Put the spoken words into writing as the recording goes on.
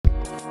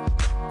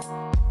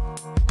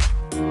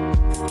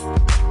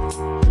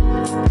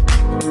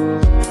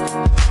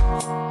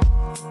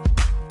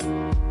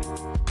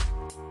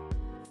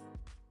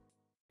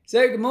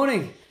So, good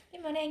morning.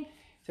 Good morning.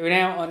 So, we're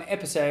now on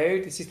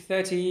episode, this is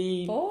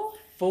 34.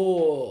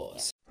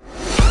 Yep.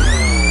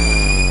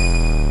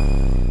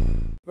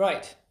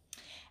 Right.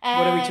 What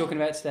are we talking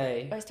about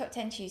today? Well, it's Top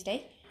 10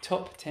 Tuesday.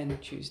 Top 10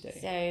 Tuesday.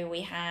 So we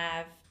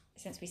have,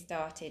 since we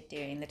started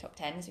doing the top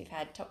 10s, we've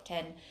had top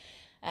 10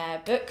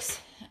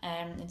 books,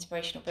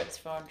 inspirational books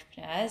for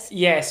entrepreneurs.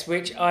 Yes,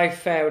 which I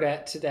failed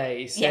at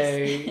today. So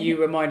Yes. you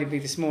reminded me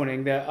this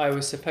morning that I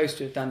was supposed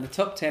to have done the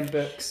top 10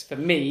 books for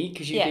me,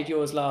 because you did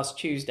yours last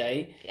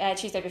Tuesday.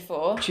 Tuesday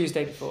before.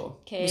 Tuesday before.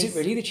 Was it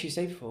really the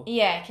Tuesday before?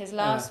 Yeah, because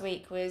last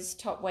week was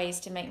top ways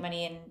to make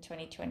money in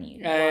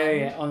 2021. Oh,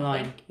 yeah,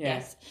 online. Yeah.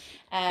 Yes.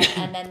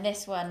 And then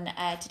this one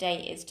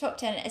today is top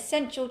 10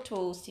 essential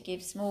tools to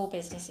give small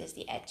businesses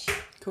the edge.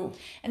 Cool.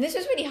 And this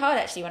was really hard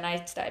actually when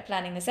I started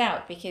planning this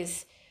out,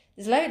 because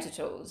there's loads of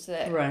tools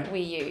that we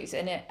use,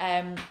 and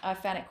I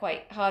found it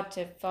quite hard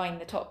to find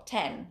the top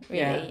 10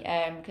 really,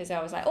 because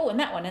I was like, oh, and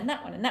that one and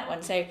that one and that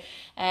one. So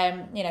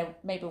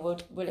maybe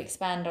we'll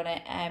expand on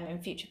it in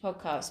future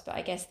podcasts, but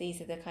I guess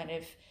these are the kind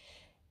of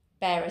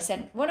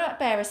not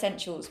bare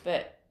essentials,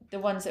 but the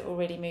ones that will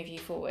really move you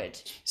forward.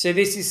 So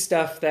this is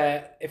stuff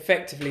that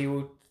effectively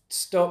will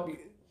stop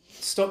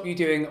you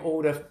doing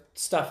all the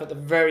stuff at the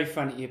very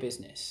front of your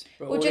business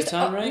all the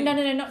time, right? No,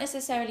 not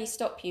necessarily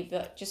stop you,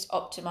 but just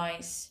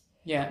optimize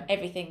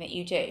everything that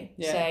you do.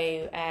 Yeah.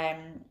 So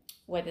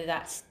whether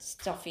that's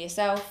stuff for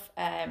yourself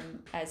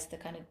as the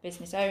kind of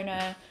business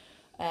owner,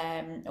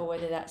 or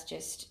whether that's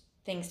just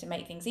things to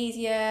make things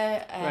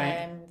easier,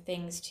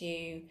 things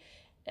to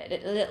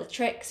little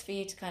tricks for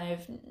you to kind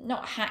of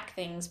not hack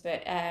things,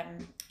 but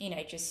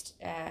just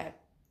I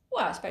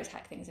suppose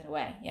hack things in a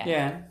way.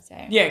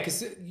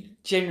 Because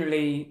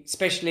generally,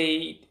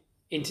 especially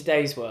in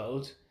today's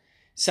world,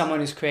 someone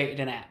has created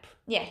an app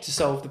to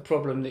solve the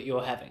problem that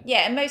you're having.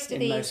 Yeah, and most of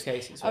these most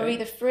cases, are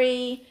either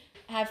free,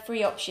 have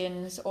free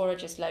options, or are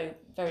just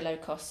very low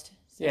cost.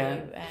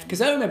 So,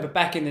 because I remember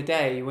back in the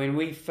day when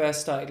we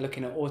first started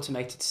looking at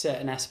automated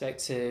certain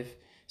aspects of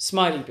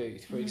Smiley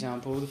Booth, for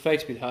example, the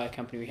photo booth hire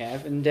company we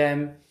have, and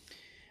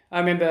I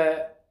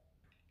remember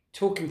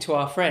talking to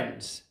our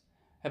friends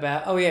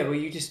about,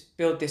 you just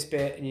build this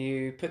bit and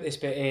you put this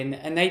bit in,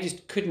 and they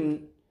just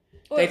couldn't.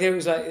 They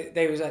was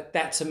like,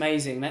 that's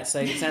amazing. It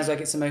sounds like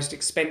it's the most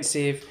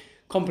expensive,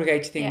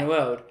 complicated thing in the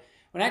world.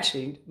 When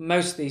actually,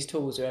 most of these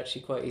tools are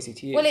actually quite easy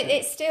to use. Well,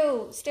 it's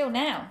still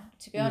now,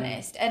 to be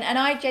honest, and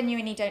I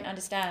genuinely don't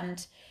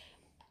understand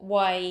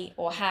why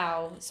or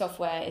how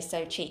software is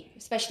so cheap,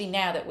 especially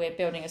now that we're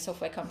building a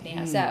software company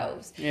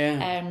ourselves.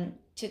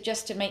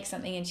 To make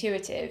something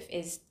intuitive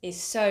is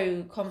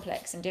so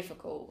complex and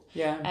difficult.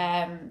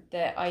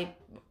 That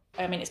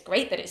I mean, it's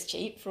great that it's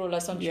cheap for all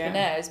us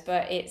entrepreneurs,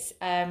 but it's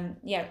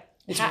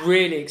it's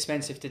really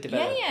expensive to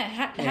develop.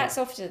 Hats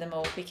off to them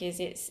all, because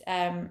it's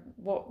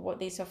what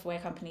these software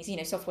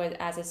companies, software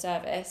as a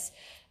service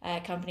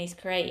companies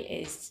create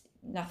is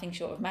nothing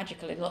short of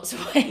magical in lots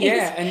of ways.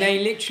 Yeah, and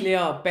they literally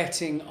are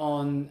betting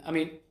on, I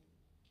mean,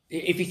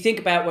 if you think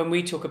about when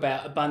we talk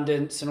about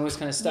abundance and all this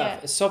kind of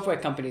stuff, a software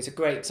company is a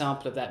great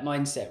example of that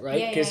mindset,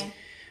 right? Because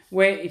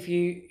where if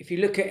you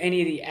look at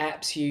any of the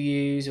apps you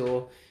use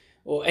or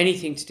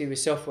anything to do with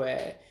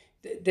software,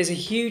 there's a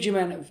huge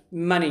amount of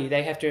money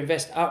they have to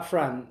invest up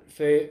front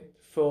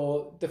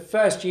for the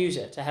first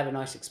user to have a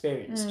nice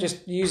experience,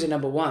 just user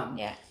number one.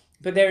 Yeah.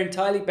 But they're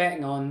entirely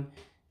betting on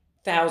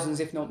thousands,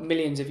 if not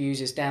millions of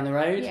users down the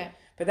road. Yeah.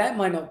 But that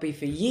might not be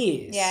for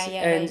years.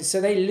 And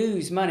so they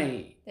lose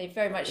money. They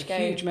very much go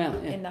huge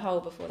amount, in the hole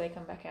before they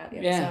come back out the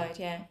other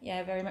side.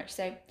 Yeah, very much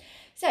so.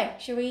 So,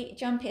 shall we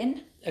jump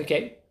in?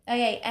 Okay.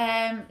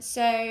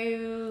 So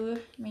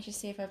let me just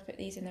see if I put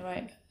these in the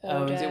right order.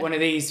 Oh, is it one of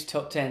these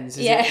top 10s?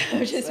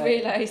 I just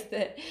realised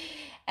that.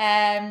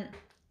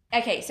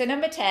 Okay, so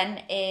number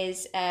 10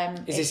 is...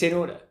 is this in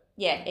order?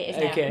 Yeah, it is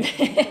now.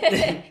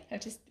 Okay.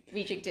 I've just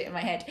rejigged it in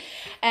my head.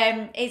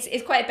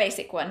 It's quite a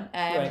basic one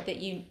that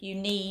you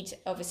need,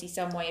 obviously,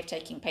 some way of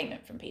taking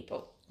payment from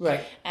people.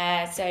 Right.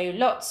 So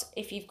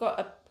if you've got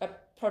a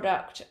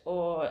product,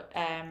 or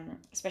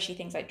especially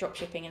things like drop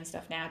shipping and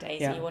stuff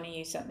nowadays, and you want to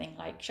use something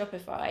like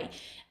Shopify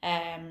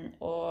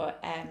or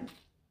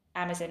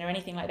Amazon or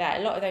anything like that,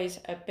 a lot of those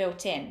are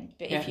built in.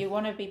 But if you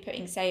want to be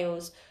putting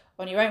sales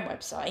on your own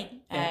website,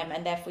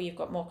 and therefore you've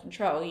got more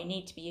control, you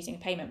need to be using a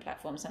payment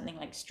platform. Something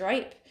like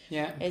Stripe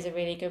is a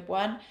really good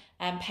one,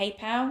 and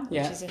PayPal,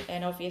 which is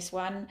an obvious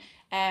one.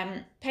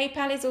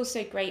 PayPal is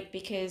also great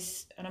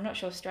because, and I'm not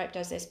sure if Stripe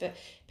does this, but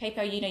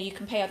PayPal, you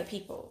can pay other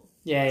people.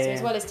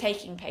 As well as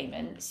taking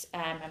payments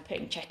and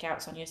putting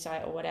checkouts on your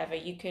site or whatever,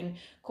 you can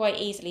quite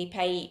easily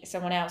pay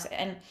someone else.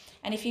 And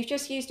if you've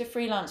just used a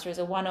freelancer as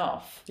a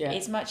one-off,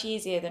 it's much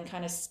easier than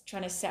kind of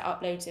trying to set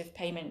up loads of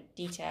payment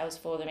details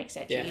for them,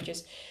 etc. You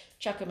just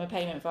chuck them a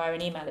payment via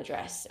an email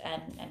address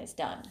and it's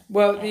done.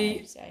 Well,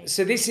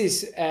 so this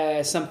is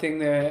something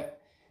that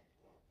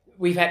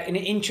we've had an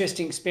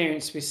interesting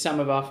experience with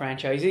some of our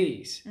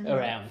franchisees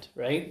around,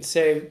 right?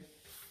 So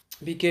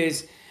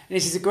because...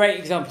 This is a great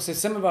example. So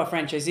some of our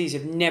franchisees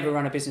have never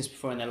run a business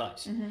before in their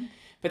lives,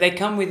 but they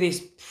come with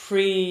this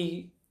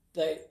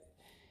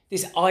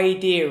this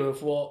idea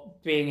of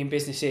what being in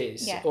business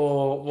is,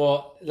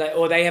 or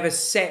they have a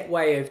set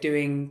way of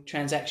doing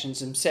transactions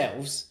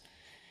themselves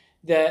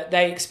that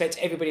they expect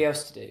everybody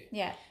else to do.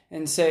 Yeah.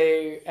 And so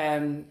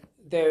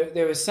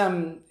there were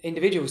some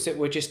individuals that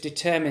were just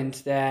determined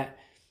that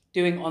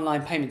doing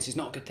online payments is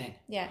not a good thing.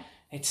 Yeah.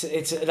 It's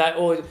like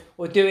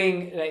or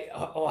doing like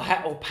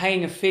or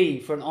paying a fee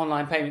for an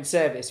online payment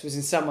service was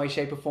in some way,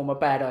 shape, or form a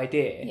bad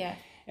idea. Yeah.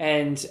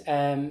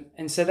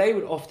 And so they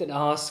would often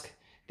ask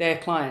their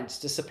clients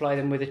to supply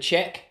them with a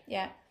check.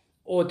 Yeah.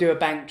 Or do a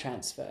bank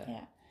transfer.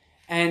 Yeah.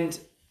 And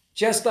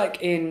just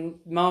like in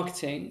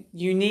marketing,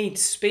 you need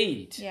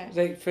speed. Yeah.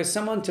 Like for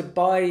someone to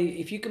buy,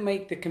 if you can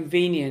make the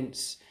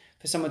convenience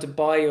for someone to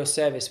buy your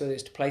service, whether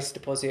it's to place a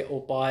deposit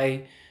or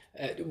buy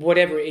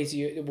whatever it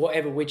is,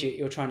 whatever widget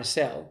you're trying to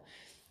sell,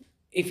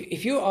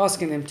 if you're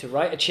asking them to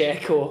write a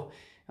check, or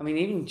I mean,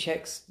 even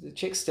checks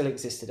still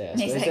exist today, I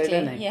suppose, exactly.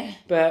 don't they?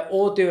 Yeah.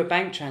 Or do a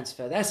bank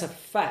transfer, that's a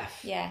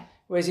faff. Yeah.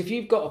 Whereas if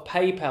you've got a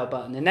PayPal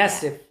button, and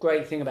that's the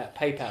great thing about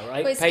PayPal,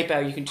 right?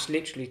 PayPal, you can just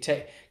literally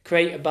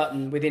create a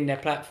button within their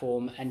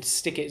platform and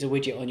stick it as a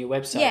widget on your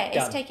website. Yeah,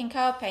 Done. it's taking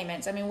card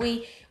payments. I mean,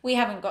 we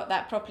haven't got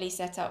that properly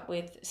set up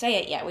with Say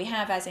It yet. We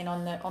have, as in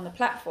on the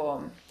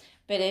platform.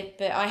 But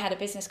I had a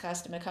business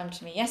customer come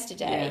to me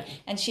yesterday,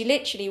 and she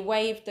literally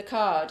waved the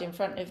card in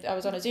front of. I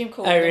was on a Zoom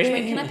call. Oh, really? She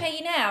went, "Can I pay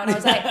you now?" And I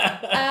was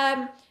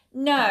like,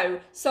 "No,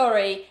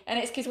 sorry." And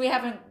it's because we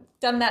haven't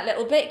done that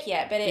little bit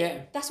yet.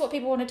 But that's what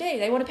people want to do.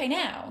 They want to pay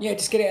now. Yeah,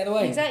 just get it out of the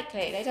way.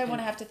 Exactly. They don't want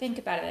to have to think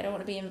about it. They don't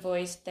want to be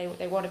invoiced.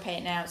 They want to pay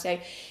it now. So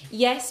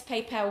yes,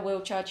 PayPal will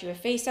charge you a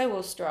fee. So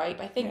will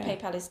Stripe. I think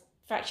PayPal is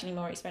fractionally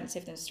more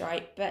expensive than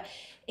Stripe, but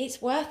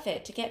it's worth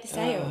it to get the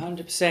sale.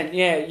 100%.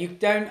 Yeah, you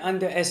don't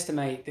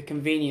underestimate the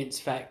convenience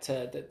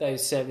factor that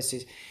those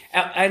services,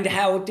 and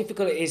how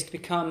difficult it is to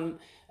become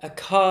a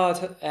card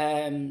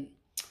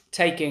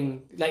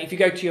taking. Like if you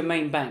go to your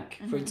main bank,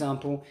 for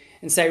example,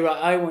 and say,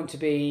 right, I want to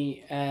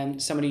be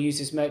someone who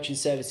uses merchant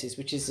services,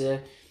 which is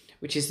the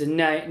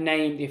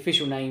the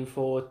official name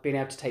for being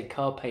able to take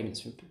card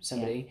payments from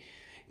somebody.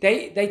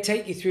 Yeah. They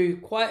take you through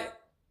quite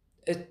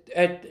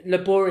a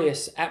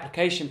laborious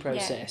application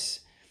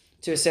process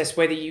to assess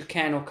whether you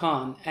can or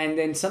can't, and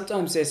then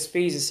sometimes there's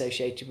fees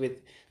associated with.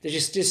 There's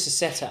just a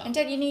setup. And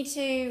don't you need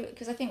to?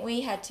 Because I think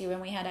we had to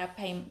when we had our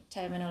payment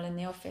terminal in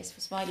the office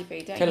for Smiley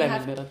Boo. Don't you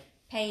have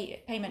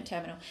payment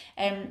terminal?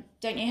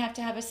 Don't you have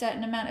to have a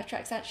certain amount of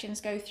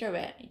transactions go through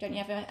it? Don't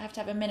you have to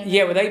have a minimum?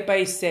 Yeah, well, they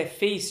base their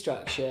fee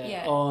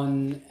structure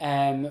on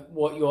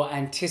what your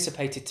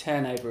anticipated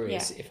turnover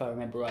is, if I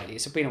remember rightly.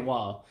 It's been a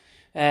while.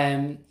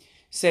 But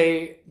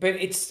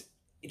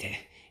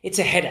it's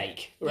a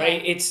headache,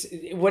 right? Yeah. It's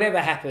whatever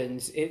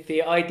happens.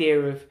 The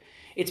idea of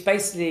it's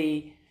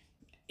basically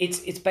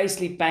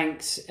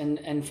banks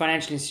and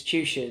financial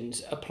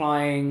institutions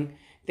applying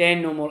their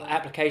normal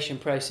application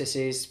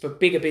processes for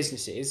bigger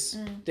businesses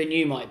than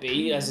you might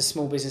be as a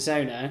small business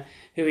owner,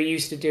 who are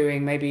used to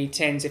doing maybe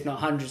tens, if not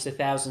hundreds of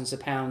thousands of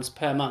pounds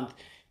per month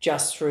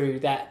just through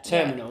that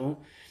terminal.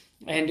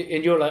 Yeah. And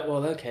you're like,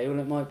 well, okay,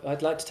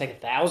 I'd like to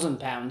take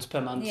 £1,000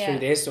 per month through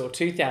this, or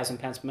 £2,000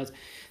 per month.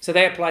 So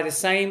they apply the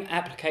same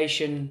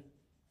application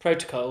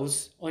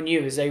protocols on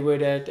you as they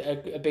would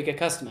a bigger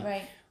customer.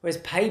 Right. Whereas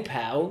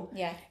PayPal,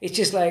 it's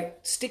just like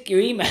stick your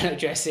email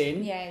address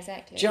in,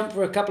 jump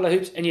for a couple of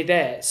hoops, and you're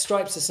there.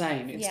 Stripe's the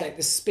same. It's like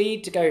the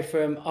speed to go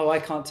from I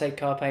can't take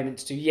car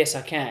payments to yes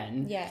I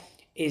can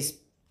is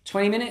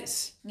 20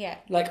 minutes. Yeah.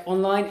 Like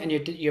online, and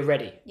you're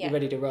ready. Yeah. You're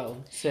ready to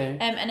roll. So.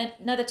 And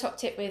another top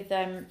tip with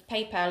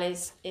PayPal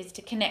is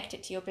to connect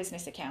it to your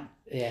business account.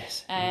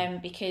 Yes.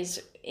 Because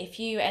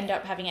if you end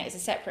up having it as a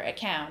separate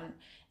account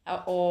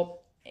or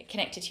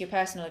connected to your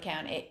personal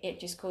account, it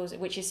just causes,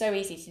 which is so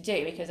easy to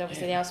do because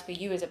obviously they ask for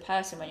you as a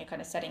person when you're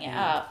kind of setting it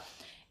up.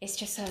 It's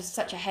just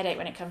such a headache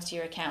when it comes to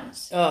your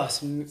accounts.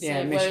 Whereas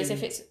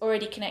if it's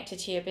already connected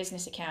to your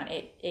business account,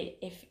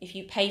 if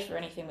you pay for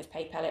anything with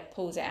PayPal, it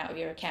pulls it out of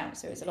your account,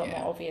 so it's a lot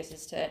more obvious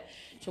as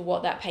to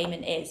what that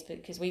payment is,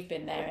 because we've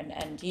been there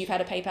and you've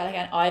had a PayPal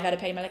account, I've had a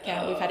PayPal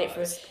account, we've had it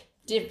for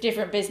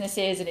different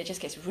businesses, and it just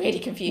gets really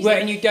confusing. Well,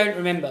 and you don't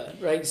remember,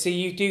 right? So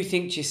you do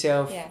think to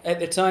yourself at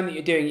the time that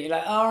you're doing it, you're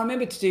like, I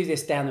remember to do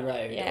this down the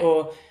road,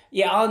 or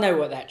I'll know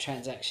what that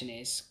transaction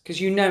is, because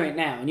you know it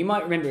now, and you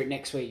might remember it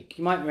next week.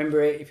 You might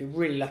remember it, if you're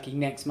really lucky,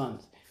 next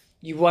month.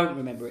 You won't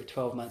remember it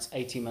 12 months,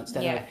 18 months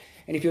down the road.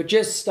 And if you're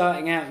just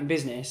starting out in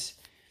business,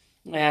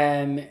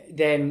 then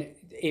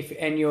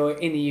and you're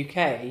in the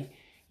UK,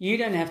 you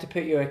don't have to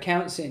put your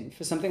accounts in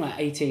for something like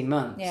 18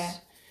 months.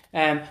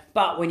 Yeah.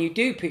 But when you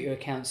do put your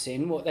accounts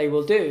in, what they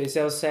will do is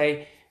they'll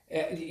say,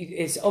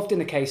 it's often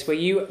the case where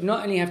you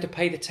not only have to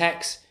pay the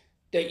tax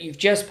that you've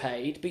just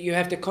paid, but you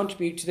have to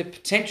contribute to the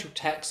potential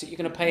tax that you're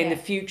going to pay in the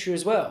future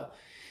as well.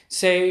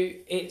 So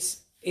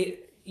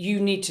you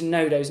need to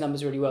know those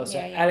numbers really well. So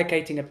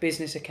allocating a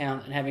business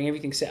account and having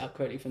everything set up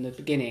correctly from the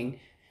beginning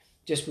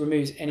just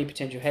removes any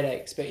potential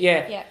headaches. But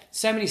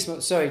so many small,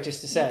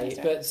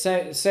 but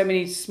so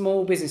many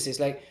small businesses,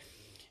 like,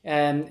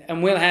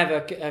 and we'll have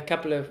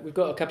we've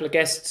got a couple of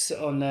guests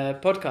on the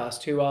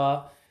podcast who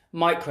are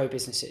micro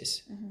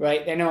businesses,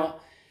 right?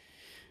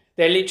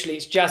 They're literally,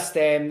 it's just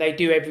them. They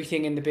do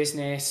everything in the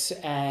business,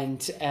 and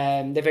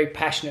they're very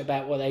passionate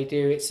about what they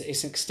do. It's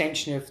an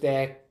extension of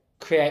their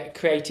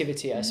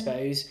creativity, I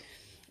suppose.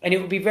 And it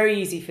would be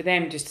very easy for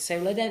them just to say,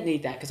 well, I don't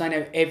need that because I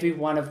know every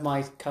one of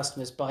my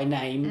customers by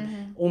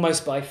name,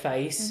 almost by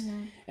face,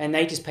 and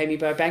they just pay me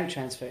by bank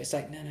transfer. It's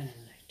like, no.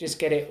 Just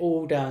get it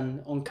all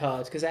done on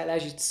card because that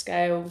allows you to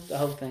scale the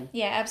whole thing.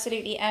 Yeah,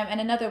 absolutely.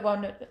 And another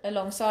one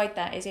alongside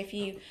that is if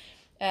you,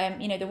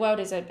 the world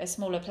is a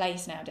smaller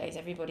place nowadays.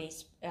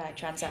 Everybody's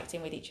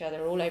transacting with each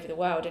other all over the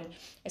world. And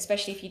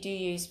especially if you do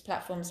use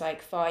platforms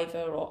like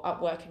Fiverr or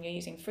Upwork and you're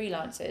using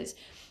freelancers,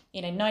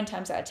 9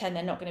 times out of 10,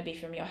 they're not going to be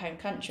from your home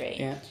country.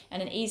 Yeah.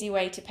 And an easy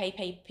way to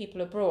pay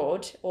people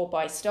abroad or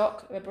buy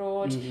stock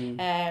abroad,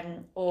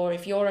 or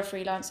if you're a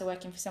freelancer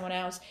working for someone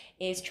else,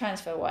 is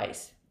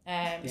TransferWise.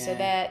 So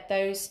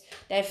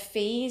their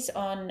fees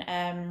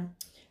on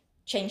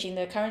changing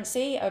the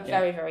currency are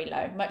very, very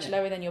low, much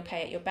lower than you'll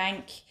pay at your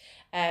bank.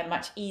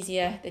 Much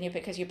easier than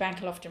because your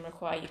bank will often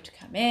require you to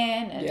come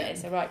in, and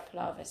it's a right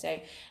palaver. So,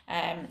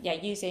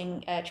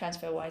 using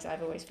TransferWise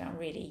I've always found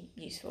really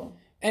useful.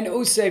 And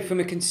also from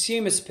a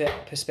consumer's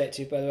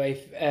perspective, by the way,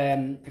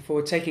 if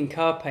we're taking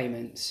car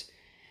payments,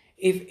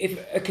 if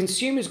a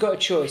consumer's got a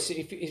choice,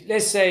 if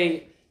let's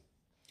say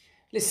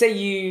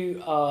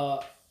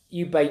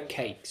you bake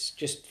cakes,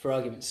 just for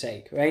argument's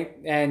sake, right?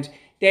 And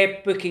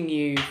they're booking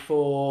you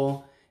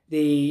for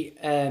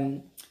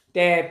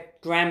their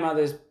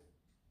grandmother's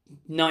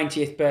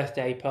 90th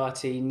birthday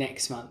party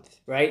next month,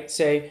 right?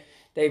 So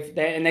they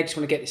just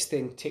want to get this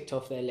thing ticked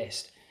off their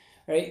list,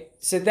 right?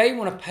 So they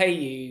want to pay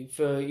you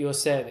for your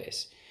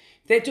service.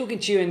 They're talking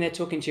to you and they're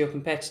talking to your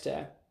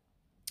competitor,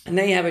 and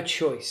they have a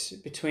choice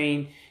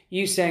between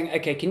you saying,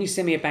 okay, can you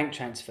send me a bank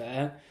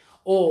transfer?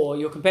 Or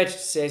your competitor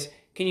says,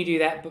 can you do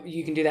that? But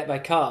you can do that by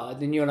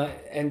card, and you're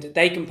like, and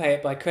they can pay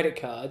it by credit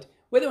card.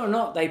 Whether or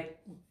not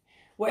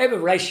whatever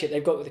relationship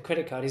they've got with the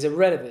credit card is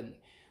irrelevant.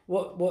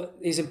 What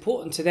is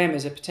important to them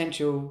as a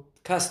potential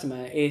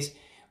customer is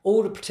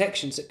all the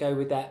protections that go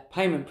with that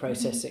payment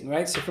processing,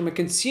 right? So from a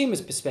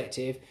consumer's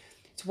perspective,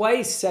 it's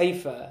way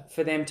safer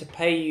for them to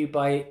pay you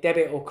by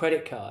debit or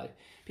credit card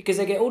because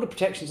they get all the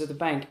protections of the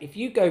bank. If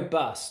you go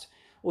bust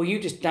or you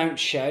just don't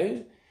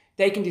show,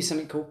 they can do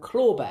something called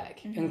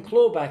clawback. And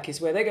clawback is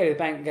where they go to the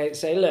bank and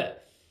say, look,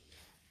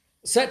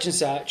 such and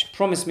such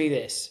promised me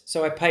this.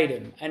 So I paid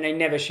them and they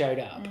never showed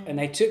up. And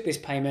they took this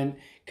payment.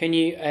 Can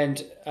you,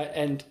 and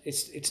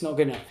it's not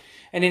good enough.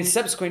 And then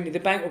subsequently the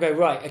bank will go,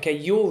 right, okay,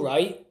 you're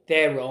right,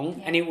 they're wrong.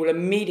 Yeah. And it will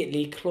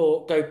immediately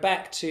go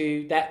back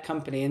to that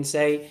company and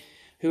say,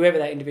 whoever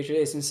that individual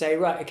is, and say,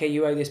 right, okay,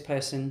 you owe this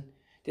person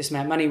this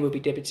amount of money, will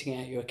be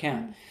debiting out your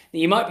account. Now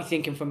you might be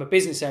thinking from a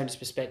business owner's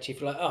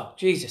perspective, like, oh,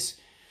 Jesus,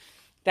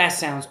 that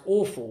sounds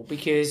awful,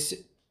 because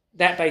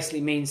that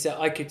basically means that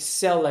I could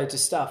sell loads of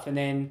stuff and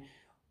then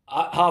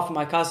half of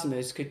my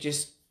customers could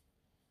just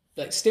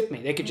like stiff me.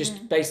 They could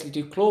just basically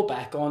do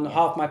clawback on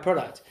half my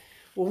product.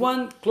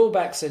 Well,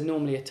 clawbacks are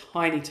normally a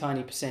tiny,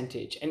 tiny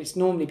percentage, and it's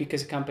normally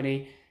because a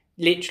company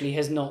literally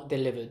has not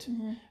delivered,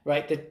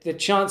 right? The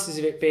chances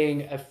of it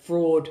being a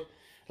fraud,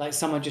 like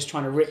someone just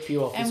trying to rip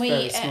you off, is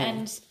very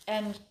small.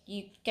 And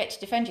you get to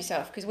defend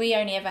yourself, because we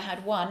only ever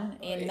had one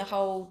in the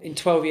whole... In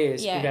 12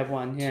 years, we've had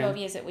one, 12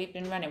 years that we've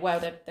been running. Well,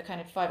 the kind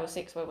of 5 or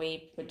 6 where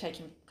we were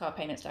taking car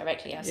payments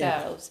directly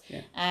ourselves.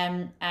 Yeah.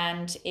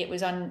 And it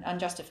was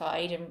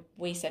unjustified, and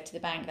we said to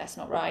the bank, that's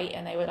not right.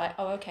 And they were like,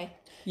 oh, okay.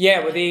 Yeah,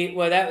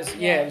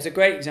 it was a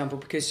great example,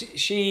 because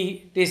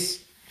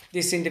this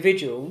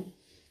individual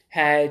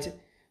had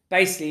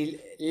basically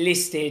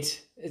listed...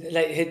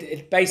 Like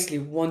it basically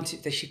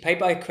wanted that she paid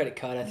by a credit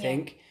card, I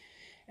think,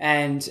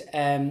 and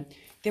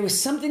there was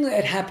something that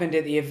had happened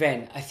at the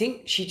event. I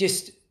think she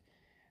just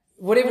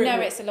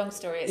it's a long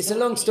story. It's a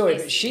long story,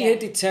 but she had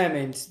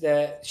determined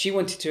that she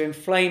wanted to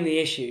inflame the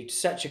issue to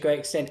such a great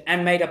extent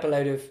and made up a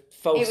load of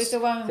false. It was the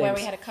one things. Where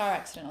we had a car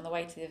accident on the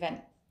way to the event.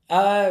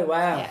 Oh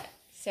wow! Yeah,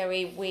 so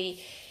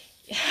we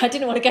I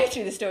didn't want to go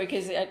through the story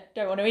because I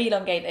don't want to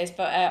elongate this,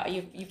 but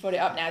you brought it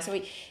up now.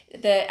 So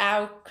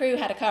our crew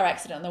had a car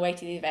accident on the way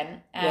to the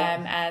event,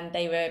 and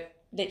they were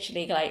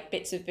literally like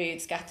bits of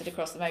food scattered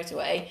across the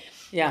motorway.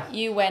 Yeah.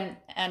 You went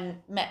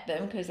and met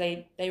them because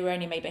they were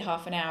only maybe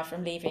half an hour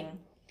from leaving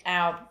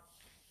our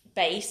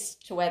base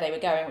to where they were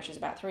going, which was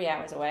about 3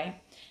 hours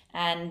away,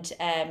 and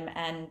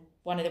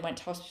one of them went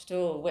to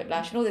hospital,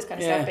 whiplash, and all this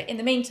kind of stuff. But in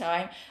the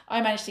meantime,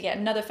 I managed to get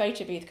another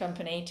photo booth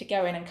company to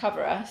go in and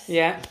cover us.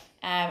 Yeah.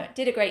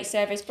 Did a great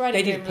service. Bride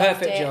they did a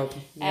perfect job.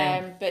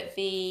 Yeah. But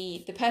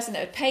the person that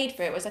had paid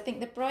for it was, I think,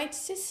 the bride's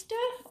sister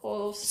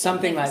or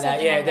something like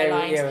that. Yeah, they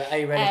were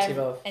a relative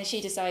of. And she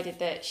decided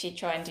that she'd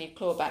try and do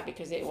clawback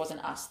because it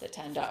wasn't us that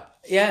turned up.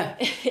 Yeah.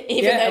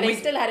 Even though they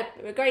still had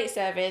a great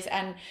service,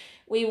 and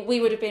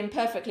we would have been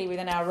perfectly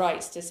within our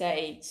rights to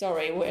say,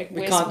 sorry, we're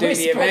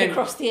spread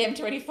across the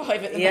M25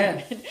 at the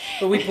moment.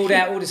 But we pulled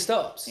out all the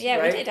stops. Yeah,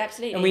 right? we did,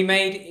 absolutely. And we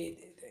made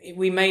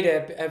we made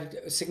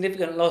a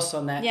significant loss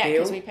on that deal. Yeah,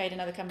 because we paid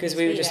another company. Because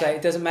we were just like,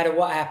 it doesn't matter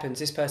what happens,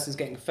 this person's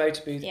getting a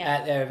photo booth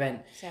at their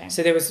event.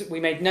 So we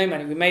made no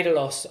money. We made a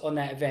loss on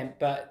that event,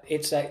 but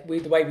it's like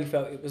the way we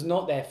felt, it was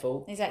not their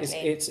fault. Exactly.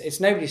 It's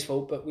nobody's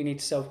fault, but we need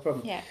to solve the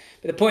problem. Yeah.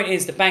 But the point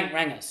is, the bank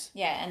rang us.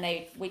 Yeah,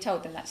 and we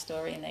told them that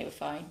story, and they were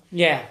fine.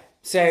 Yeah.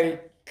 So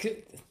I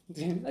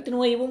don't know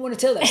why you wouldn't want to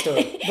tell that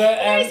story. But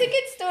it's a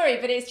good story,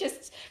 but it's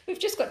just we've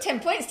just got 10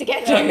 points to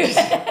get through.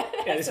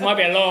 Yeah, this might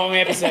be a long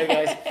episode,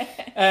 guys.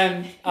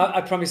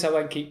 I promise I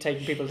won't keep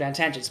taking people down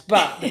tangents.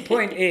 But the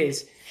point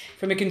is,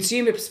 from a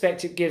consumer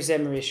perspective, it gives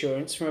them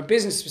reassurance. From a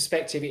business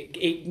perspective, it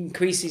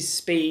increases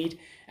speed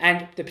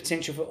and the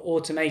potential for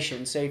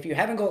automation. So if you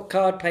haven't got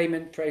card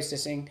payment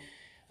processing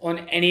on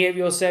any of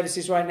your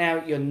services right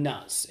now, you're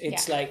nuts.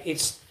 It's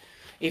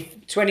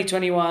if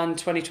 2021,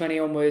 2020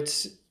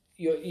 onwards,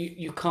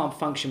 you can't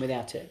function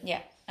without it.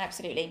 Yeah,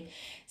 absolutely.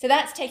 So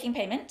that's taking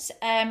payments.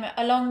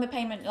 Along the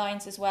payment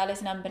lines as well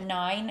is number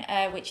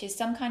 9, which is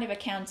some kind of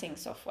accounting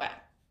software.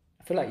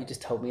 I feel like you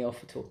just told me off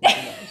for talking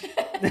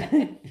about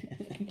that.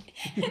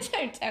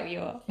 Don't tell you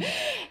off.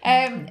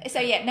 So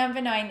yeah, number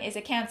 9 is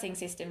accounting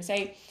system.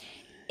 So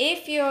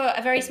if you're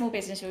a very small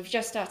business or you've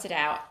just started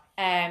out,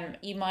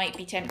 you might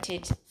be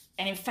tempted.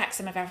 And in fact,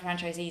 some of our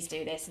franchisees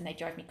do this, and they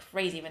drive me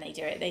crazy when they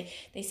do it.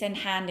 They send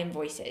hand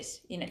invoices,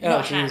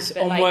 not hand,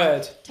 but on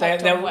Word.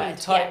 They'll Word.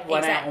 type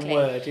one out on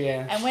Word,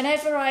 yeah. And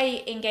whenever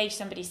I engage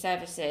somebody's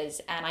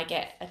services and I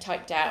get a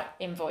typed out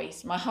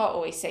invoice, my heart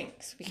always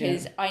sinks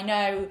because I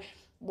know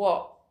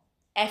what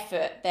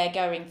effort they're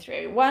going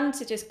through. One,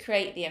 to just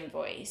create the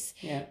invoice,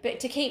 but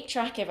to keep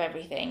track of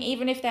everything.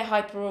 Even if they're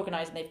hyper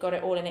organized and they've got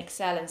it all in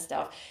Excel and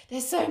stuff,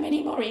 there's so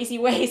many more easy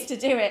ways to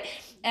do it.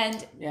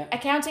 And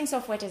accounting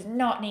software does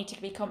not need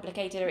to be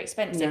complicated or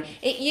expensive.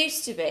 It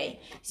used to be.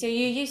 So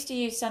you used to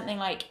use something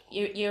like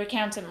your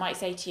accountant might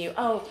say to you,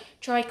 oh,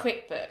 try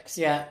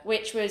QuickBooks,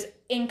 which was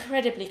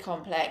incredibly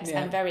complex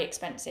and very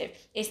expensive.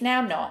 It's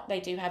now not.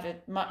 They do have a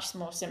much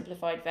more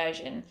simplified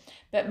version.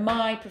 But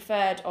my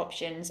preferred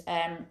options,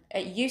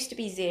 it used to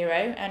be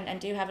Xero,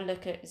 and do have a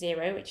look at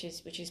Xero, which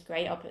is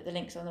great. I'll put the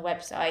links on the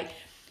website.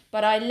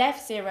 But I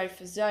left Xero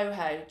for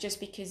Zoho just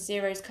because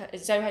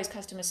Zoho's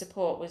customer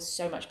support was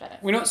so much better.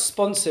 We're not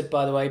sponsored,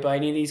 by the way, by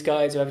any of these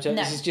guys. No.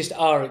 This is just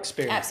our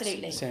experience.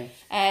 Absolutely. So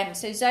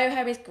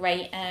Zoho is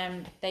great.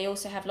 They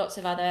also have lots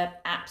of other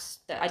apps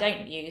that I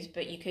don't use,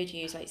 but you could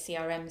use like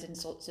CRMs and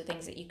sorts of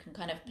things that you can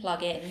kind of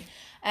plug in.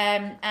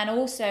 And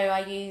also I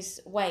use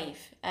Wave.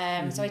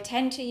 So I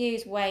tend to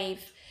use Wave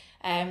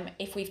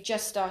if we've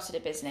just started a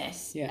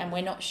business and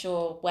we're not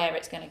sure where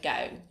it's going to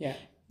go. Yeah.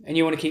 And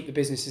you want to keep the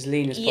business as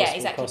lean as possible. Yeah,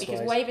 exactly,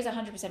 because Wave is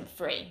 100%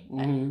 free.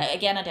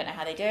 Again, I don't know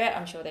how they do it.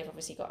 I'm sure they've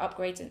obviously got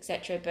upgrades,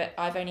 etc. But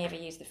I've only ever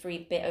used the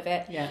free bit of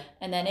it. Yeah.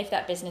 And then if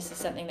that business is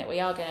something that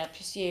we are going to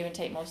pursue and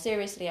take more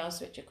seriously, I'll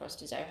switch across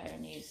to Zoho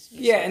and use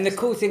and the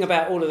cool thing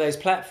about all of those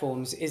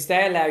platforms is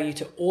they allow you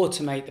to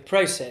automate the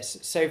process.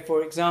 So,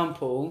 for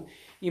example,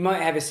 you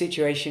might have a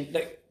situation,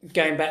 like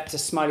going back to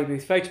Smiley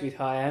Booth photo booth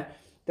hire,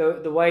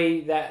 the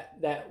way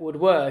that would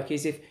work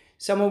is if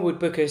someone would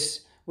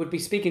be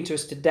speaking to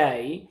us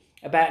today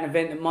about an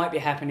event that might be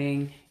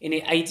happening in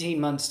 18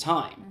 months'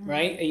 time,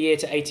 right? A year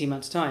to 18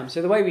 months' time.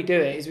 So the way we do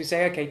it is we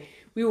say, okay,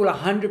 we will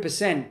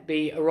 100%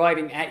 be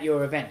arriving at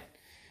your event.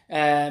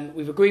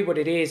 We've agreed what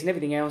it is and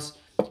everything else.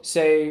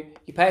 So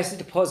you pay us a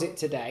deposit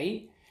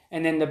today,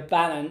 and then the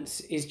balance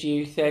is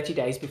due 30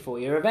 days before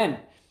your event.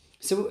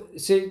 So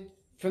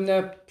from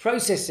the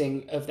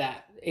processing of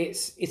that,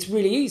 it's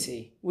really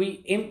easy.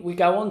 We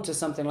go on to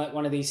something like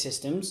one of these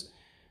systems.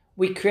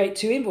 We create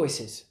 2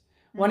 invoices.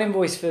 One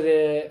invoice for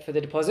the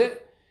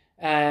deposit,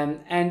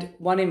 and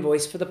one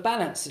invoice for the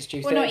balance that's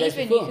due 30 days before. Well, not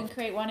even. You can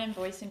create one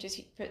invoice and just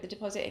put the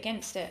deposit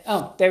against it.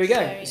 Oh, there we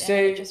go. So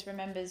it just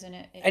remembers and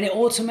it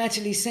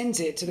automatically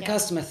sends it to the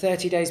customer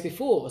 30 days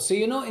before. So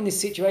you're not in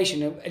this situation.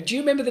 Do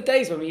you remember the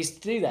days when we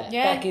used to do that?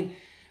 Yeah.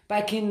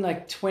 Back in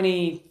like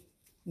 20,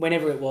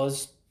 whenever it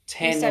was,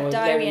 10 or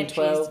 11,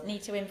 12.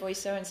 Need to invoice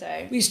so and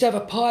so. We used to have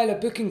a pile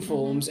of booking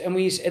forms, and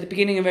we used, at the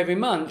beginning of every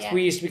month,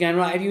 we used to be going,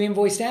 right, have you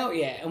invoiced out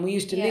yet? And we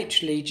used to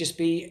literally just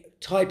be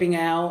typing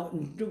out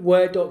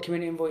Word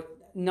document invoice.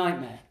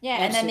 Nightmare. Yeah,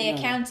 absolute and then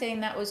the accounting,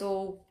 that was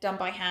all done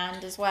by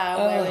hand as well,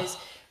 whereas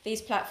these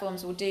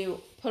platforms will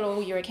pull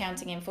all your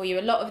accounting in for you.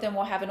 A lot of them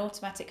will have an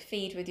automatic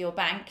feed with your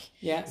bank.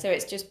 Yeah. So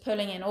it's just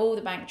pulling in all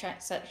the bank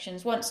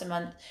transactions once a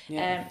month.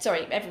 Yeah.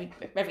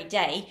 Every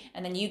day,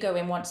 and then you go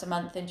in once a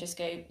month and just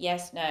go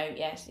yes, no,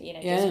 yes.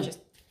 Just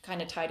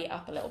kind of tidy it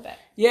up a little bit.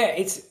 Yeah,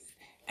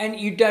 and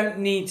you don't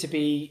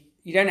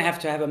have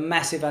to have a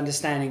massive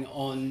understanding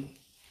on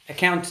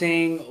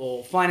accounting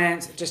or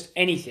finance, just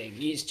anything.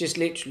 It's just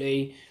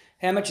literally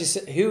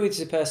who is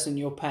the person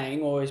you're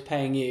paying or is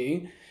paying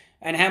you.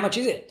 And how much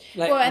is it?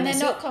 And they're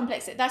not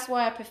complex. That's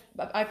why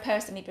I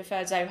personally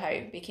prefer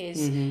Zoho because,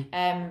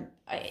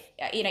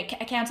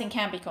 accounting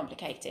can be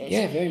complicated.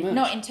 Yeah, very much.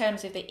 Not in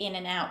terms of the in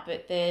and out,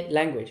 but the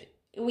language.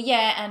 Well,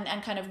 yeah,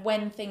 and kind of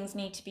when things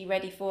need to be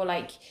ready for,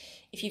 like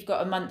if you've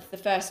got a month, the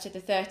 1st to the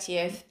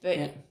 30th,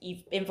 but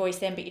you've invoiced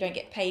them, but you don't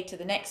get paid to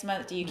the next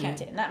month, do you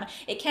count it in that month?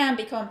 It can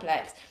be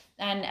complex.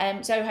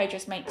 And Zoho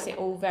just makes it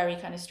all very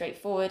kind of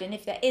straightforward. And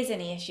if there is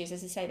any issues,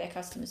 as I say, their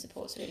customer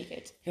support's really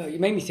good. Yeah, you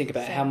made me think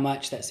about how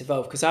much that's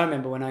evolved, because I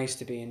remember when I used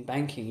to be in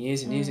banking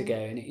years and years ago,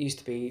 and it used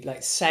to be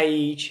like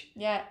Sage.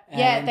 Yeah,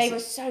 they were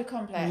so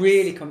complex.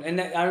 Really complex. And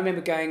I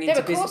remember going into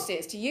there were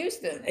courses to use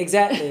them.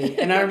 Exactly.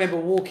 And I remember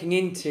walking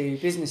into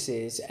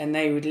businesses and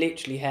they would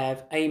literally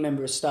have a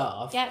member of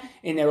staff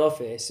in their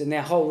office, and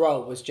their whole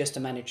role was just to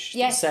manage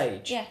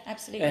Sage. Yeah,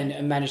 absolutely.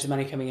 And manage the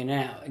money coming in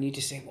and out. And you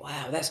just think,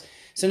 wow, that's...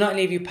 So not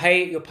only have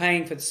you're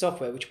paying for the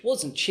software, which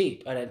wasn't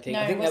cheap, I don't think.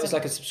 No, I think that was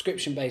like a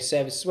subscription-based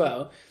service as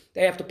well.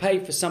 They have to pay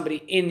for somebody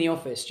in the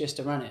office just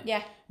to run it.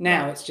 Yeah.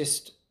 Now it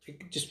just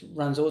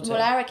runs auto.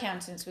 Well, our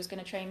accountants was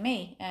going to train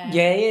me. I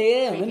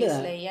remember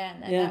that.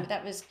 And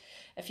that was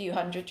a few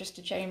hundred just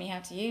to show me how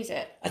to use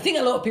it. I think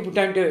a lot of people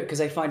don't do it because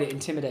they find it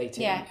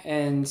intimidating. Yeah.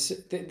 And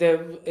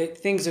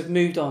things have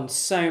moved on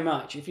so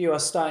much. If you are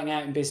starting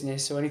out in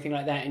business or anything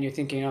like that and you're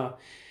thinking,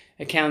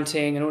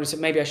 accounting and all this,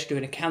 maybe I should do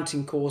an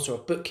accounting course or a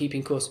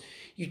bookkeeping course.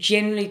 You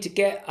generally, to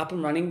get up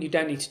and running, you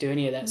don't need to do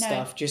any of that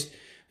stuff. Just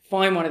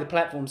find one of the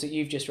platforms that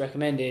you've just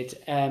recommended.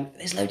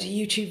 There's loads of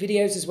YouTube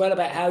videos as well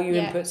about how you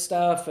input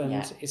stuff,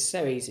 and it's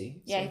so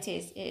easy. Yeah, it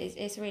is.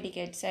 It's really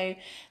good. So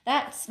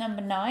that's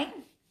number 9.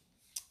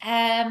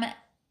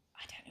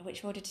 I don't know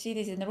which order to do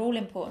these in. They're all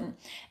important.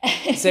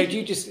 So do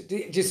you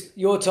just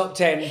your top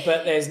 10,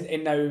 but there's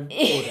in no order?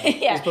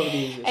 It's probably the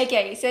easiest.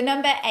 Okay, so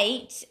number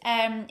 8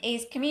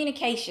 is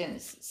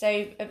communications.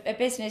 So a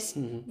business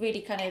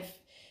really kind of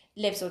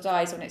lives or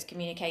dies on its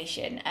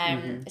communication.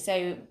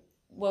 So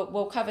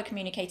we'll cover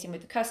communicating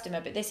with the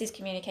customer, but this is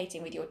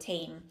communicating with your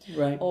team,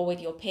 or with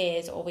your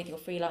peers, or with your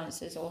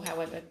freelancers, or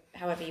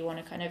however you want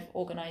to kind of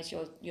organize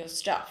your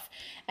stuff.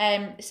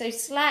 So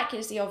Slack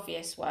is the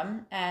obvious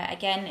one.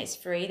 Again, it's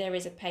free. There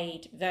is a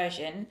paid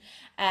version.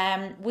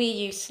 We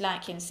use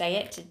Slack in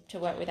Sayit to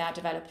work with our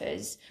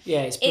developers.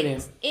 Yeah, it's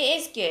brilliant. It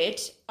is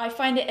good. I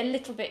find it a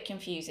little bit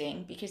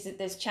confusing because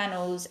there's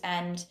channels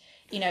and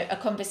a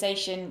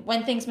conversation,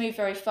 when things move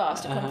very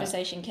fast, a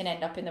conversation can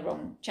end up in the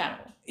wrong channel.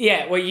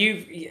 Yeah, well,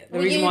 the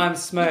reason why I'm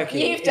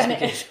smirking... You've done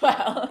it as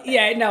well.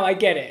 Yeah, no, I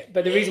get it.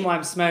 But the reason why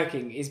I'm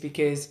smirking is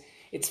because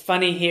it's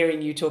funny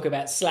hearing you talk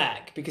about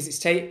Slack, because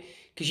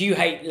because you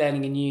hate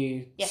learning a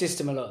new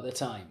system a lot of the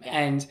time. Yeah.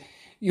 And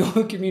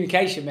your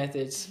communication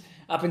methods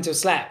up until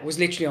Slack was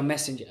literally on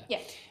Messenger. Yeah.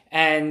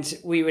 And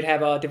we would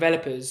have our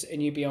developers,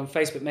 and you'd be on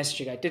Facebook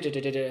Messenger, go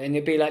da-da-da-da-da, and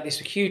it'd be like this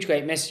huge,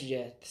 great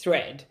Messenger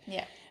thread.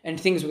 Yeah. And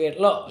things will get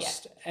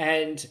lost. Yeah.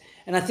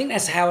 And I think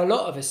that's how a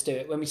lot of us do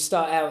it when we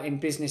start out in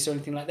business or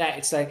anything like that.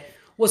 It's like,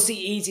 what's the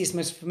easiest,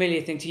 most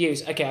familiar thing to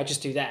use? Okay, I'll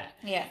just do that.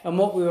 Yeah. And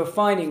what we were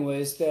finding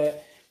was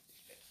that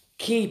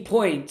key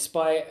points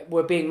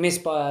were being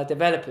missed by our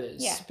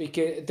developers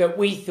because that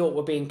we thought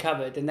were being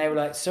covered, and they were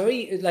like,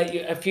 sorry, like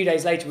a few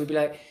days later we'd be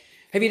like,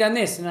 have you done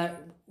this? And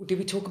did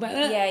we talk about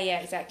that? Yeah,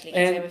 exactly.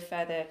 Because they were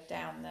further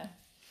down the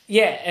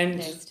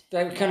list.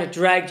 They kind of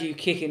dragged you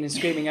kicking and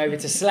screaming over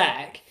to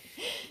Slack.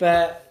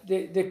 But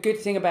the good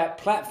thing about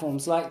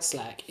platforms like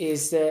Slack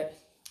is that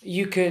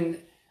you can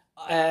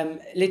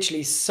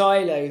literally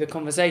silo the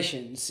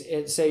conversations.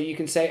 So you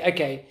can say,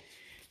 okay,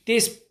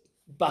 this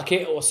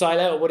bucket or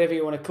silo or whatever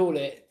you want to call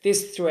it,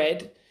 this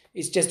thread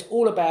is just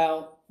all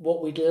about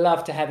what we'd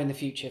love to have in the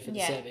future for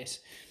the service.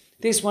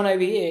 This one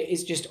over here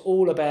is just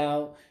all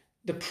about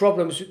the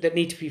problems that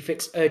need to be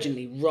fixed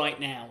urgently right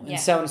now, and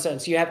so on and so on.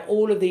 So you have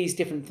all of these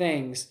different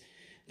things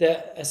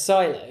that are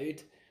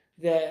siloed,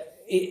 that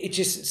it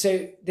just,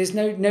 so there's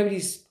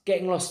nobody's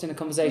getting lost in a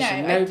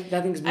conversation.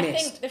 Nothing's missed. I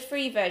think the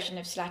free version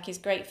of Slack is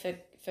great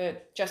for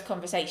just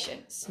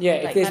conversations. Yeah,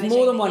 if there's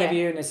more than one of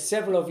you and there's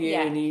several of you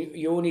and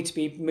you all need to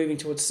be moving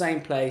towards the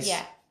same place.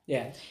 Yeah.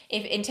 Yeah.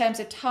 If in terms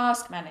of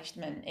task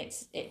management,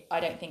 I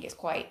don't think it's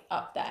quite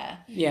up there.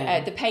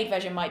 Yeah. The paid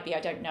version might be. I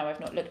don't know.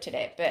 I've not looked at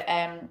it. But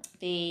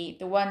the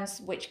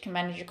ones which can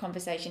manage your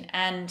conversation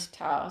and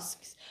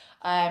tasks,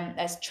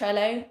 as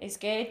Trello is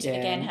good. Yeah.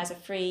 Again, has a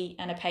free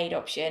and a paid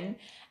option.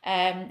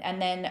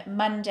 And then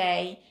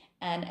Monday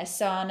and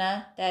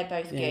Asana, they're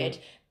both good.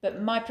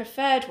 But my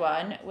preferred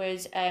one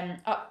was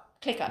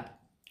ClickUp,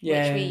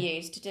 which we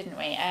used, didn't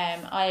we?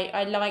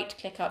 I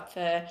liked ClickUp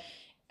for,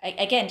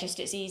 again, just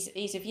its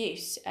ease of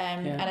use.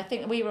 And I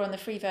think we were on the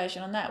free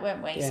version on that,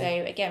 weren't we? Yeah.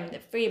 So again, the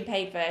free and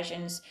paid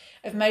versions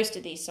of most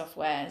of these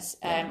softwares,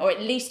 or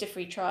at least a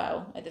free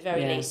trial at the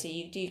very least, so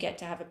you do get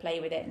to have a play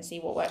with it and see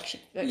what works.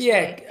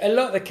 A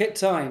lot of the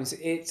times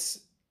it's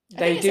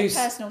a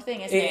personal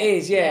thing, isn't it? It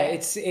is, yeah.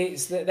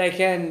 It's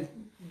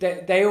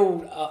that they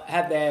all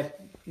have their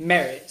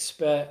merits,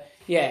 but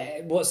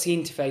what's the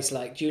interface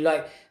like? Do you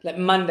like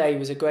Monday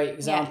was a great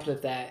example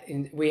of that.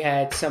 We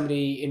had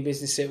somebody in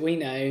business that we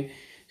know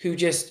who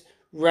just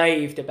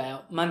raved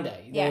about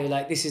Monday. They were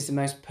like, this is the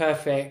most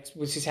perfect,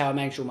 this is how I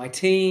manage all my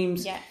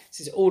teams. Yeah.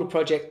 This is all the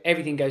project,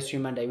 everything goes through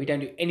Monday. We don't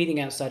do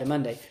anything outside of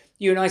Monday.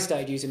 You and I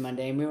started using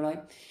Monday and we were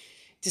like,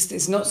 just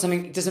it's not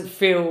something. It doesn't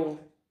feel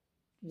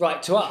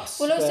right to us.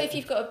 Well, also if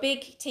you've got a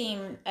big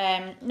team,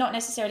 not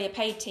necessarily a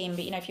paid team,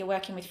 but if you're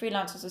working with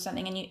freelancers or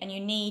something, and you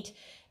need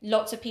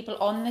lots of people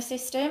on the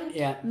system,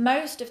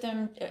 most of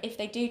them, if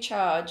they do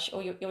charge,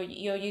 or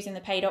you're using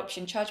the paid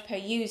option, charge per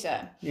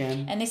user.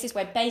 And this is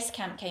where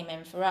Basecamp came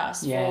in for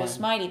us for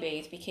Smiley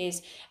Booth,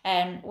 because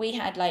we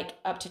had like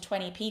up to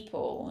 20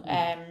 people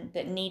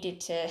that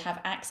needed to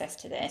have access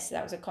to this. So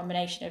that was a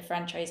combination of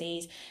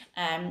franchisees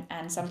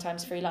and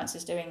sometimes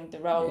freelancers doing the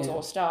roles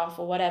or staff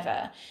or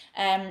whatever,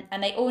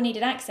 and they all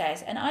needed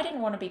access, and I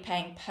didn't want to be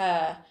paying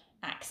per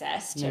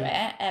access to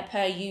it,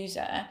 per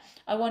user.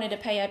 I wanted to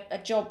pay a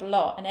job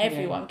lot and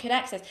everyone could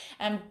access,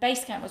 and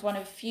Basecamp was one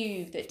of a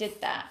few that did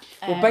that.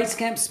 Well,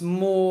 Basecamp's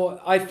more,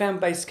 I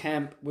found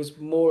Basecamp was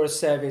more a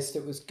service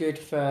that was good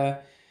for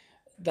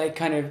like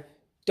kind of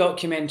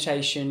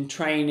documentation,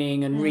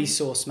 training and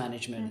resource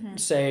management,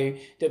 so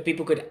that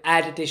people could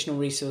add additional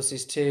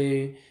resources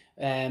to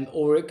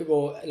or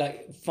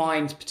like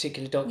find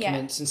particular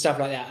documents and stuff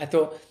like that. I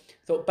thought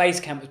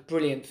Basecamp was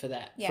brilliant for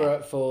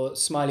that, for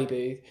Smiley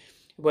Booth,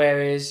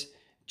 whereas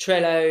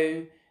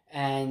Trello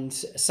and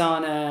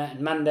Asana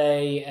and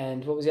Monday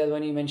and what was the other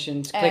one you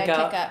mentioned?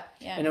 ClickUp,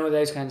 and all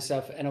those kind of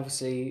stuff, and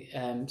obviously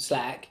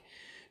Slack.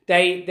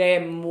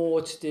 They're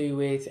more to do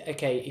with,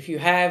 okay, if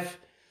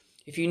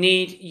you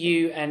need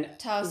you and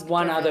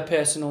one other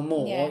person or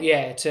more,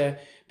 to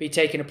be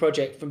taking a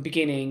project from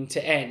beginning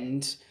to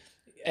end,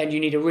 and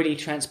you need a really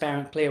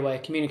transparent, clear way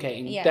of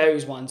communicating,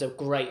 those ones are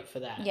great for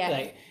that.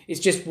 Like, it's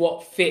just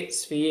what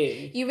fits for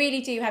you. You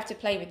really do have to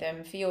play with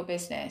them for your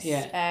business.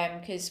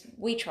 Because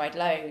we tried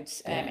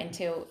loads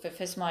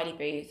for Smiley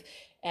Booth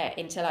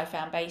until I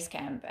found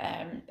Basecamp.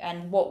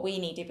 And what we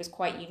needed was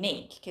quite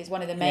unique, because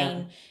one of the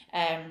main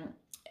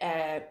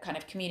kind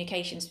of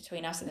communications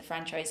between us and the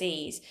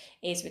franchisees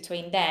is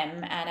between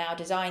them and our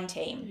design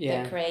team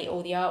that create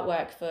all the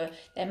artwork for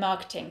their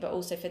marketing, but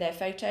also for their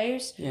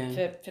photos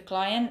for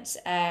clients.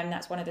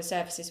 That's one of the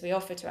services we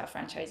offer to our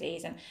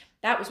franchisees, and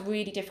that was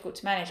really difficult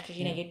to manage, because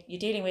you're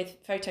dealing with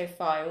photo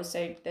files,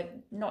 so they're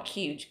not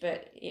huge,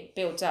 but it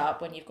builds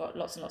up when you've got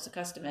lots and lots of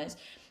customers.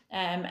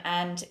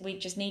 And we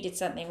just needed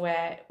something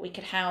where we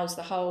could house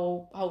the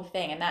whole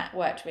thing, and that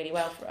worked really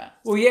well for us.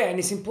 Well, and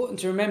it's important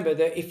to remember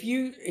that if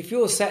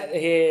you're sat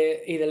here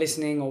either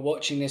listening or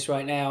watching this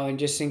right now and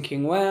just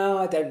thinking, well,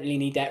 I don't really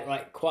need that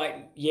right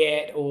quite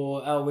yet,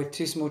 or oh, we're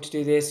too small to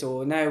do this,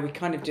 or no, we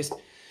kind of just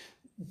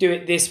do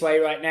it this way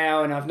right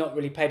now and I've not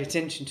really paid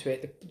attention to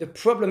it. The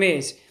problem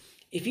is,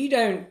 if you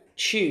don't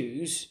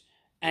choose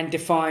and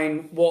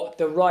define what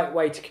the right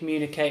way to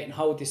communicate and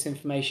hold this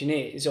information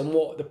is, on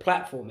what the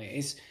platform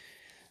is,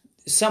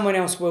 someone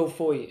else will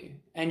for you,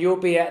 and you'll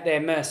be at their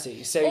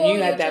mercy. So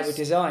you had that with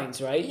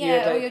designs, right?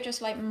 Or you're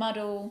just like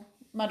muddle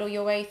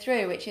your way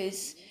through, which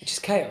is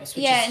chaos,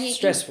 which is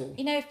stressful.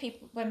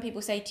 When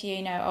people say to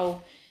you,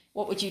 oh,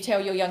 what would you tell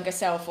your younger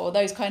self, or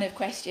those kind of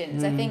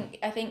questions,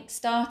 I think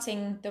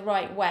starting the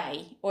right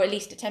way, or at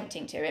least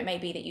attempting to, it may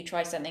be that you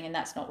try something and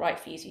that's not right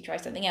for you, so you try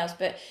something else,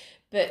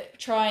 but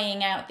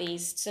trying out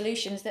these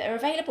solutions that are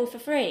available for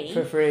free,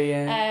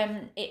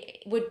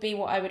 it would be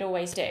what I would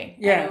always do.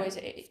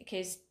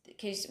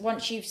 Because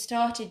once you've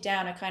started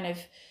down a kind of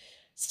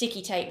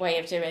sticky tape way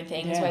of doing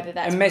things, whether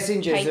that's... And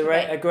Messenger's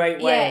a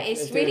great way. Yeah,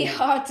 it's really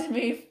hard to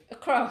move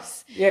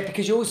across. Yeah,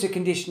 because you're also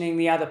conditioning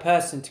the other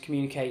person to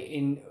communicate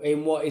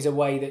in what is a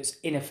way that's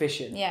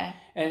inefficient. Yeah.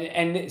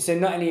 And so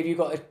not only have you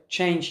got to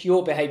change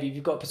your behaviour,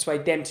 you've got to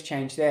persuade them to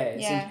change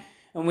theirs. Yeah.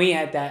 And we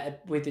had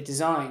that with the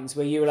designs,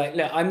 where you were like,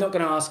 look, I'm not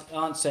going to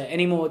answer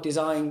any more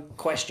design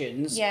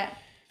questions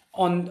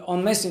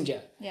on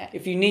Messenger. Yeah.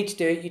 If you need to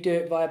do it, you do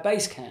it via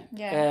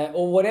Basecamp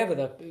or whatever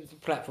the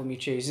platform you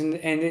choose. And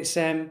it's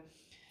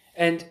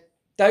and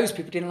those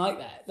people didn't like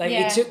that. Like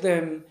it took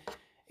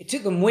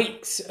them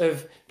weeks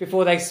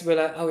before they were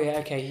like, oh yeah,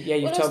 okay, yeah,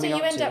 you've told me not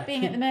to. You end up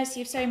being at the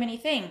mercy of so many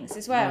things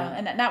as well.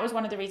 And that was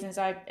one of the reasons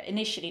I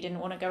initially didn't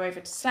want to go over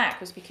to Slack,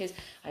 was because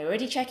I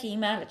already check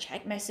email, I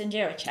check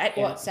Messenger, I check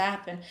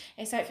WhatsApp, and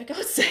it's like, for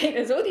God's sake,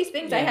 there's all these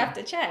things I have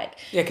to check.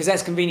 Yeah, because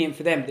that's convenient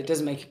for them. That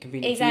doesn't make it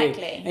convenient for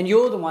you. And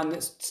you're the one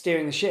that's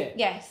steering the ship.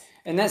 Yes.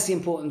 And that's the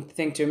important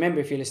thing to remember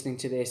if you're listening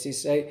to this,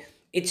 is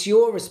it's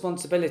your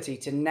responsibility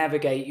to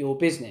navigate your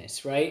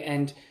business, right?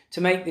 And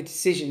to make the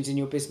decisions in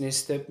your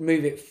business that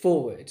move it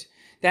forward.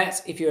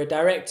 That's, if you're a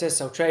director,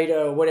 sole trader,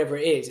 or whatever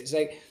it is, it's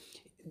like,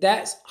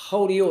 that's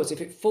wholly yours.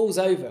 If it falls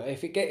over,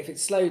 if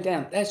it's slowed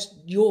down, that's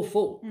your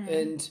fault.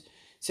 And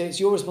so it's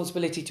your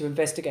responsibility to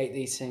investigate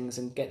these things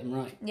and get them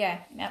right. Yeah,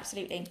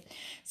 absolutely.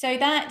 So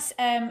that's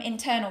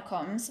internal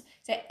comms.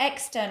 So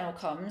external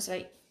comms,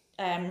 like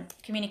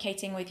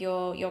communicating with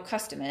your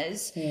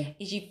customers,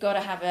 is you've got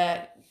to have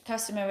a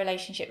customer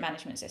relationship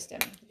management system.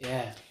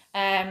 Yeah.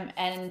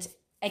 And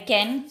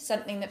again,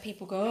 something that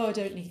people go, oh, I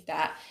don't need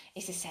that.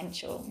 It's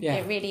essential. Yeah.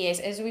 It really is.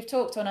 As we've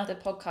talked on other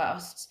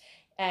podcasts,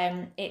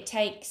 it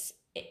takes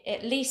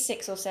at least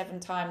 6 or 7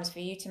 times for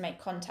you to make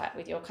contact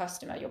with your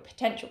customer, your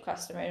potential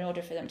customer, in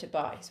order for them to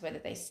buy. So whether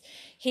they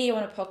hear you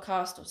on a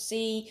podcast or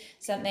see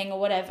something or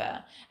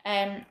whatever.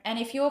 And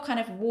if you're kind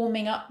of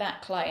warming up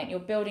that client, you're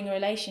building a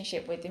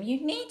relationship with them,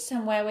 you need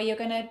somewhere where you're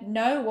going to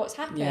know what's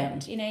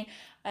happened, you know,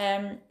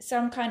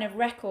 some kind of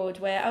record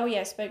where, oh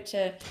yeah, I spoke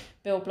to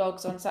Bill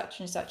Bloggs on such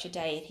and such a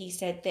day, he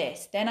said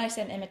this, then I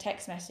sent him a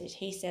text message,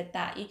 he said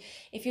that.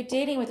 If you're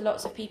dealing with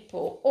lots of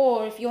people,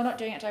 or if you're not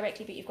doing it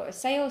directly but you've got a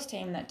sales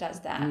team that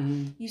does that,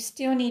 you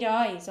still need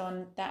eyes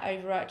on that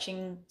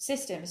overarching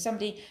system. If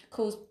somebody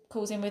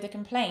calls in with a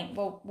complaint,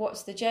 well,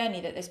 what's the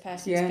journey that this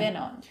person's been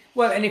on?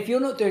 Well, and if you're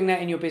not doing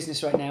that in your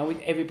business right now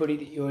with everybody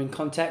that you're in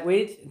contact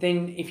with,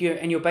 then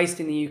you're based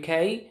in the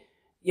UK,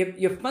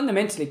 you're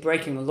fundamentally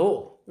breaking the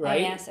law.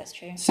 Right? Oh, yes, that's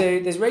true. So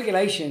there's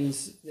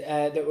regulations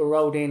that were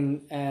rolled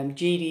in,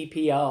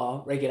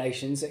 GDPR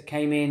regulations that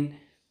came in,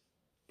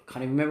 I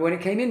can't even remember when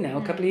it came in now,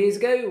 a couple of years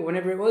ago or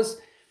whenever it was.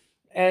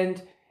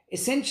 And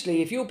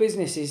essentially, if your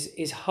business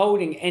is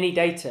holding any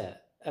data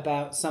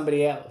about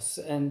somebody else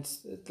and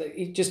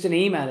just an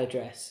email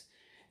address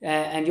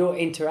and you're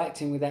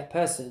interacting with that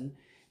person,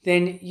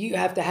 then you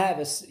have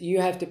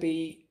to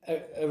be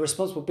a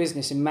responsible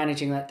business in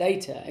managing that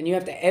data, and you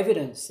have to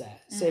evidence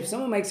that. So if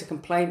someone makes a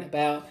complaint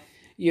about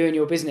you and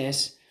your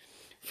business,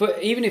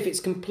 even if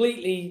it's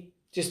completely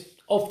just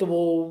off the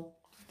wall,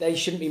 they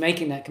shouldn't be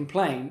making that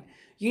complaint,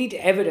 you need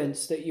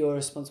evidence that you're a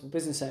responsible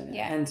business owner.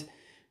 Yeah. And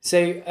so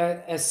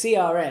a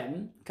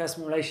CRM,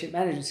 customer relationship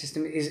management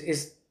system,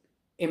 is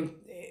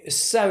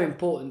so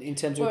important in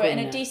terms of... Well, and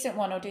a decent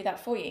one will do that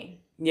for you.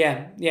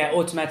 Yeah,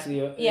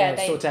 automatically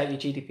sort out your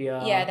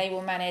GDPR. Yeah, they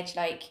will manage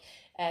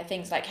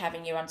things like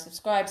having your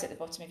unsubscribes at the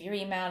bottom of your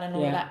email and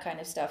all that kind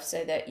of stuff,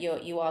 so that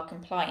you are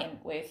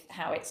compliant with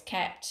how it's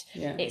kept.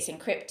 It's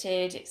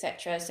encrypted,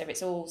 etc. So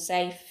it's all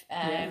safe.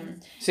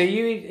 So are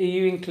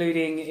you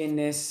including in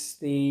this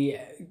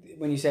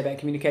when you say about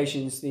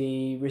communications,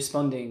 the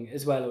responding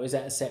as well, or is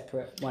that a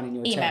separate one in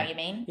your email? team? You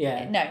mean?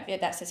 Yeah. No,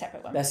 that's a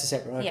separate one. That's a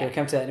separate one. Okay, I'll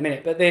come to that in a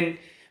minute.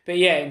 But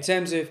yeah, in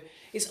terms of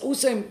it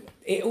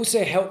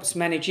also helps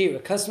manage you. A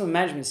customer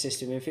management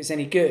system, if it's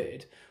any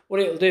good, what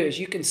it'll do is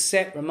you can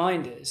set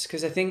reminders,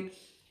 because I think,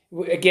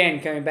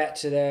 again, going back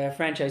to the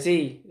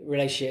franchisee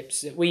relationships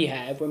that we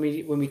have when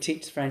we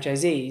teach the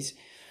franchisees,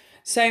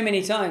 so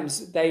many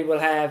times they will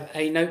have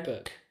a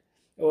notebook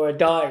or a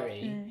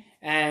diary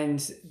and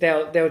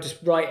they'll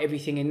just write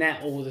everything in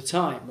that all the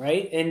time,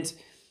 right? And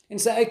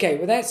so, okay,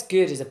 well, that's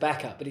good as a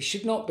backup, but it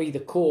should not be the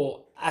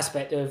core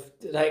aspect of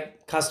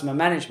like customer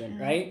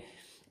management, right?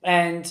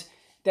 And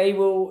they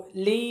will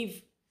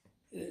leave...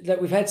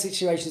 Like we've had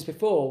situations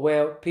before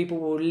where people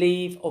will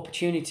leave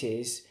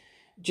opportunities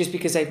just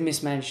because they've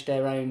mismanaged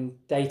their own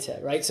data,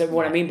 right? So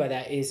what I mean by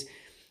that is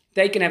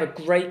they can have a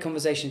great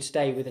conversation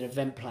today with an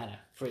event planner,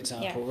 for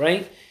example,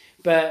 right?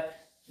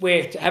 But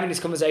we're having this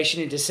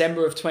conversation in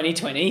December of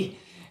 2020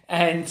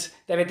 and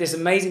they've had this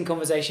amazing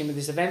conversation with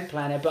this event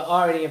planner, but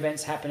are any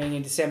events happening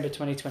in December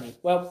 2020?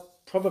 Well,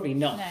 probably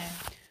not. No.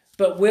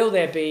 But will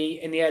there be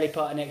in the early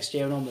part of next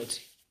year and onwards?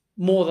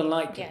 More than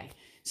likely. Yeah.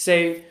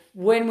 So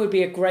when would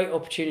be a great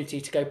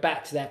opportunity to go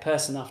back to that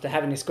person after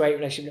having this great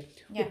relationship?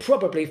 Well,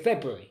 probably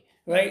February,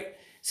 right?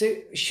 So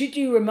should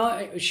you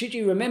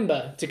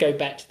remember to go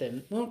back to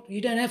them? Well,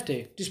 you don't have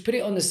to. Just put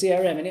it on the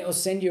CRM and it'll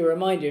send you a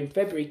reminder in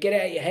February. Get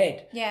it out of your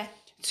head. Yeah.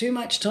 Too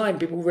much time.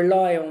 People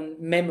rely on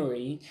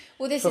memory.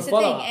 Well, this is the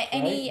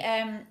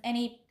thing.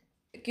 Any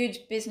good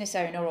business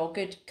owner or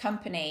good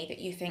company that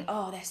you think,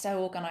 oh, they're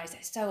so organised,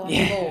 they're so on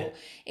the ball,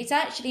 it's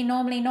actually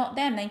normally not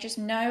them. They just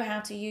know how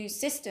to use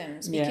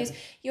systems, because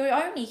you're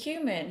only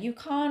human. You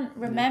can't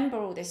remember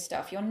all this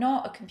stuff. You're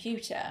not a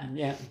computer.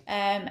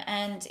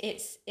 And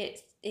it's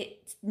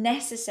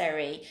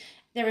necessary.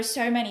 There are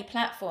so many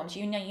platforms.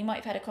 You might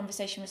have had a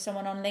conversation with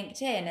someone on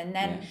LinkedIn, and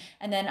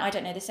then I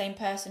don't know, the same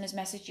person has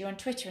messaged you on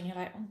Twitter, and you're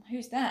like, oh,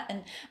 who's that?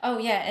 And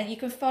and you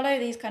can follow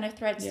these kind of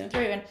threads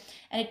through. And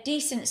a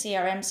decent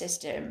CRM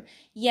system,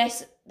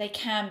 yes, they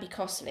can be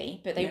costly,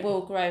 but they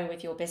will grow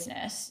with your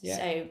business.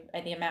 So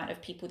the amount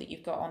of people that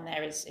you've got on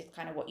there is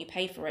kind of what you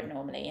pay for it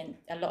normally, and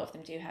a lot of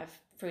them do have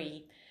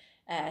free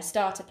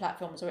starter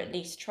platforms or at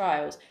least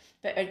trials.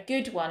 But a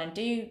good one, and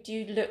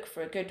do look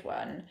for a good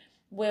one,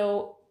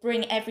 will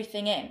bring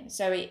everything in.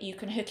 So you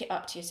can hook it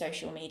up to your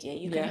social media.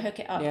 You can hook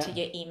it up to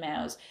your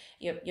emails,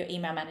 your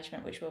email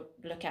management, which we'll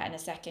look at in a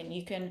second.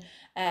 You can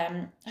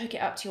hook it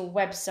up to your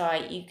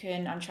website. You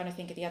can, I'm trying to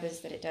think of the others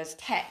that it does,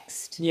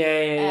 text,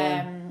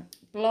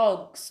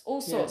 blogs,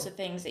 all sorts of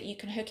things that you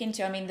can hook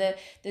into. I mean, the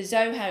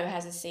Zoho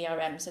has a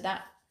CRM, so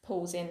that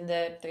pulls in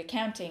the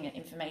accounting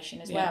information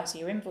as well, so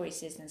your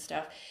invoices and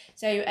stuff.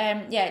 So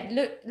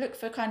look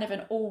for kind of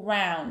an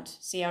all-round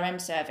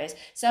CRM service.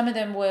 Some of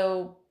them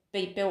will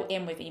be built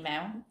in with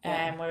email,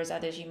 whereas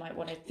others you might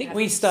want to... I think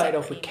we started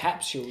off with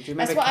Capsule. Do you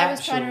remember That's what Capsule? I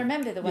was trying to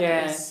remember, the one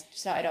that was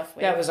started off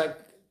with. That was like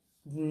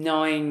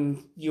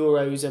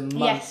 €9 a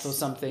month or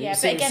something. Yeah,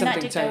 so but again,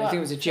 that did go up. I think it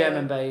was a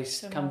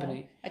German-based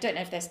company. I don't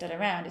know if they're still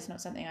around. It's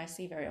not something I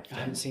see very often. I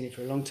haven't seen it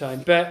for a long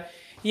time. But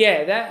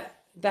yeah,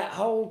 that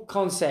whole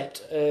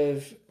concept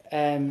of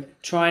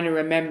trying to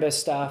remember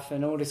stuff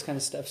and all this kind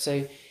of stuff.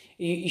 So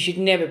you should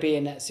never be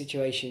in that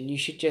situation. You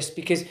should just,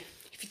 because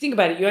if you think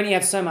about it, you only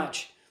have so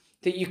much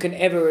that you can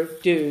ever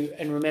do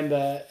and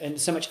remember, and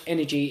so much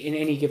energy in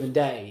any given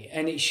day.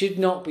 And it should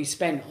not be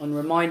spent on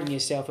reminding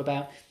yourself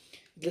about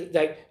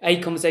like a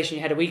conversation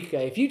you had a week ago.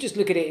 If you just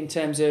look at it in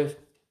terms of,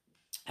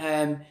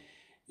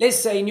 let's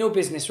say in your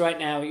business right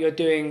now, you're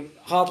doing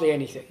hardly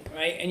anything,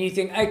 right? And you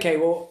think, okay,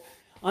 well,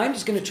 I'm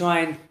just going to try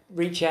and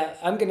reach out.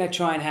 I'm going to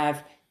try and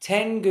have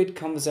 10 good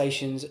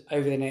conversations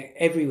over the next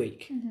every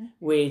week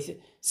with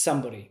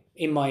somebody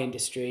in my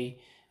industry,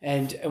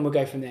 and we'll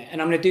go from there.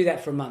 And I'm going to do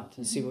that for a month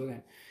and see where we're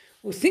going.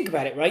 Well, think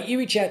about it, right? You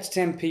reach out to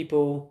 10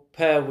 people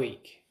per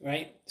week,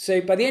 right?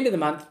 So by the end of the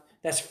month,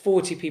 that's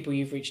 40 people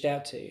you've reached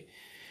out to.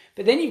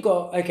 But then you've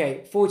got,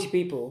 40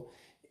 people.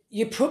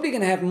 You're probably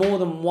going to have more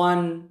than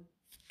one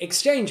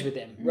exchange with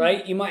them,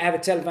 right? You might have a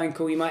telephone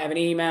call, you might have an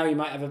email, you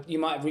might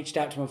have reached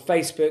out to them on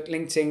Facebook,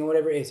 LinkedIn, or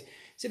whatever it is.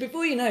 So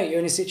before you know it, you're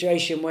in a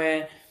situation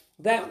where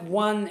that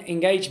one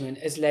engagement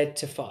has led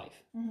to 5.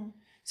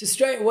 So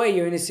straight away,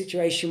 you're in a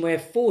situation where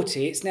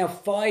 40, it's now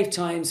 5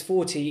 times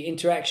 40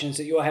 interactions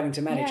that you're having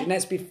to manage. Yeah. And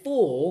that's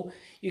before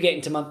you get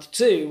into month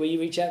 2, where you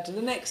reach out to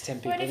the next 10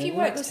 people. Well, and if you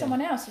work with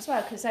someone else as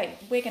well, because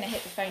we're going to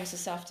hit the phones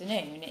this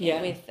afternoon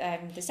with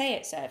the Say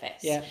It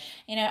service. Yeah.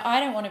 You know, I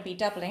don't want to be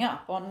doubling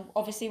up on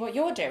obviously what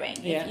you're doing.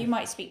 Yeah. You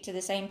might speak to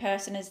the same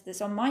person as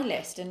that's on my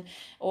list, and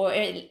or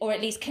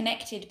at least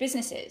connected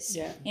businesses.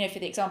 Yeah. You know, for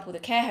the example, the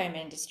care home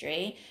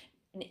industry.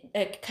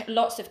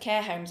 Lots of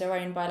care homes are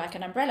owned by like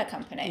an umbrella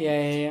company.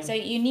 Yeah. So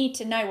you need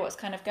to know what's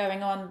kind of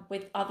going on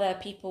with other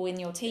people in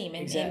your team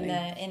in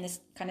this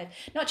kind of,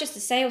 not just the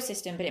sales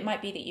system, but it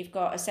might be that you've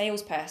got a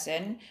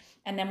salesperson,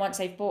 and then once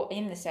they've bought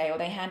in the sale,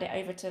 they hand it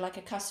over to like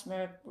a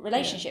customer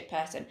relationship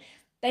person.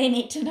 They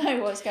need to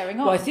know what's going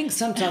on. Well, I think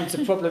sometimes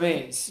the problem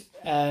is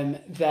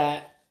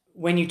that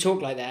when you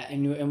talk like that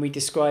and we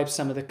describe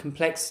some of the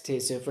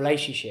complexities of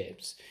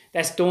relationships,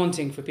 that's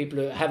daunting for people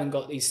who haven't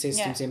got these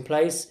systems in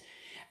place.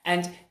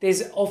 And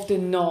there's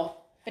often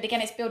not. But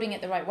again, it's building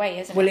it the right way,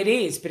 isn't it? Well, it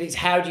is, but it's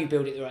how do you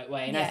build it the right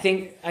way? And I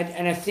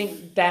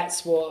think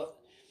that's what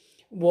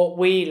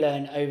we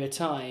learn over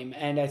time.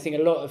 And I think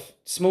a lot of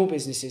small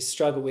businesses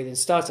struggle with and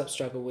startups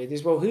struggle with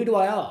is, well, who do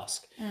I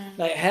ask?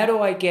 Like, how do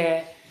I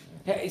get?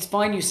 It's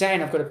fine you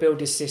saying I've got to build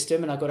this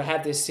system and I've got to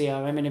have this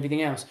CRM and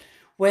everything else.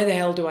 Where the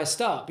hell do I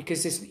start?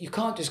 Because you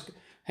can't just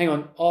hang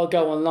on. I'll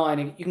go online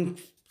and you can.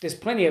 There's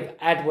plenty of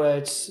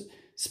AdWords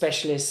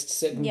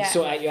specialists that can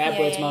sort out your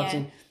AdWords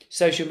marketing.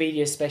 Social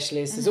media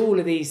specialists, there's all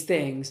of these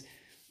things,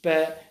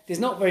 but there's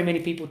not very many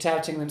people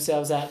touting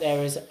themselves out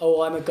there as,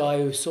 oh, I'm a guy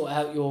who sort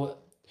out your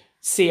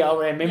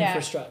CRM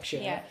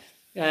infrastructure.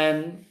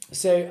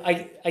 So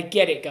I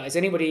get it, guys.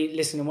 Anybody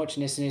listening and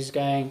watching this and is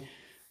going,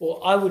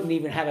 well, I wouldn't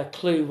even have a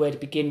clue where to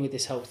begin with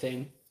this whole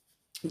thing.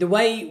 The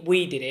way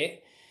we did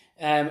it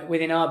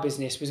within our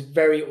business was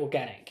very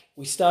organic.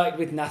 We started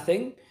with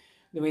nothing.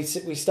 Then we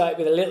started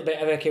with a little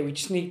bit of, we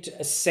just need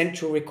a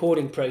central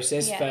recording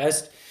process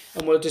first.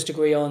 And we'll just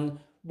agree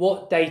on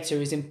what data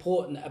is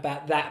important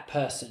about that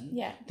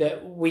person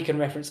that we can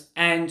reference,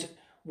 and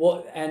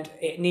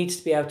it needs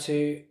to be able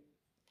to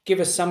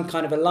give us some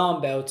kind of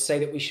alarm bell to say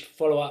that we should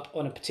follow up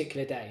on a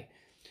particular day.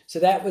 So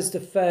that was the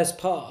first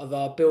part of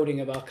our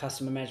building of our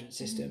customer management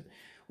system.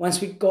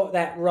 Once we got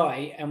that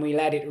right and we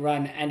allowed it to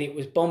run and it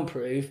was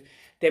bomb-proof,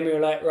 then we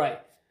were like, right,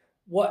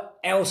 what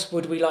else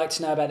would we like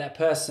to know about that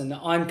person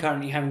that I'm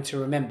currently having to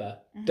remember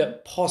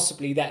that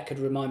possibly that could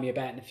remind me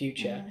about in the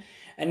future?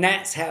 And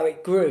that's how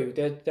it grew.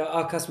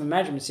 Our customer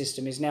management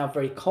system is now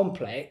very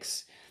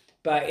complex,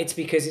 but it's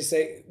because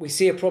we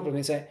see a problem.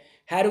 It's like,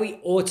 how do we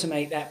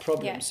automate that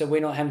problem so we're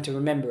not having to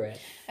remember it?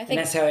 And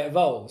that's how it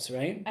evolves,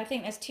 right? I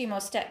think there's 2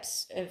 more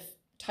steps of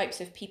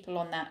types of people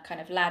on that kind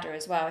of ladder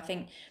as well. I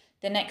think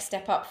the next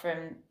step up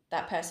from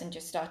that person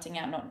just starting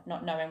out,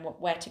 not knowing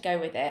where to go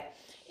with it,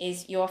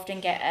 is you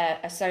often get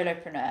a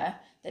solopreneur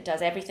that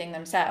does everything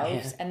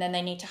themselves, and then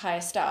they need to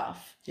hire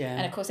staff.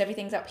 And of course,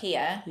 everything's up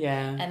here.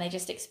 And they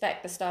just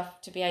expect the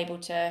staff to be able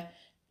to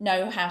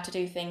know how to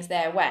do things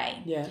their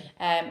way.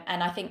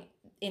 And I think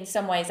in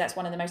some ways that's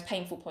one of the most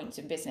painful points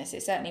in business.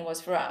 It certainly was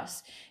for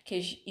us,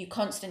 because you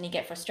constantly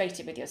get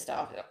frustrated with your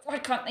staff. Why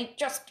can't they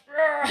just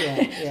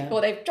or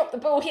they've dropped the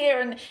ball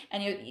here,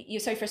 and you're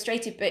so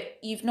frustrated, but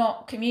you've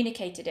not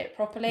communicated it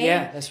properly.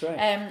 That's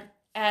right.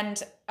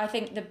 And I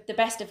think the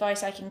best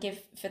advice I can give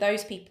for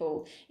those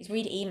people is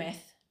read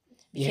E-Myth.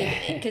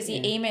 Because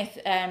the E-Myth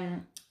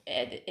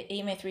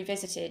E-Myth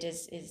Revisited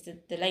is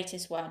the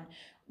latest one,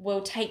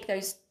 will take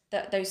those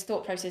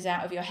thought processes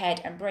out of your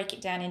head and break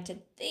it down into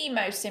the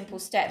most simple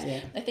steps.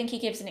 I think he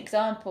gives an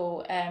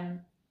example. I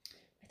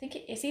think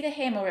it's either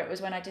him or it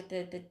was when I did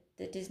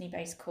the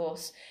Disney-based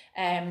course.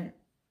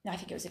 No, I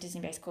think it was a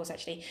Disney-based course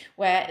actually,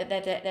 where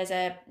there's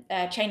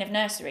a chain of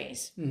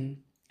nurseries, and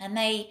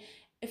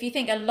if you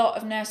think, a lot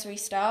of nursery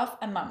staff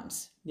are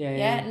mums.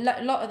 A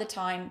lot of the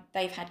time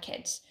they've had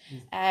kids.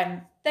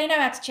 They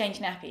know how to change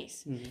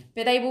nappies,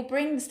 but they will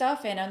bring the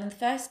staff in on the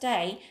first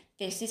day.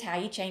 this is how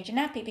you change a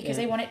nappy, because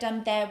they want it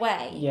done their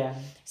way. Yeah.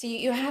 So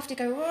you have to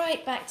go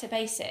right back to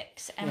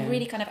basics and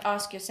really kind of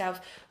ask yourself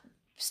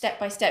step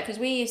by step,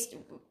 because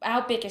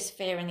our biggest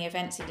fear in the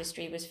events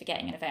industry was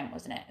forgetting an event,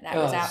 wasn't it? That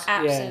was our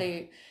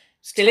absolute...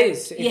 Still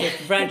is. If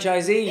a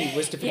franchisee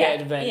was to forget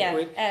an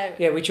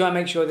event, we try and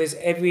make sure there's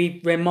every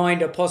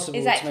reminder possible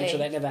to make sure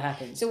that never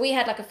happens. So we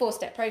had like a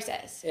 4-step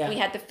process. We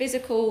had the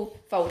physical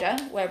folder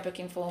where a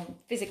booking form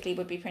physically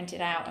would be printed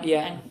out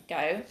and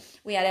go.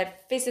 We had a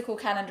physical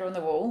calendar on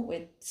the wall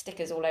with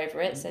stickers all over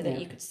it so that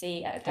you could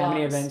see at a glance how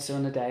many events are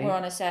on a day. We're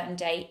on a certain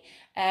date.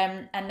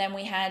 And then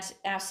we had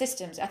our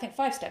systems, I think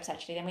 5 steps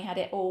actually. Then we had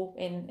it all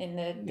in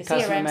the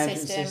CRM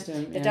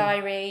system, the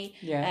diary.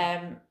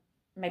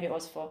 Maybe it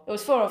was 4. It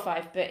was 4 or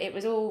 5, but it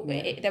was all.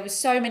 There was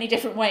so many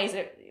different ways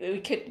that we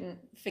couldn't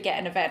forget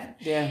an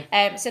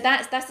event. So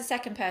that's the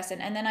second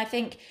person, and then I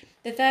think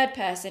the third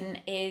person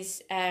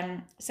is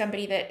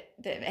somebody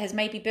that has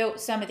maybe built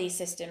some of these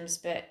systems,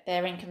 but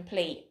they're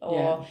incomplete,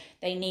 or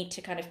they need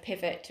to kind of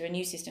pivot to a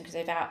new system because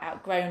they've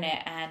outgrown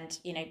it, and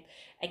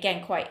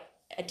again, quite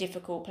a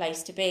difficult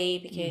place to be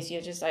because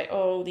you're just like,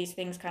 oh, these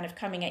things kind of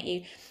coming at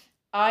you.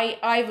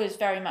 I was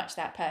very much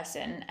that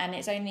person, and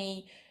it's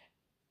only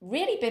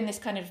really been this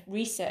kind of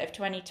reset of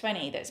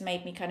 2020 that's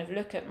made me kind of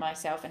look at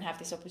myself and have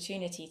this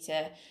opportunity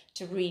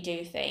to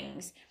redo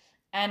things.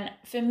 And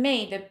for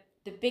me,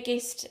 the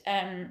biggest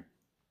kind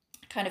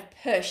of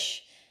push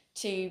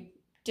to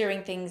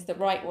doing things the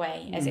right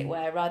way, as it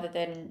were, rather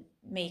than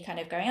me kind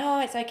of going,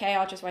 oh, it's okay,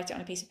 I'll just write it on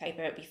a piece of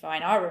paper, it'll be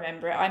fine, I'll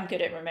remember it, I'm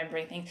good at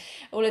remembering things,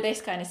 all of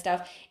this kind of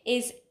stuff,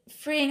 is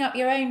freeing up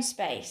your own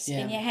space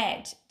in your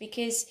head.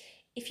 Because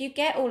if you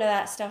get all of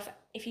that stuff,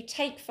 if you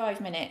take 5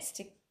 minutes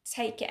to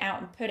take it out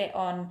and put it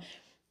on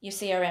your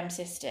CRM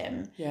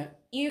system,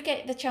 you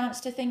get the chance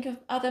to think of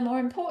other more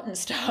important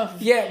stuff.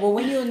 Well,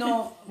 when you're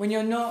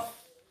not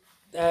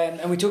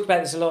and we talked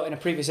about this a lot in a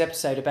previous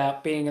episode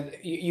about being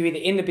you're either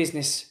in the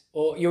business,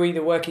 or you're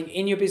either working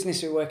in your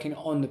business or you're working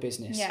on the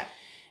business.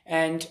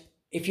 And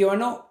if you're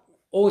not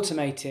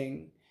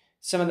automating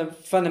some of the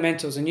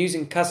fundamentals, and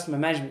using customer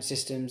management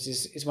systems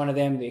is one of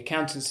them, the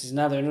accountants is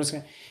another, and also,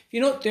 if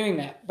you're not doing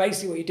that,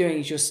 basically what you're doing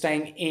is you're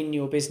staying in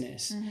your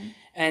business.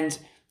 And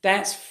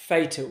that's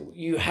fatal.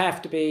 You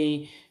have to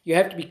be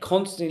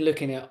constantly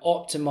looking at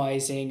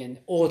optimizing and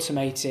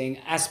automating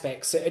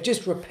aspects that are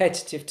just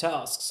repetitive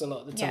tasks a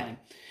lot of the time.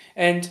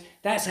 And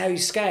that's how you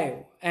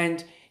scale.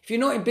 And if you're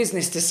not in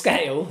business to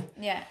scale,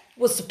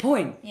 what's the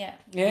point?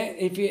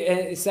 If you,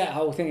 it's that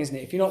whole thing, isn't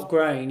it? If you're not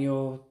growing,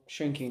 you're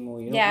shrinking,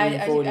 or you're not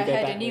moving forward, I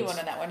heard a new one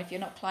on that one. If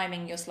you're not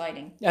climbing, you're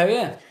sliding. Oh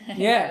yeah,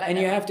 and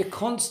you have to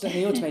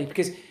constantly automate,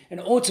 because an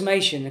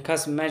automation, the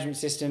customer management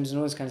systems and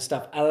all this kind of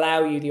stuff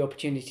allow you the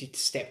opportunity to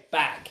step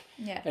back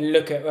and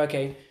look at,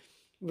 okay,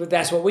 well,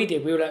 that's what we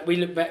did. We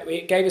looked back.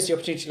 It gave us the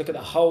opportunity to look at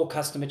the whole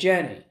customer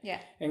journey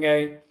and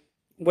go,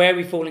 where are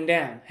we falling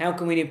down? How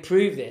can we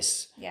improve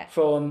this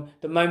from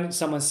the moment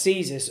someone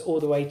sees us all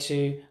the way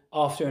to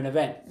after an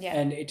event?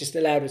 And it just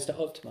allowed us to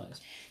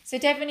optimize. So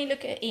definitely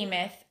look at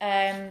eMyth.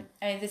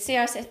 The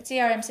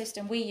CRM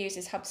system we use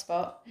is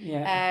HubSpot.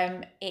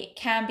 It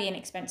can be an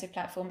expensive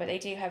platform, but they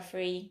do have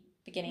free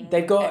beginning.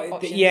 They've got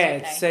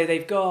options, so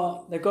they've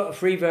got a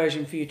free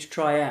version for you to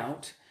try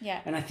out.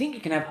 And I think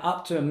you can have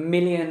up to 1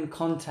 million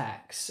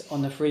contacts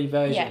on the free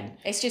version.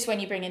 It's just when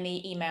you bring in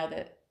the email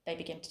that they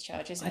begin to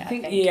charge, isn't it?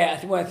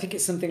 I think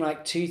it's something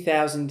like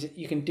 2,000.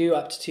 You can do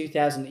up to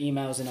 2,000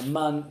 emails in a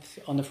month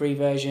on the free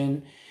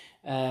version.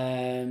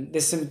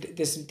 There's some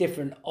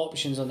different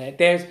options on there.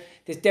 There's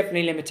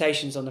definitely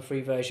limitations on the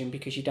free version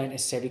because you don't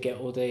necessarily get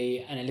all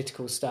the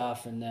analytical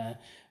stuff, and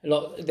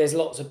there's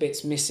lots of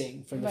bits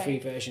missing from the free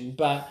version.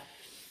 But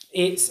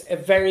it's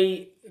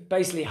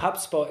basically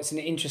HubSpot. It's an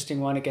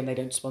interesting one. Again, they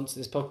don't sponsor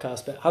this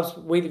podcast, but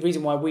HubSpot, the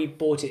reason why we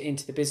bought it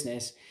into the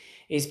business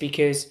is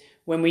because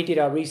when we did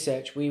our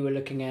research, we were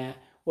looking at,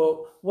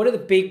 well, what are the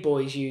big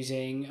boys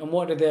using, and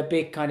what are the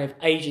big kind of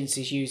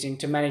agencies using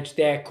to manage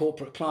their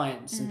corporate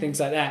clients and things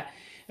like that.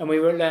 And we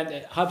learned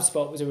that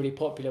HubSpot was a really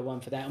popular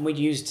one for that, and we'd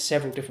used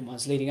several different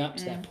ones leading up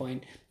to that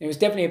point. It was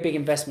definitely a big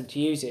investment to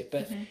use it,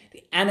 but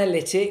the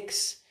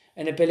analytics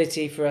and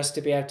ability for us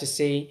to be able to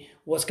see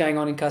what's going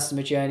on in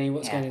customer journey,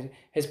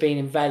 has been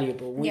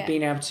invaluable. We've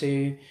been able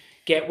to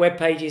get web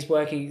pages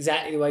working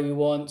exactly the way we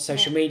want,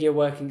 social media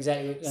working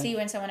exactly. See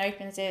when someone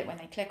opens it, when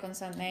they click on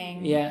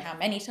something, how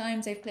many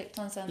times they've clicked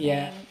on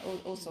something,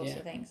 all sorts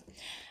of things.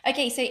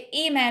 Okay, so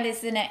email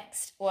is the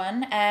next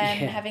one.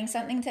 Having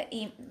something to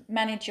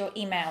manage your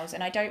emails,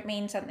 and I don't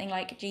mean something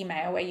like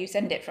Gmail where you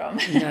send it from.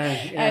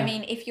 I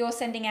mean, if you're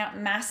sending out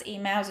mass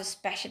emails,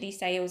 especially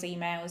sales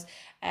emails,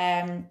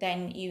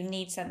 then you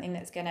need something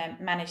that's going to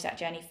manage that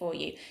journey for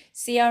you.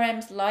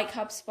 CRMs like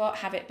HubSpot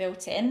have it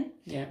built in.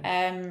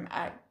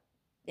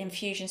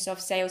 Infusionsoft,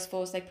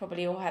 Salesforce, they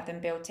probably all have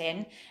them built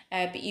in,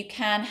 but you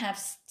can have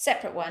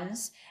separate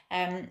ones,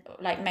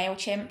 like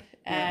MailChimp,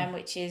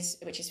 which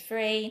is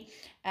free.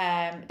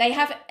 They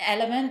have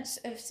elements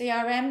of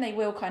CRM. They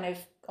will kind of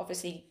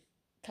obviously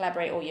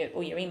collaborate, all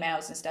your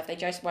emails and stuff. They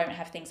just won't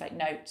have things like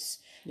notes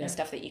and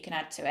stuff that you can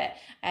add to it.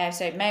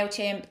 So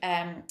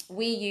MailChimp,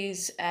 we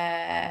use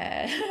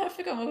I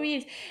forgot what we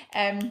use.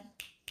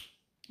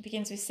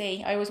 Begins with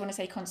C. I always want to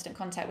say Constant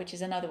Contact, which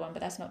is another one,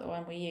 but that's not the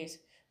one we use.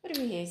 What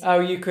do we use?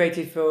 Oh, you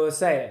created for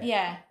Say It?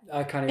 Yeah.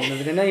 I can't even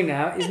remember the name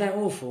now. Isn't that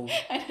awful?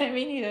 I know,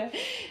 me neither.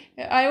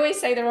 I always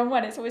say the wrong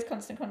one. It's always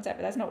Constant Contact,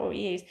 but that's not what we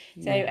use.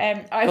 So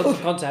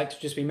Constant Contact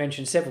has just been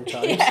mentioned several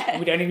times. Yeah.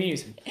 We don't even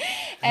use them.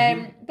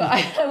 But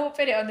I will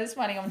put it on the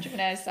Smiling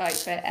Entrepreneur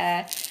site. But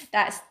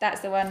that's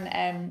the one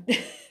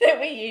that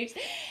we use.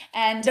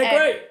 And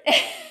they're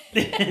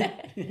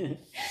great.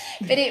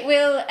 But it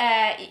will.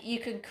 You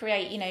can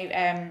create,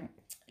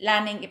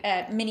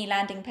 mini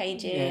landing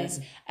pages,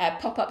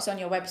 pop-ups on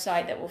your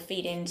website that will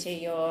feed into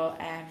your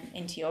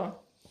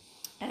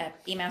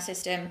email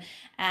system,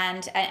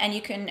 and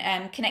you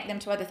can connect them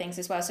to other things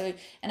as well. So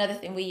another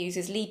thing we use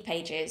is lead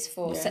pages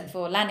for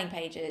landing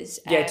pages.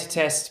 To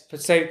test.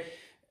 But so,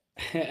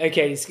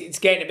 okay, it's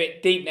getting a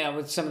bit deep now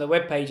with some of the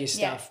web pages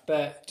stuff.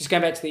 But just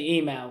going back to the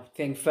email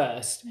thing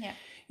first. Yeah.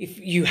 If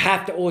you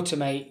have to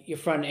automate your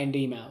front end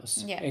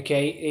emails. Yeah.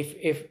 Okay.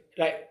 If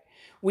like.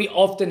 We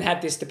often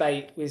have this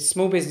debate with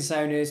small business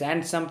owners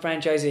and some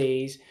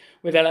franchisees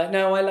where they're like,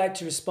 no, I like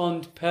to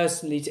respond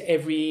personally to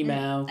every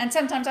email. And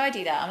sometimes I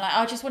do that. I'm like,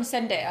 I just want to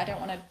send it. I don't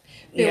want to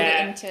build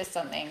it into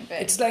something.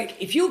 But it's like,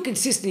 if you're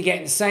consistently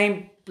getting the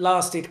same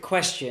blasted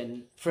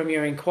question from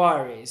your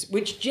inquiries,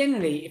 which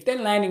generally, if they're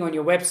landing on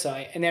your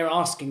website and they're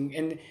asking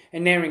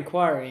and they're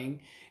inquiring,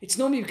 it's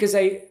normally because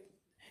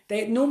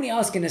they're normally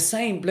asking the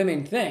same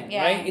blooming thing,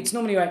 right? It's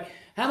normally like,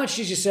 how much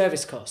does your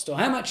service cost? Or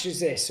how much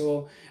is this?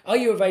 Or are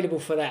you available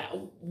for that?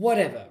 Or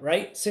whatever,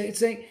 right? So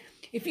it's like,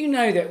 if you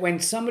know that when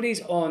somebody's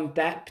on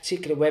that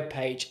particular web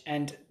page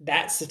and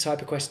that's the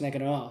type of question they're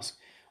going to ask,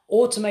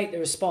 automate the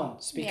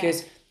response,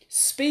 because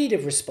speed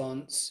of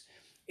response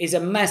is a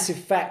massive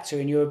factor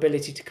in your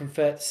ability to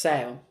convert the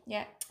sale.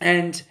 Yeah.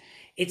 And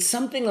it's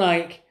something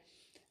like,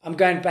 I'm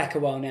going back a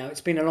while now. It's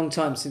been a long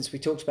time since we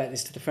talked about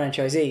this to the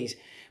franchisees,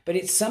 but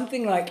it's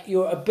something like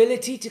your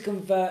ability to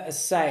convert a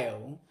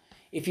sale,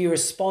 if you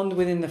respond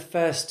within the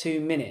first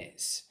 2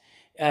 minutes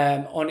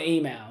on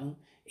email,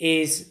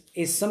 is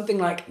something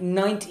like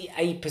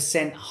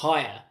 98%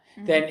 higher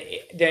than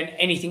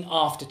anything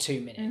after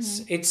 2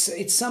 minutes.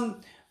 It's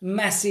some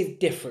massive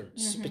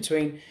difference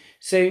between.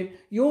 So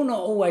you're not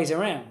always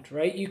around,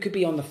 right? You could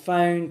be on the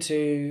phone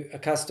to a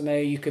customer.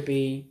 You could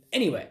be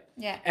anywhere.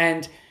 Yeah.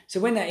 And so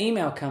when that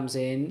email comes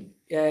in,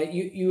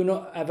 you're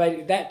not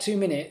available. That 2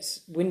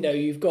 minutes window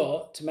you've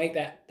got to make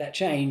that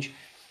change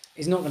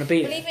is not going to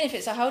be there. Well, even if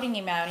it's a holding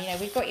email,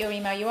 we've got your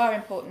email, you are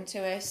important to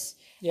us.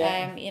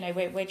 Yeah.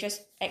 We're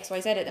just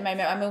XYZ at the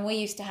moment. I mean, we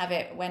used to have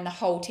it when the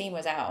whole team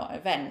was out at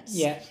events.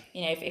 Yeah.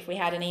 If we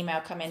had an email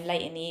come in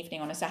late in the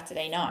evening on a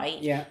Saturday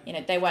night, yeah.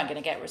 They weren't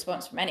going to get a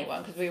response from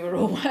anyone because we were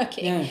all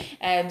working.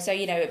 Yeah. So,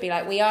 it'd be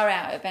like, we are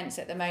out at events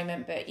at the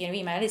moment, but,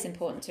 email is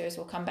important to us.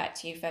 We'll come back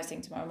to you first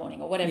thing tomorrow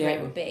morning or whatever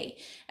it would be.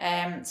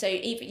 So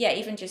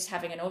even just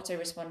having an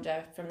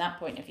autoresponder from that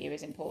point of view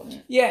is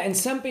important. Yeah. And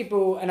some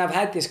people, and I've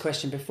had this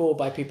question before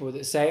by people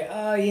that say,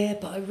 oh yeah,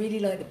 but I really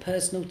like the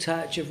personal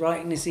touch of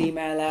writing this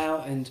email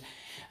out and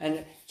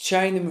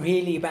showing them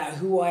really about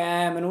who I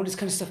am and all this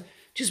kind of stuff.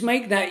 Just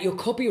make that your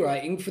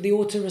copywriting for the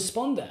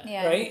autoresponder,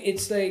 right?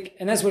 It's like,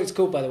 and that's what it's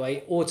called, by the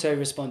way,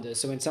 autoresponder.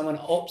 So when someone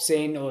opts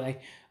in or they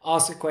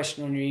ask a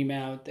question on your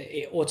email,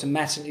 it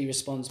automatically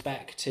responds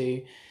back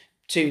to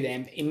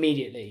them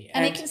immediately.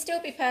 And it can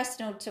still be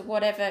personal to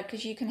whatever,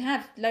 because you can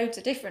have loads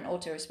of different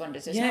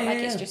autoresponders. It's not like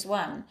it's just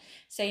one.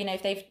 So,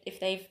 if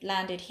they've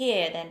landed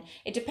here, then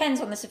it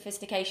depends on the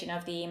sophistication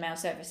of the email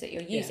service that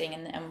you're using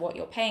and what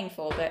you're paying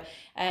for. But,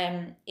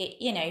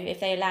 if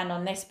they land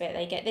on this bit,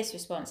 they get this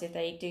response. If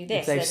they do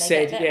this, if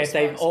they've then they get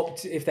that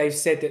response. if they've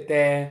said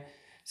that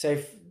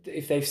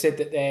if they've said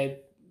that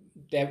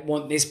they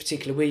want this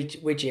particular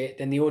widget,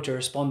 then the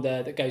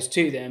autoresponder that goes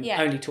to them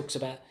only talks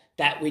about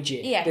that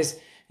widget.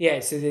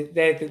 So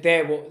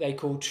they're what they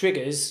call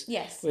triggers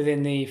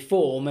within the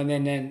form, and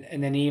then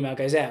the email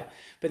goes out.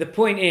 But the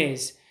point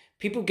is,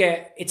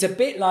 it's a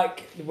bit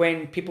like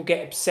when people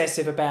get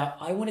obsessive about,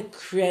 I want to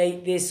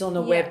create this on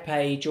a web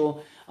page,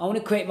 or I want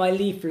to create my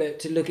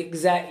leaflet to look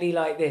exactly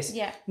like this.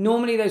 Yeah.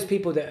 Normally those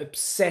people that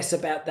obsess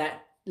about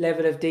that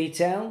level of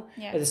detail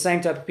are the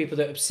same type of people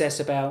that obsess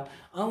about,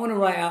 I want to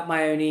write out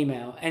my own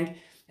email. And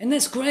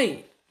that's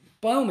great.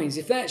 By all means,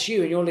 if that's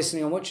you and you're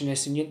listening and watching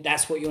this and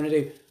that's what you want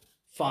to do,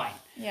 fine.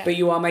 Yeah. But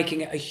you are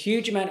making a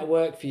huge amount of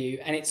work for you,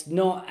 and it's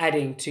not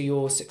adding to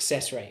your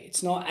success rate.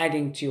 It's not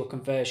adding to your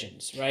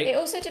conversions, right? It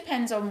also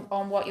depends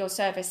on what your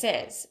service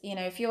is.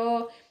 If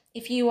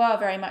you are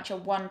very much a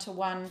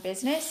one-to-one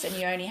business and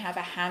you only have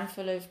a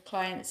handful of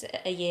clients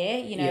a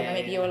year,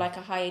 maybe you're like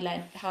a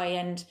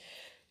high-end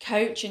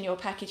coach and your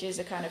packages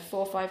are kind of $4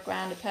 or $5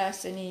 grand a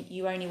person.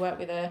 You only work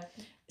with a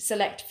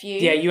select few.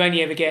 Yeah, you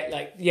only ever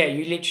get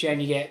you literally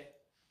only get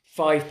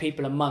 5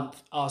 people a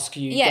month ask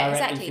you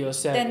directly for your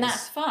service. Then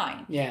that's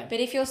fine. Yeah. But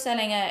if you're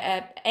selling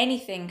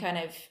anything kind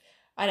of,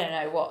 I don't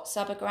know what,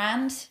 sub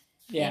 $1,000,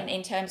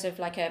 in terms of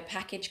like a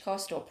package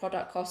cost or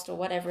product cost or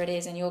whatever it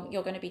is, and you're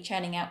going to be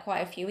churning out quite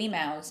a few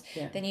emails,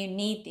 then you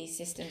need these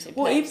systems in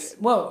place.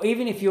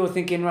 Even if you're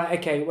thinking, right,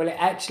 okay, well,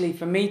 actually,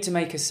 for me to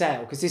make a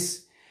sale, because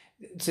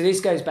this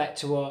goes back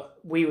to what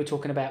we were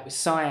talking about with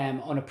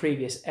Siam on a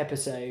previous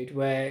episode,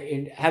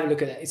 have a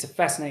look at that. It's a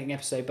fascinating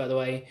episode, by the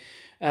way,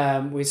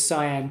 with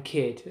Siam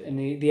Kid, and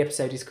the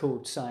episode is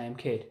called Siam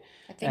Kid.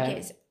 I think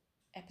it's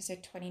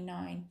episode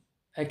 29.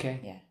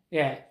 Okay.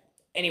 Yeah.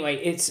 Anyway,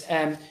 it's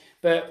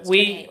it's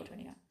 28 or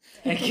 29.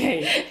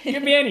 Okay, it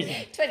could be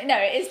anything. No,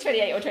 it is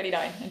 28 or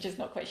 29. I'm just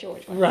not quite sure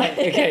which one. Right,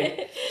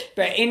 okay.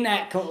 But in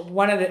that,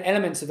 one of the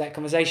elements of that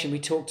conversation, we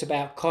talked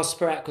about cost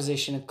per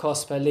acquisition and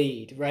cost per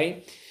lead,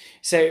 right?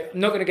 So I'm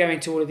not going to go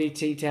into all of the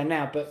detail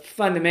now, but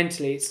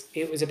fundamentally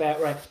it was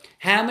about, right,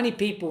 how many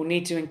people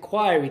need to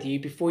inquire with you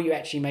before you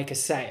actually make a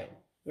sale,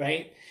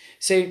 right?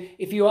 So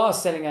if you are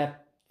selling a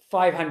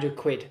 500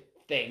 quid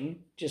thing,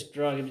 just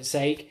for argument's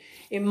sake,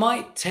 it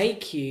might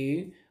take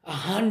you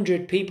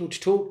 100 people to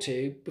talk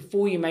to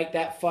before you make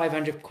that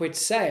 500 quid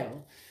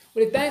sale.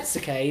 Well, if that's the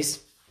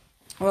case,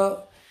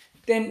 well,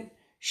 then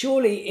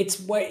surely it's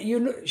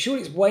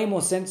way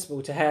more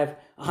sensible to have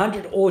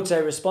 100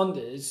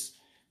 autoresponders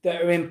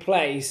that are in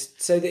place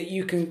so that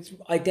you can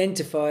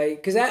identify,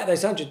 because out of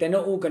those 100, they're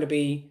not all going to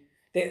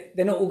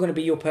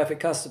be your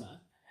perfect customer.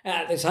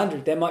 Out of those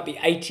 100, there might be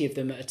 80 of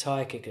them that are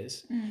tire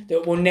kickers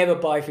that will never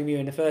buy from you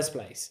in the first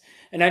place,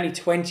 and only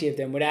 20 of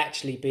them would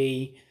actually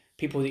be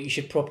people that you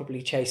should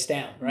probably chase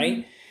down,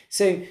 right?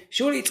 So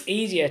surely it's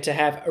easier to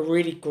have a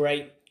really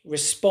great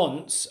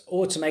response,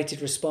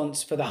 automated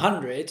response for the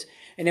 100,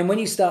 and then when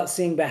you start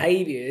seeing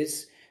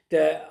behaviors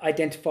that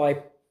identify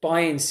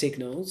buying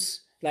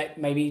signals, like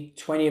maybe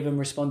 20 of them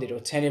responded or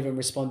 10 of them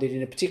responded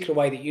in a particular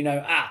way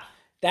that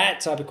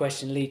that type of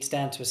question leads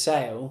down to a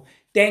sale,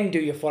 then do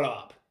your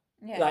follow-up,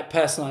 like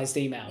personalized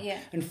email,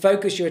 and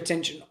focus your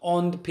attention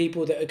on the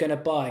people that are going to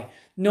buy,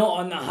 not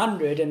on the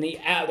 100 and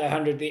out of the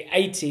 100, the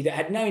 80 that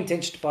had no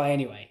intention to buy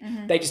anyway.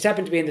 They just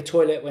happened to be in the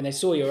toilet when they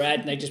saw your ad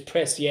and they just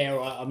pressed, all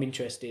right, I'm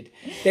interested.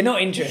 They're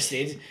not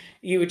interested.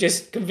 You were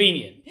just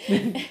convenient.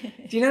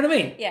 Do you know what I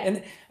mean?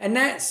 Yeah. And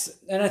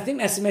I think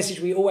that's the message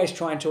we always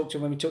try and talk to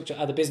when we talk to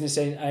other business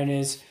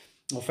owners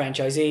or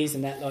franchisees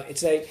and that. Like,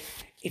 it's like,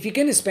 if you're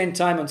going to spend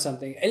time on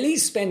something, at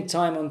least spend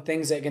time on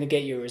things that are going to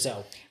get you a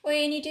result. Well,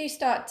 and you do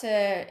start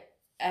to,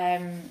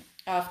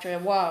 after a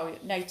while,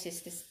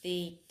 notice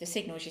the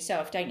signals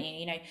yourself, don't you?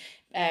 You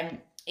know,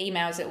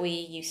 emails that we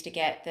used to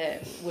get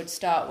that would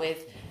start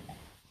with,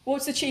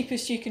 what's the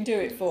cheapest you can do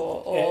it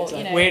for? Or,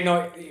 like, we're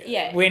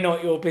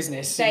not your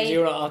business.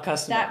 You're not our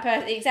customer. That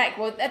person,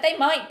 exactly. Well, they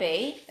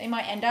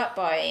might end up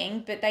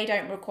buying, but they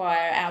don't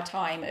require our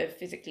time of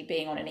physically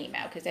being on an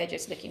email because they're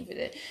just looking for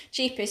the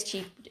cheapest,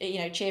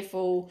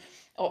 cheerful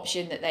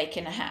option that they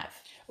can have.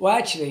 Well,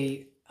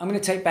 actually, I'm going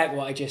to take back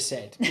what I just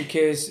said,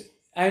 because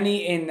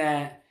only in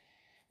that,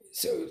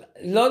 so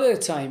a lot of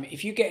the time,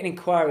 if you get an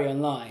inquiry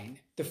online,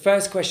 the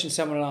first question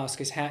someone will ask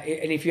is how,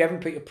 and if you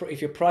haven't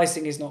if your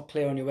pricing is not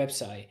clear on your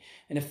website,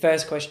 and the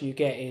first question you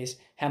get is,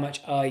 how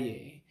much are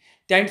you?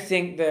 Don't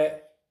think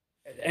that,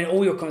 and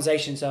all your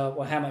conversations are,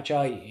 well, how much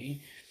are you?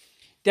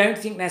 Don't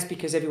think that's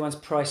because everyone's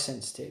price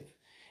sensitive.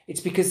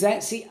 It's because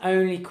that's the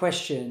only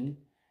question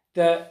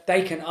that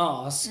they can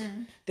ask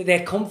that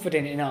they're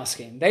confident in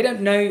asking. They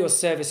don't know your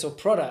service or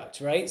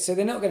product, right? So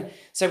they're not going to,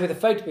 so with a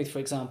photo booth, for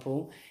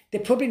example, they're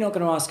probably not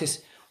going to ask us,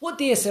 what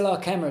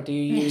DSLR camera do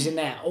you use in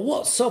that? Or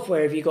what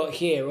software have you got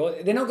here?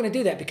 Or they're not going to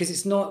do that because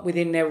it's not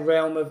within their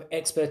realm of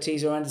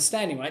expertise or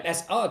understanding, right?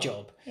 That's our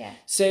job. Yeah.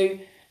 So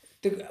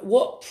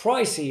what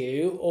price are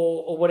you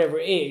or whatever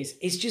it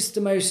is just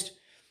the most,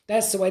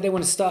 that's the way they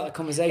want to start the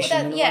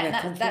conversation.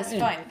 Well, that's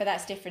fine, but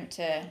that's different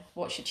to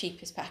what's your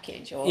cheapest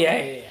package or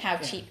how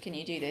cheap can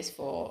you do this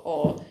for?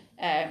 Or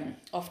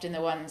often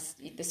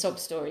the sob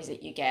stories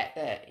that you get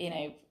that,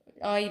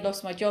 I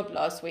lost my job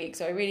last week,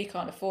 so I really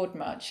can't afford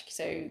much.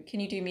 So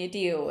can you do me a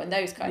deal? And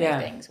those kind of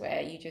things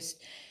where you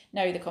just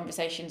know the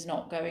conversation's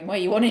not going where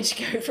you wanted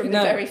to go from the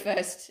very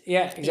first.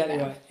 Yeah, exactly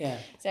email. Right.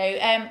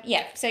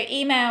 Yeah. So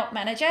email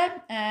manager.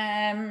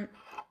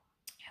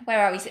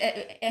 Where are we?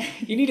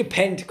 You need a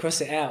pen to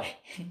cross it out.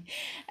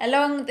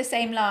 Along the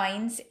same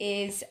lines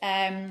is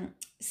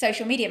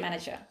social media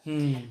manager.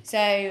 So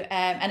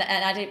and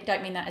I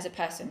don't mean that as a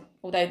person,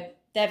 although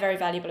they're very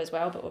valuable as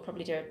well, but we'll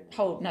probably do a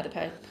whole another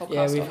podcast on that.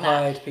 Yeah, we've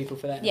hired people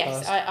for that in the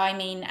past. I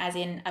mean as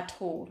in a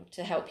tool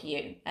to help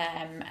you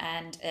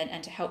and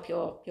to help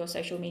your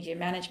social media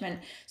management.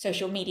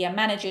 Social media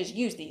managers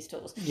use these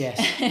tools. Yes.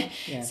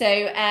 Yeah.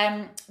 So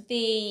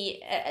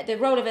the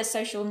role of a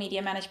social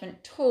media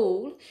management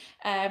tool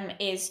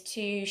is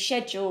to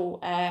schedule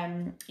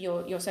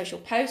your social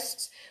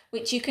posts,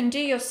 which you can do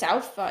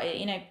yourself.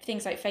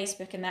 Things like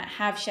Facebook and that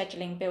have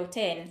scheduling built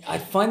in. I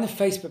find the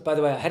Facebook, by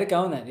the way, I had a go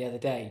on that the other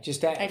day.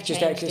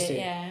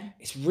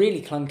 It's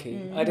really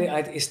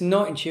clunky. It's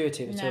not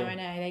intuitive at all. No, I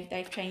know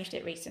they've changed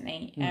it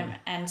recently.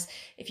 And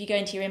if you go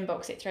into your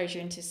inbox, it throws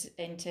you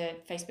into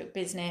Facebook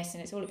Business,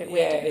 and it's all a bit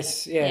weird.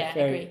 Yeah, I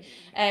agree.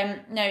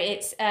 No,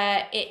 it's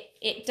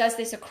it does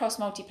this across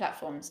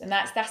multi-platforms, and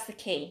that's the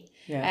key.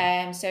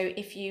 So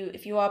if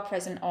you are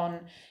present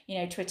on,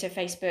 Twitter,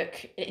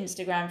 Facebook,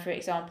 Instagram, for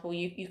example,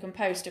 you can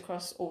post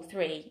across all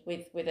three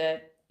with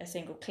a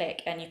single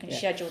click, and you can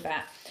schedule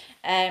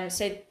that.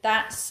 So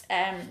that's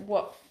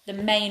what the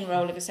main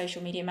role of a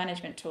social media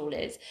management tool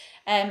is.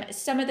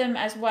 Some of them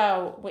as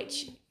well,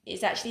 which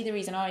is actually the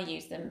reason I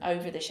use them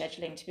over the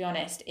scheduling, to be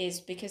honest, is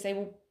because they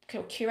will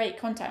curate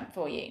content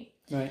for you.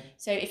 Right.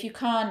 So if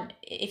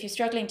you're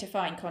struggling to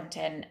find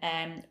content,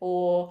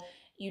 or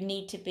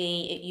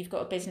you've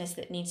got a business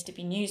that needs to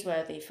be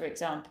newsworthy, for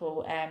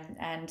example,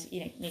 and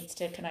needs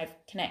to kind of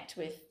connect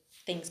with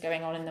things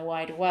going on in the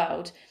wider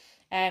world,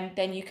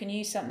 then you can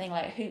use something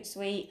like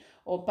Hootsuite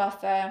or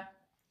Buffer,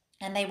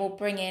 and they will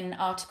bring in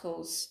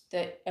articles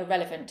that are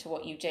relevant to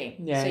what you do.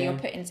 So you'll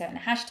put in certain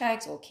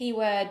hashtags or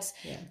keywords,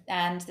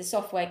 and the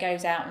software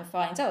goes out and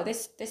finds,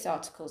 this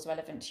article is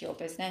relevant to your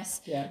business.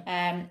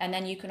 And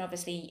then you can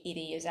obviously either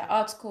use that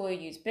article or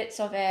use bits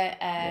of it,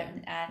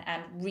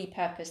 and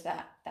repurpose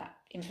that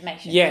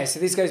information. Yeah, so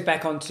this goes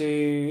back onto,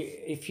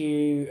 if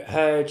you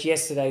heard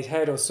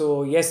or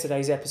saw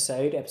yesterday's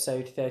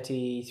episode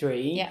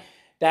 33,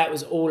 that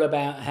was all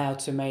about how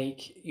to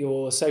make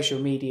your social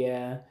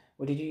media...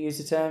 What did you use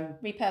the term?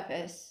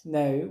 Repurpose.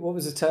 No, what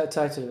was the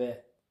title of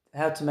it?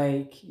 How to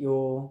make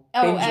your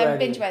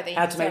binge-worthy.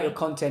 How to make your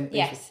content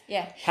binge-worthy.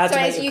 Yes,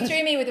 yeah. You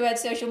threw me with the word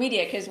social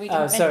media because we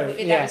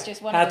didn't that was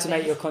just one how of the to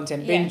make your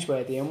content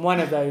binge-worthy. And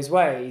one of those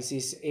ways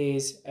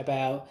is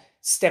about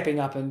stepping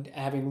up and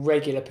having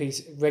regular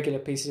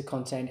pieces of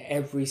content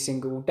every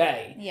single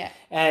day. Yeah.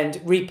 And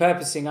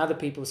repurposing other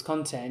people's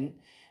content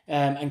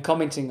and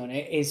commenting on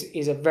it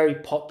is a very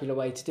popular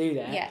way to do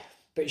that. Yeah.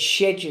 But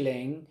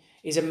scheduling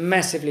is a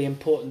massively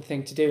important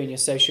thing to do in your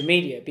social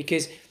media,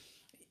 because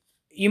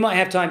you might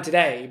have time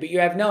today, but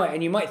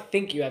and you might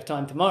think you have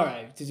time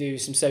tomorrow to do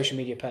some social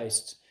media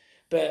posts,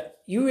 but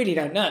you really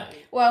don't know.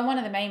 Well, one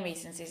of the main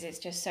reasons is it's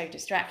just so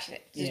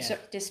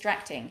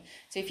distracting.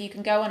 So if you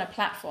can go on a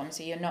platform,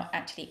 so you're not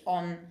actually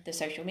on the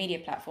social media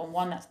platform,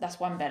 one,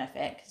 that's one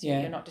benefit, because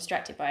you're not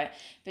distracted by it.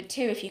 But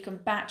two, if you can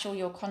batch all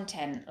your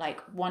content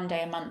like one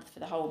day a month for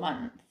the whole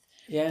month,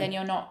 then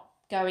you're not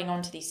going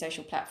onto these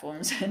social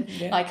platforms and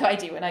like I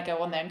do when I go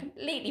on there and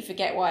completely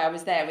forget why I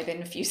was there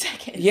within a few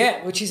seconds.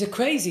 Yeah, which is a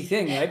crazy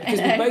thing, right? Because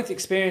we both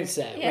experience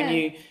that.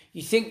 When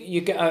you think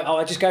you go,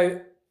 I just go,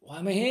 why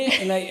am I here?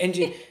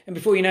 And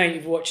before you know it,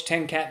 you've watched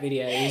 10 cat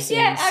videos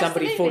and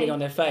somebody falling on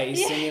their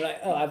face, and you're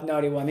like, I have no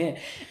idea why I'm here.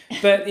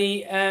 But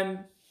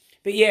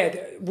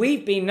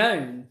we've been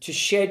known to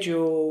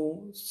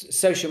schedule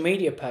social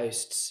media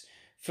posts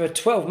for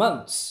 12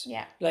 months.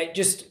 Yeah. Like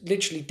just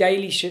literally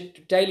daily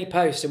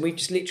posts, and we've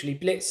just literally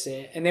blitzed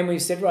it. And then we've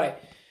said, right,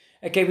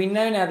 okay, we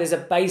know now there's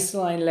a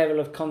baseline level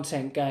of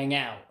content going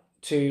out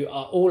to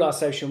all our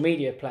social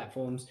media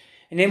platforms.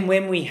 And then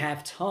when we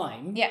have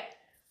time,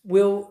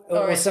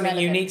 or something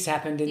unique's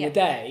happened in the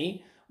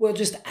day, we'll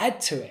just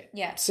add to it.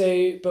 Yeah.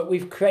 So, but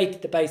we've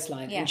created the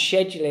baseline, and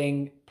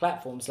scheduling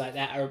platforms like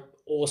that are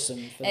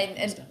awesome for that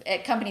kind of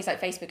stuff. Companies like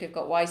Facebook have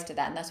got wise to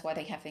that, and that's why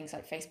they have things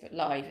like Facebook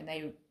Live, and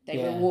they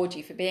reward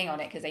you for being on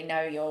it because they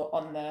know you're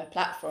on the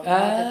platform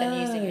rather than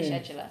using a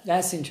scheduler.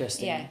 That's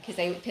interesting. Yeah,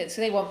 because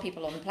they want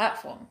people on the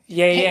platform.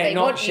 They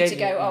not want you to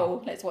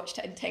go, let's watch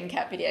 10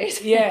 cat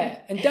videos. Yeah,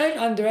 and don't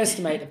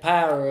underestimate the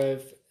power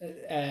of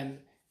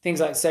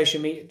things like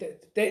social media.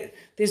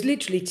 There's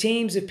literally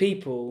teams of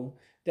people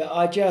that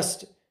are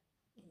just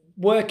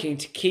working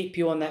to keep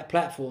you on that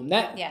platform.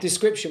 That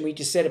description we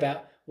just said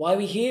about why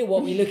we here,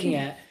 what we're looking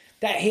at,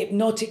 that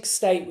hypnotic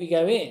state we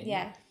go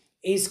in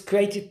is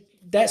created.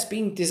 That's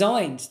been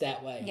designed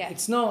that way. Yeah.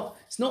 It's not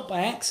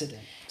by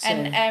accident. So.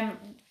 And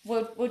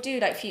we'll do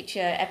like future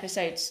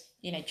episodes,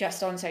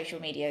 just on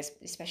social media,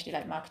 especially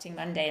like Marketing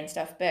Monday and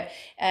stuff. But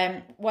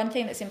one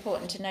thing that's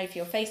important to know for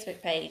your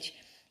Facebook page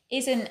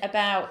isn't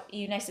about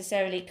you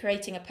necessarily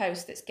creating a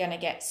post that's going to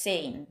get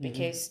seen,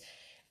 because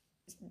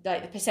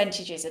like the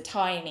percentages are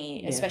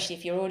tiny, especially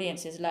if your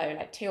audience is low.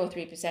 Like 2 or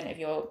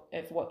 3%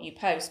 of what you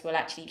post will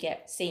actually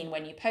get seen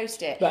when you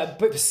post it.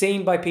 But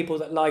seen by people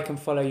that like and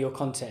follow your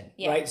content,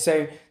 right?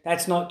 So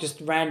that's not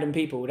just random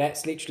people.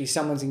 That's literally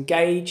someone's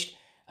engaged.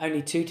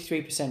 Only 2 to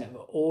 3% of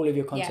all of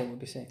your content will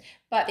be seen.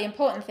 But the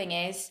important thing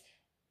is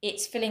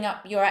it's filling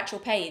up your actual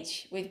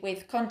page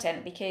with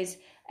content, because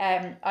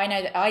I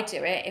know that I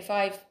do it. If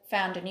I've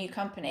found a new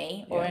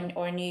company or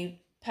a new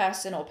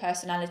person or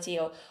personality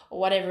or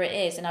whatever it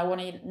is, and I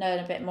want to learn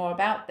a bit more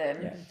about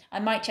them, I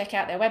might check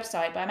out their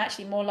website, but I'm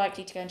actually more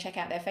likely to go and check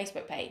out their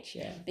Facebook page,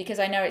 because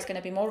I know it's going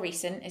to be more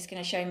recent. It's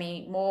going to show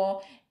me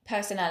more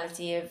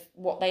personality of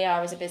what they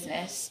are as a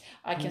business.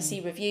 I can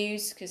see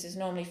reviews, because there's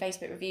normally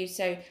Facebook reviews.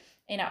 So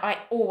I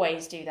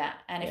always do that.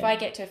 And if I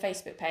get to a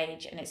Facebook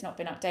page and it's not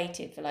been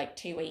updated for like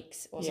 2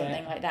 weeks or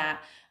something like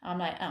that, I'm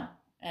like, I'm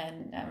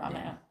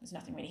like, there's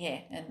nothing really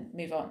here, and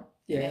move on.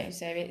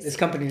 So there's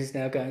companies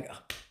now going,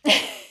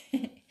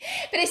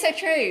 But it's so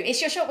true. It's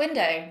your shop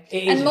window,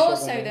 It is and your more shop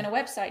so window. than a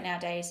website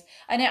nowadays.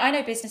 I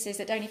know businesses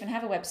that don't even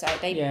have a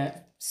website. They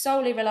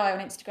solely rely on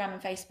Instagram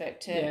and Facebook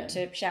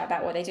to shout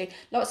about what they do.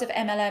 Lots of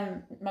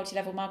MLM,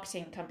 multi-level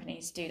marketing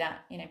companies do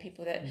that. You know,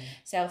 people that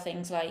sell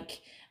things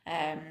like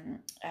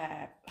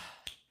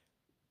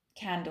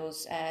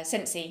candles,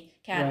 Scentsy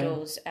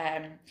candles,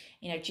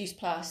 you know, Juice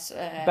Plus,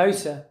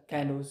 Bosa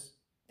candles.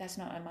 That's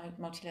not a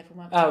multi-level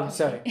marketing. Oh,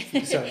 sorry.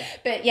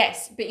 But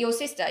yes, but your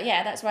sister,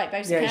 yeah, that's right.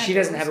 Bosa Yeah, candles. she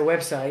doesn't have a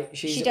website.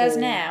 She does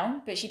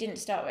now, but she didn't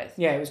start with.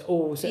 Yeah, it was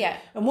all. Yeah.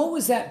 And what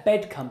was that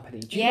bed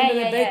company? Do you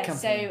remember the bed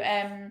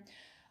company?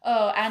 So,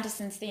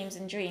 Anderson's Themes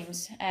and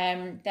Dreams.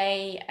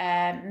 They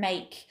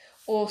make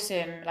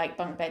awesome like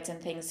bunk beds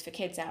and things for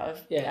kids out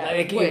of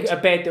like wood. a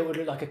bed that would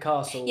look like a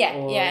castle.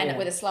 And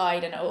with a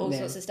slide and all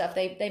sorts of stuff.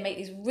 They make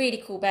these really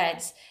cool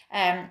beds.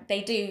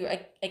 They do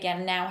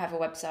again now have a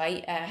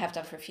website. Have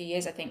done for a few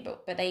years, I think,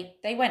 but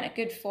they went a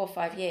good 4 or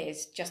 5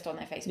 years just on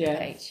their Facebook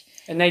page.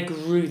 And they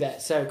grew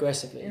that so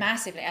aggressively,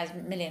 massively, as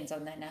millions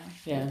on there now.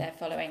 With their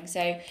following.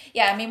 So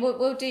yeah, I mean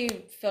we'll do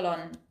full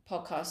on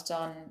podcasts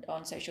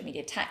on social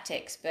media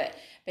tactics, but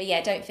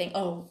yeah, don't think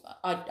I'm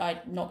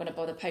not going to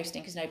bother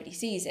posting because nobody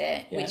sees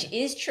it, which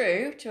is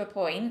true to a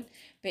point,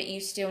 but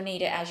you still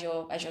need it as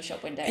your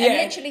shop window. And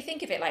literally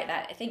think of it like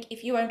that. I think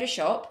if you owned a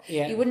shop,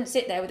 you wouldn't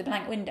sit there with a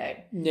blank window.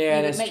 You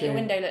would make your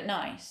window look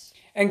nice.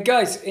 And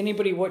guys,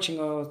 anybody watching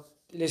or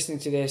listening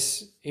to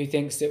this who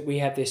thinks that we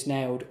have this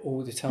nailed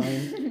all the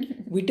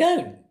time, we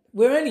don't.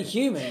 We're only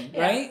human,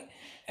 right?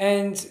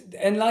 And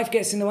life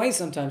gets in the way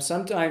sometimes.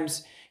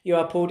 Sometimes you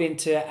are pulled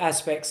into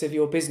aspects of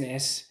your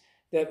business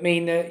that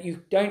mean that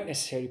you don't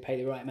necessarily pay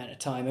the right amount of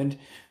time. And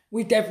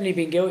we've definitely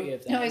been guilty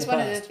of that. No, it's one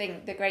of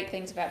the great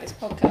things about this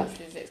podcast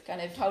is it's kind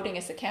of holding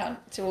us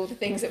account to all the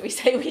things that we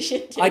say we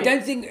should do. I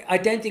don't think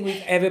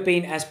we've ever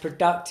been as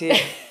productive.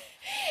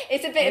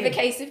 It's a bit of a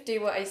case of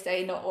do what I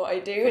say, not what I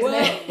do, isn't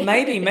it?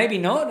 maybe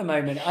not at the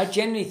moment. I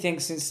genuinely think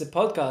since the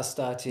podcast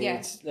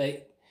started,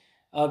 like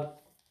our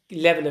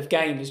level of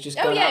game has just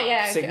gone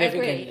up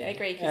significantly. I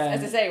agree.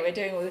 As I say, we're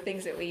doing all the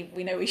things that we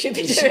know we should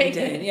be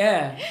doing.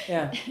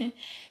 Yeah.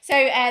 So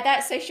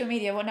that's social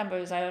media. What number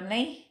was I on,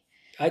 Lee?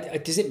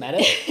 Does it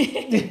matter?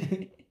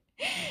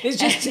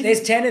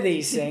 There's 10 of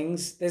these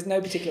things. There's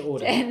no particular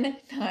order. 10,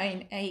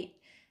 9, 8,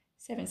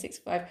 7, 6,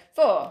 5,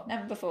 4.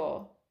 Number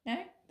 4. No?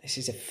 This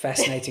is a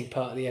fascinating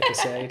part of the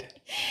episode.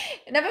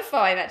 Number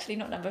 5, actually,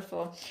 not number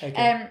 4.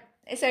 Okay.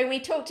 So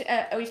we've talked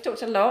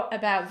a lot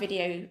about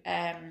video.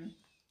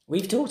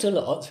 We've talked a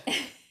lot.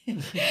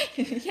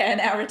 An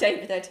hour a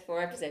day for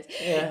 34 episodes.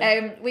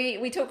 Yeah.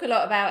 We talk a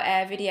lot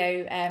about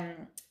video,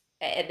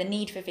 the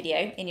need for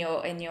video in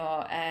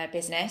your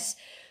business.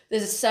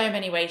 There's so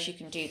many ways you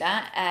can do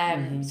that.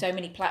 So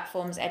many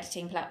platforms,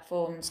 editing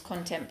platforms,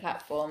 content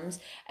platforms.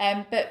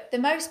 But the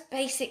most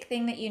basic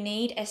thing that you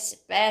need,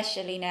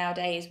 especially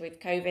nowadays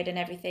with COVID and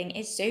everything,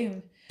 is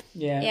Zoom.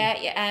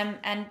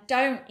 And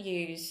don't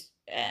use,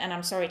 and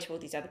I'm sorry to all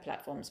these other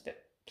platforms, but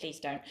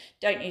please don't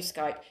use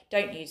Skype,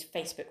 don't use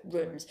Facebook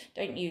Rooms,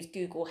 don't use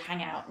Google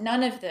Hangout.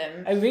 None of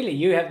them. Oh really?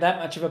 You have that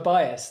much of a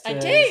bias? I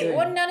do. Zoom.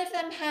 Well, none of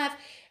them have.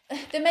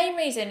 The main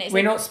reason is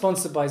we're not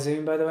sponsored by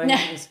Zoom, by the way. No.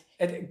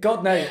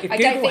 God knows. I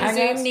don't think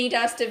Zoom need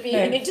us to be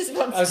need to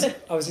sponsor.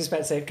 I was just about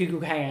to say, if Google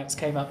Hangouts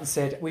came up and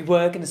said we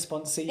were going to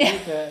sponsor you,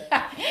 but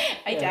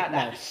I doubt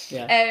that. No.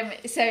 Yeah.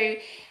 So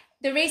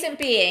the reason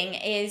being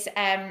is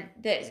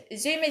that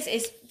Zoom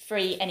is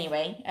free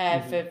anyway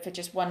for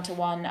just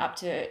one-to-one up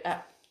to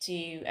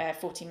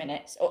 40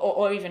 minutes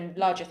or even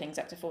larger things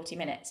up to 40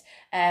 minutes.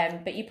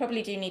 But you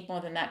probably do need more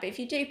than that. But if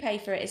you do pay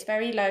for it, it's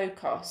very low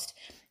cost.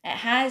 It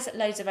has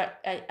loads of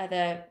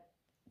other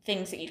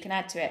things that you can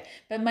add to it.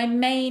 But my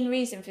main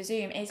reason for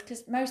Zoom is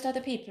because most other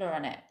people are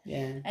on it.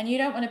 Yeah. And you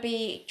don't want to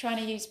be trying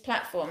to use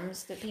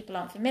platforms that people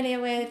aren't familiar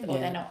with or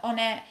they're not on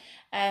it.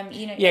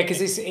 Yeah,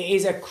 because it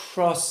is a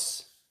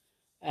cross.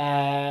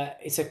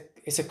 It's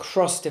a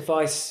cross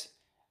device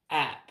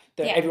app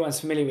that everyone's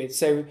familiar with.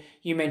 So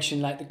you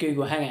mentioned like the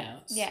Google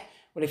Hangouts. Yeah.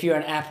 Well, if you're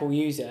an Apple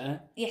user,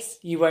 yes,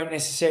 you won't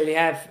necessarily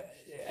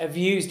have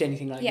used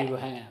anything like Google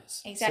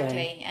Hangouts.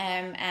 Exactly. So.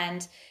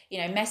 And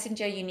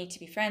Messenger, you need to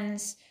be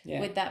friends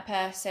with that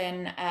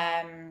person.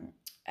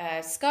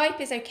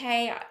 Skype is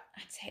okay. I'd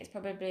say it's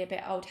probably a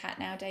bit old hat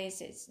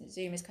nowadays.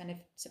 Zoom has kind of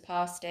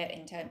surpassed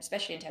it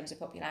especially in terms of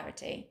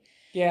popularity.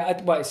 Yeah,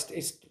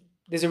 it's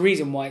there's a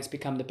reason why it's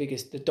become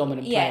the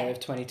dominant player of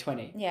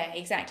 2020. Yeah,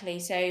 exactly.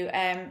 So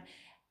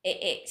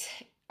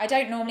I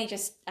don't normally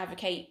just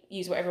advocate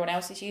use what everyone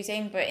else is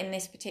using, but in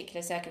this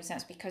particular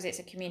circumstance, because it's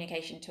a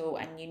communication tool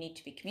and you need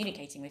to be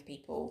communicating with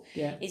people,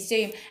 is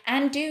Zoom.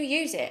 And do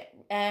use it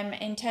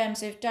in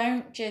terms of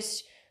don't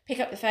just pick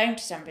up the phone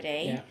to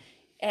somebody,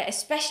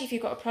 especially if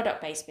you've got a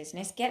product-based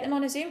business, get them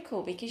on a Zoom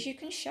call because you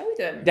can show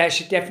them. That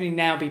should definitely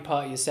now be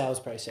part of your sales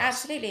process.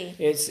 Absolutely.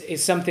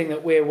 It's something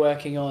that we're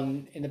working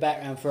on in the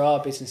background for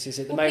our businesses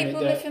at the moment.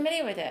 People are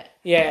familiar with it.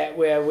 Yeah,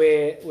 where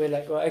we're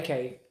like, well,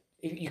 okay,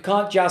 you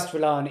can't just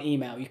rely on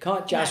email. You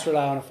can't just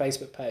rely on a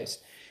Facebook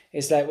post.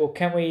 It's like, well,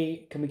 can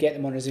we get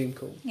them on a Zoom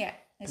call? Yeah.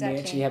 And we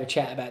actually have a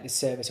chat about this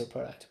service or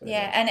product.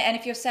 Yeah, and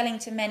if you're selling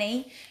to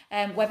many,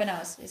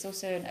 webinars is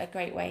also a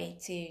great way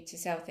to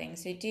sell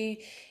things. So do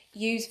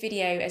use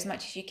video as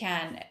much as you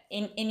can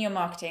in your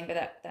marketing,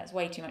 but that's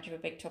way too much of a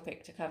big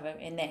topic to cover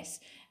in this.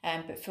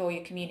 But for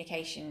your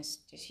communications,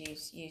 just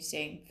use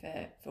Zoom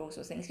for all sorts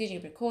of things. Because you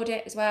can record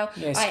it as well.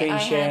 Yeah, screen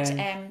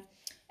share.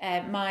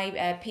 Had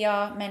my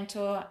PR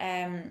mentor,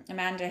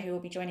 Amanda, who will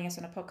be joining us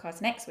on a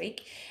podcast next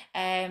week.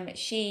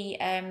 She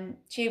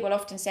will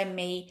often send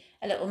me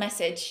a little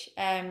message,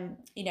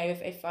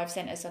 if I've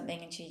sent her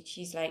something and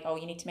she's like, oh,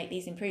 you need to make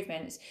these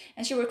improvements.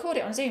 And she'll record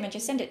it on Zoom and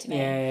just send it to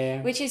me,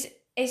 which is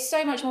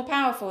so much more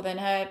powerful than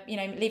her,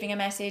 leaving a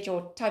message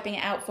or typing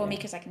it out for me,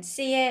 because I can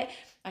see it.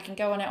 I can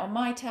go on it on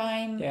my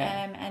time,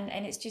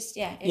 and it's just,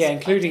 it's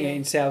including it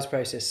in sales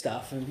process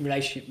stuff and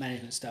relationship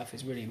management stuff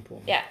is really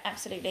important. Yeah,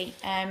 absolutely.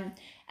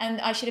 And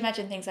I should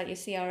imagine things like your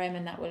CRM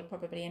and that will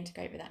probably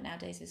integrate with that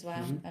nowadays as well.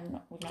 Mm-hmm.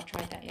 We've not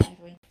tried that yet, have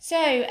we?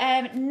 So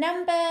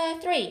number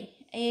 3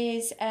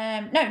 is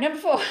number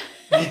 4.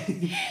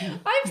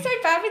 I'm so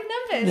bad with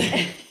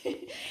numbers.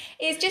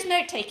 Is just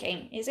note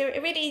taking. It's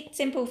a really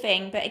simple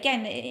thing, but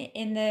again,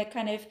 in the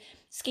kind of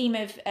scheme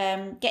of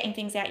getting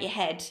things out your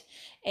head,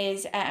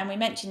 is and we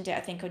mentioned it I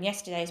think on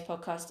yesterday's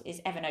podcast,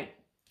 is Evernote.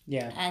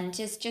 Yeah. And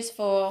just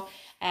for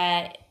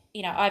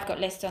I've got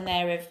lists on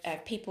there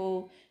of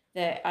people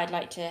that I'd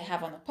like to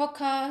have on the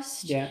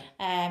podcast. Yeah.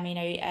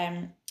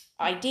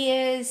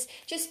 Ideas,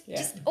 just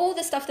all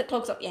the stuff that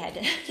clogs up your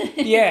head.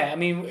 Yeah, I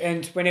mean,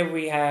 and whenever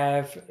we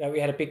had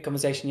a big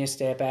conversation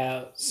yesterday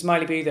about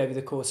Smiley Booth over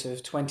the course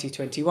of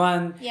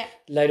 2021. Yeah.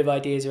 Load of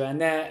ideas around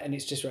that, and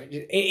it's just right.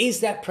 It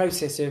is that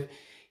process of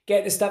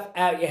get the stuff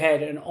out your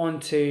head and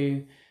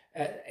onto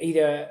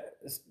either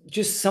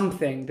just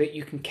something that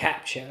you can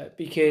capture,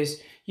 because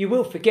you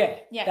will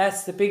forget. Yeah.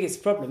 That's the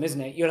biggest problem,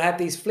 isn't it? You'll have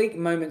these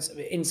fleeting moments of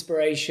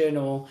inspiration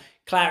or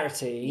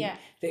clarity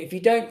that if you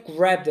don't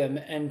grab them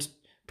and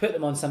put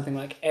them on something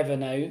like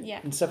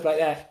Evernote and stuff like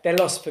that, they're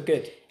lost for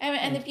good.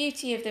 And the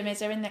beauty of them is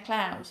they're in the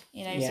cloud,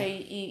 so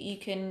you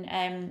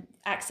can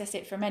access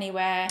it from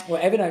anywhere.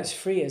 Well, Evernote's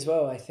free as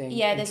well, I think.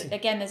 Yeah,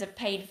 there's a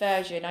paid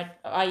version.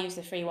 I use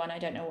the free one. I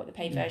don't know what the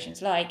paid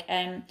version's like.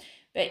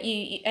 But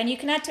you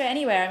can add to it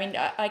anywhere. I mean,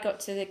 I got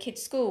to the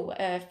kids' school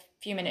a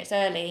few minutes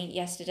early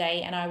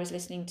yesterday, and I was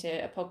listening to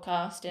a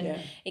podcast, and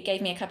it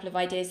gave me a couple of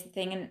ideas.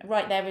 And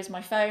right there was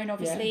my phone,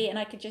 obviously, and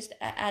I could just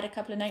add a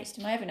couple of notes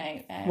to my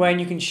Evernote. Well, and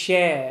you can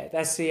share.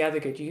 That's the other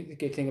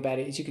good thing about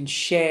it, is you can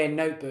share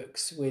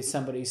notebooks with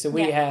somebody. So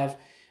we have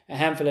a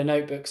handful of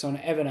notebooks on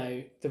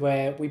Evernote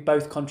where we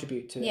both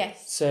contribute to it.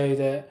 Yes. So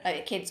that like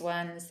the kids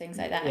ones, things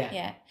like that.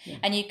 Yeah.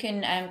 And you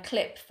can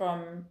clip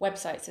from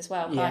websites as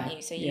well, can't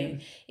you? So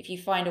if you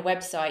find a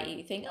website,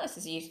 you think, oh, this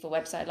is a useful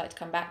website, I'd like to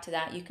come back to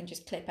that. You can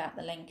just clip out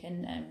the link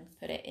and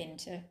put it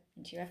into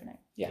your Evernote.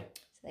 Yeah.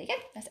 So there you go.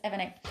 That's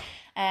Evernote.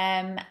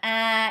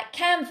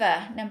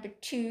 Canva, number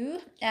 2.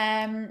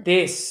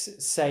 This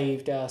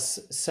saved us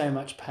so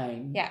much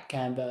pain. Yeah.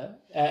 Canva.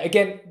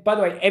 Again, by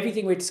the way,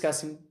 everything we're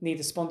discussing,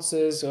 neither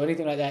sponsors or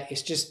anything like that,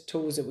 it's just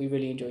tools that we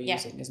really enjoy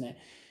using, isn't it?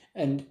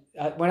 And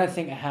when I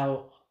think of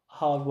how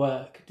hard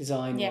work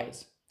design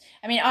was.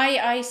 I mean,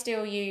 I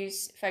still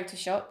use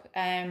Photoshop.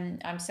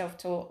 I'm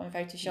self-taught on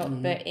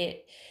Photoshop, but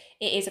it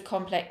is a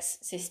complex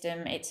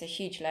system. It's a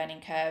huge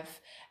learning curve.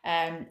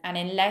 And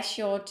unless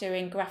you're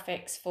doing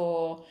graphics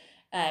for,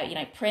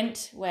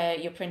 print, where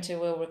your printer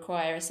will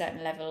require a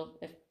certain level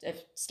of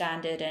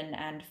standard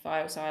and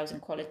file size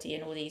and quality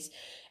and all these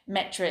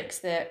metrics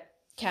that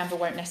Canva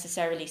won't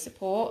necessarily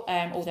support,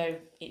 although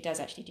it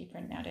does actually do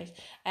print nowadays.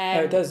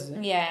 It does,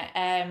 doesn't it?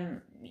 Yeah.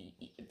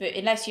 But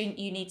unless you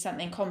need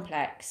something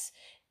complex,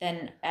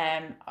 then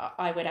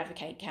I would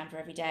advocate Canva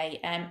every day.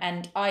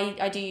 And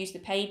I do use the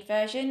paid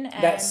version.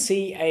 That's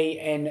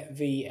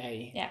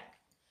Canva. Yeah.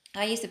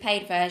 I use the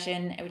paid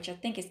version, which I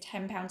think is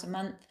 £10 a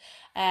month.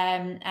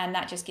 And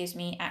that just gives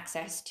me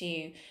access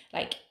to,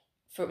 like,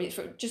 for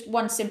just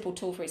one simple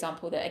tool, for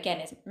example, that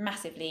again is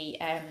massively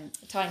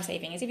time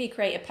saving, is if you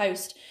create a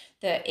post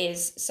that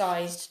is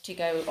sized to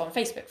go on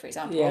Facebook, for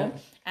example,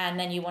 and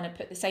then you want to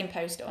put the same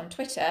post on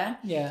Twitter,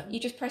 you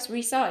just press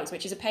resize,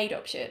 which is a paid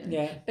option,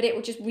 but it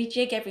will just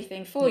rejig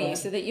everything for you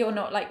so that you're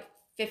not like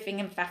fiffing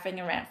and faffing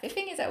around.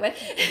 Fiffing, is that a word?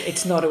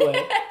 It's not a word.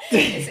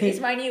 it's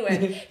my new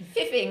word.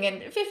 Fiffing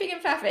and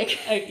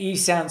faffing. You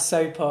sound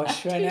so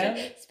posh right now.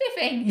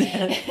 Spiffing.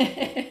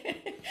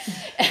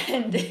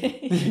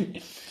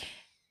 And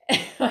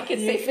I could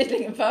say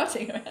fiddling and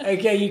farting around.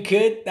 Okay, you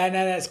could. No,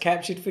 that's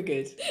captured for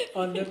good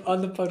on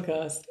the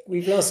podcast.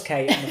 We've lost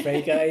Kate, I'm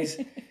afraid, guys.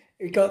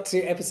 We got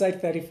to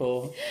episode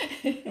 34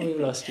 and we've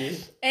lost you.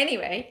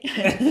 Anyway,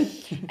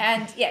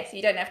 and yes,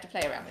 you don't have to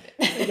play around with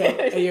it.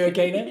 Okay. Are you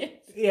okay now?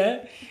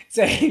 Yes.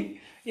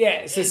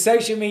 Yeah. So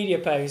social media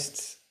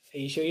posts. Are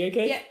you sure you're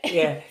okay?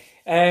 Yeah.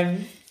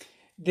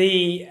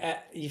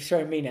 You've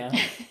thrown me now.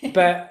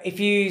 But if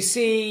you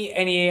see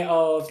any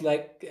of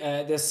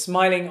the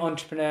Smiling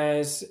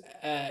Entrepreneurs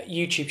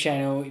YouTube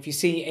channel, if you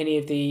see any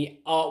of the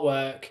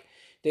artwork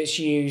that's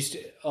used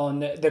on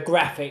the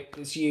graphic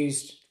that's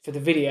used for the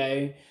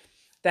video,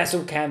 That's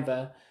all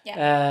Canva.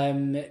 Yeah.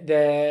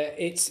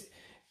 It's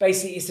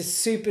basically, it's a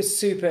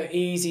super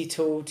easy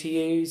tool to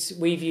use.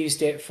 We've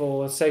used it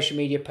for social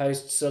media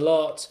posts a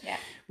lot. Yeah.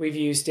 We've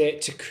used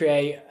it to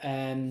create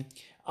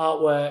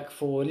artwork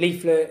for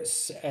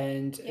leaflets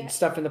and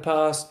stuff in the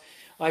past.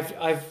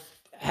 I've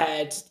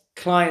had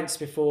clients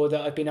before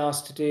that I've been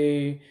asked to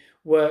do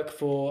work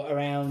for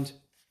around,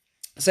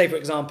 say for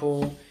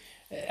example,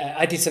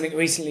 I did something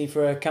recently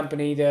for a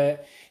company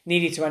that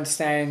needed to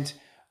understand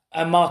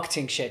a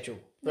marketing schedule,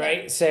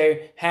 right? So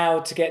how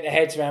to get their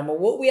heads around, well,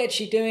 what are we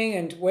actually doing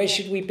and where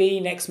should we be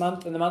next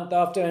month and the month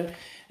after?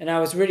 And I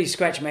was really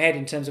scratching my head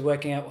in terms of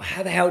working out, well,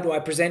 how the hell do I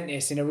present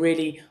this in a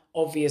really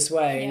obvious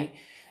way?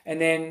 And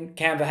then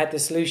Canva had the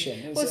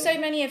solution. Well, so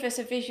many of us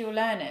are visual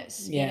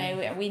learners. You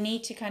know, we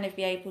need to kind of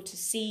be able to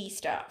see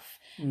stuff.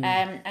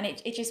 And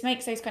it just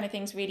makes those kind of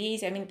things really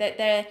easy. I mean,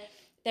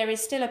 there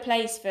is still a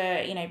place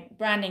for, you know,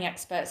 branding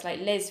experts like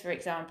Liz, for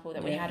example,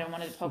 that we had on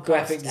one of the podcasts.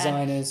 Graphic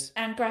designers.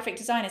 And graphic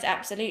designers,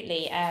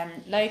 absolutely.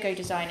 Logo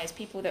designers,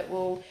 people that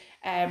will,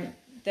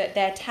 that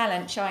their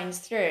talent shines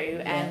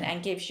through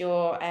and gives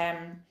your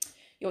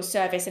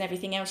service and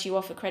everything else you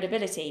offer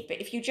credibility.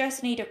 But if you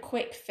just need a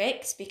quick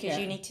fix because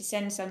you need to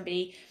send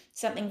somebody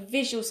something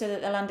visual so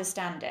that they'll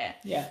understand it,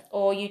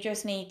 or you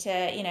just need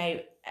to, you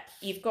know,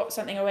 you've got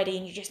something already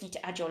and you just need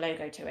to add your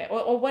logo to it,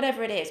 or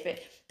whatever it is. But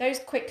those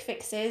quick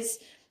fixes,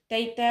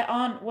 they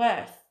aren't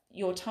worth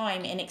your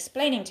time in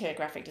explaining to a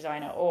graphic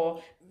designer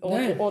or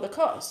the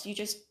cost. You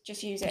just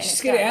use it.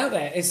 Just get it out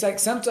there. It's like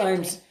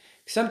sometimes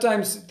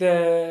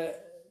the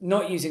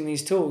not using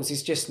these tools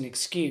is just an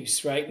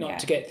excuse, right? Not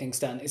to get things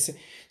done.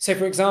 So,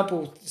 for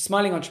example,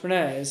 Smiling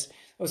Entrepreneurs.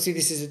 Obviously,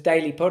 this is a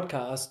daily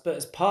podcast, but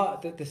as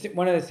part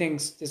one of the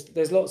things,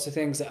 there's lots of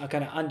things that are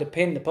kind of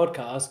underpin the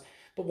podcast,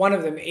 but one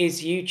of them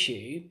is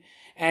YouTube.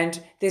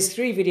 And there's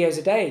 3 videos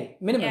a day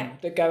minimum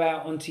that go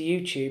out onto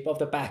YouTube off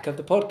the back of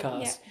the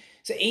podcast.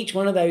 So each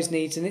one of those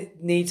needs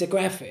a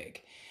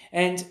graphic.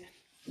 And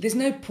there's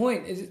no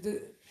point.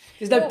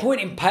 There's no point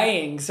in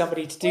paying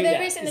somebody to do that.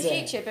 There is in the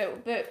future,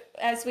 but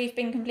as we've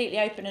been completely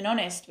open and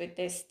honest with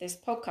this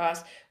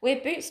podcast, we're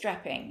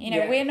bootstrapping. You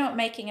know, we're not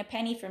making a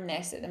penny from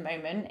this at the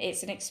moment.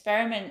 It's an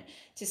experiment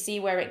to see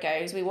where it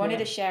goes. We wanted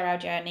to share our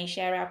journey,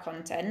 share our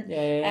content,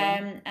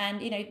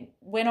 and you know,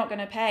 we're not going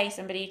to pay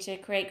somebody to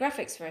create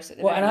graphics for us at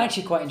the moment. And I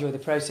actually quite enjoy the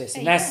process,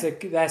 and that's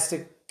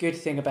the good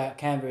thing about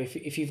Canva.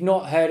 If you've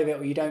not heard of it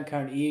or you don't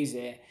currently use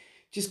it,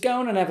 just go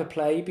on and have a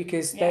play,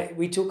 because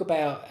we talk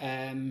about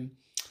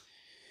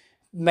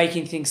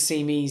making things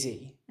seem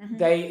easy.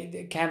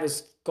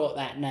 Canva's got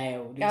that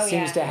nailed.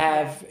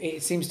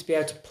 It seems to be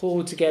able to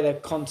pull together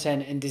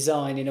content and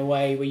design in a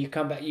way where you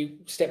come back, you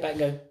step back and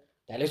go,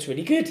 that looks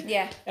really good.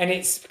 Yeah. And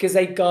it's because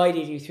they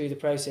guided you through the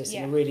process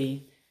in a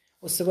really,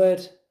 what's the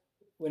word?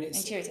 When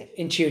it's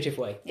intuitive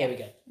way. There we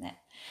go.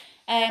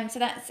 Yeah. So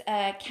that's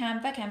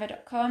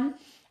canva.com.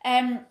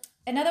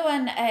 Another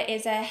one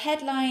is a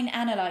headline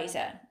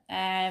analyzer.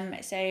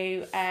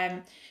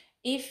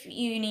 If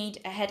you need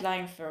a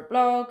headline for a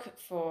blog,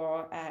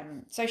 for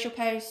social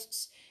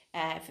posts,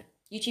 for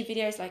YouTube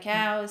videos like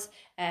ours,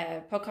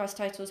 podcast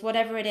titles,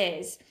 whatever it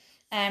is,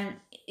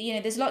 you know,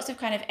 there's lots of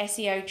kind of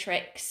SEO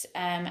tricks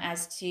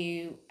as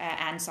to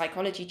and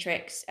psychology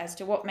tricks as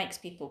to what makes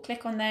people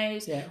click on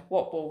those,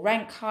 what will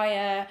rank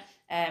higher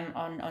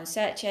on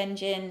search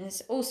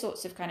engines, all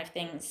sorts of kind of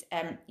things.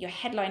 Your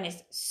headline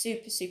is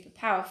super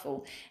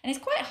powerful, and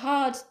it's quite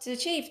hard to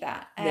achieve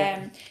that.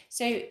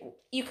 So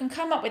you can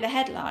come up with a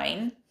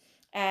headline,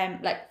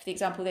 like for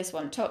example this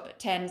one, top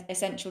 10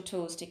 essential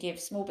tools to give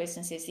small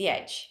businesses the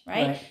edge,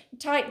 right?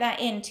 Type that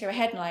into a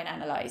headline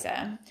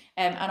analyzer,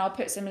 and I'll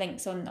put some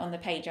links on the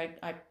page.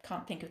 I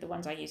can't think of the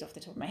ones I use off the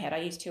top of my head. I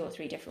use 2 or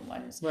 3 different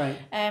ones,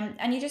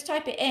 and you just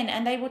type it in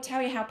and they will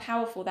tell you how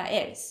powerful that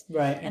is,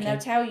 and they'll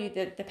tell you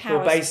the power,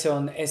 well, based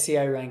on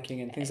SEO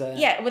ranking and things like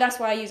that. Well, that's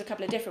why I use a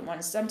couple of different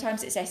ones.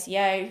 Sometimes it's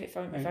SEO if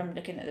I'm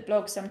looking at the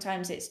blog.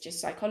 Sometimes it's just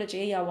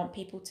psychology. I want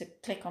people to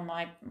click on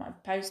my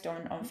post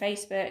on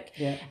Facebook,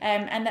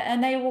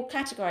 and they will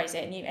categorize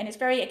it, and it's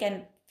very,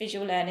 again,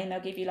 visual learning.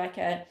 They'll give you like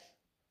a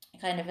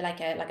kind of like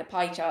a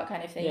pie chart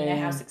kind of thing, you know,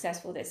 how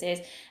successful this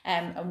is,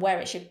 and where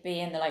it should be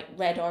in the like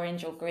red,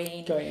 orange or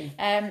green.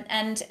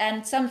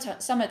 And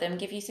some of them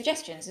give you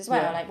suggestions as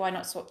well, like why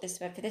not swap this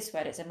word for this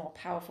word? It's a more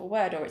powerful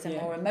word, or it's a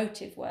more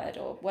emotive word,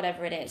 or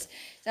whatever it is.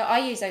 So I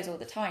use those all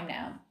the time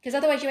now, because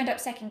otherwise you end up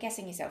second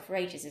guessing yourself for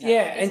ages. Is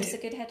this a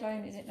good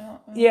headline? Is it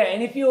not?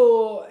 And if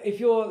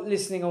you're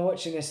listening or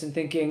watching this and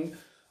thinking,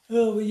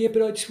 oh, well,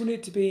 but I just want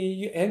it to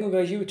be, hang on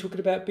guys, you were talking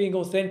about being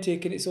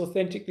authentic and it's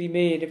authentically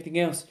me and everything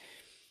else.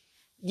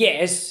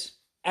 Yes,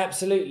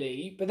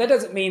 absolutely. But that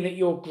doesn't mean that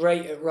you're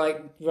great at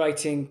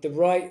writing the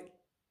right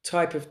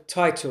type of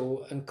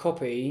title and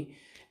copy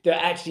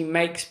that actually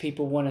makes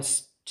people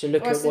want to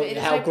look at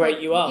how great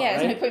you are.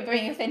 There's no point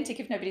being authentic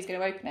if nobody's going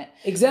to open it.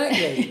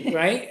 Exactly,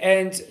 right?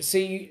 And so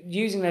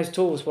using those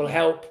tools will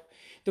help.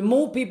 The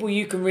more people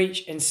you can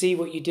reach and see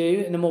what you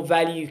do, and the more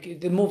value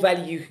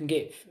you can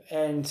give.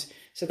 And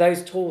so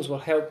those tools will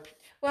help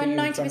Well,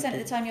 90% of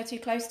the time you're too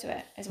close to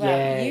it as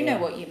well. You know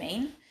what you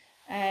mean,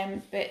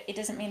 but it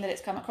doesn't mean that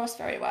it's come across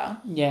very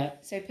well. Yeah.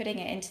 So putting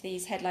it into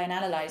these headline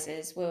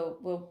analyzers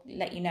will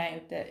let you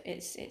know that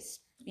it's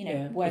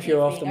worthy if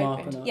you're of off the being mark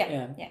opened. or not.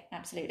 Yeah,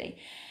 absolutely.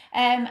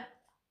 And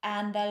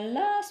the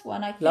last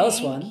one, I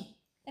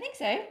think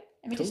so.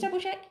 Let me just double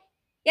check.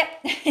 Yep.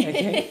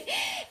 Okay.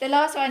 The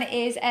last one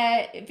is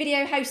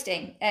video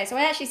hosting. So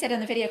I actually said on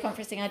the video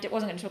conferencing I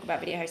wasn't going to talk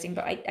about video hosting,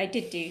 but I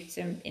did do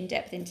some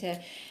in-depth into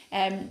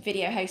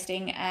video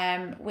hosting,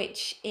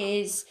 which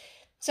is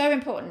so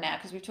important now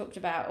because we've talked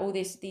about all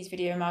these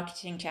video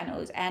marketing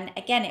channels. And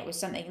again, it was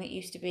something that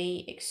used to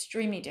be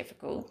extremely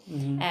difficult.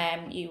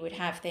 Mm-hmm. You would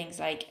have things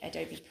like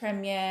Adobe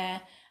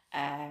Premiere,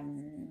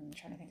 I'm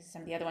trying to think of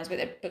some of the other ones,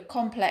 but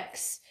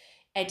complex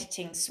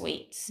editing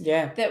suites.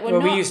 Yeah. That were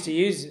we used to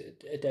use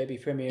Adobe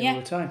Premiere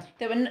all the time.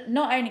 That were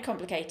not only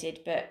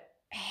complicated, but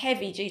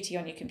heavy duty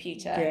on your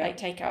computer, like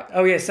take up.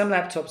 Oh yeah, some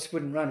laptops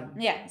wouldn't run them.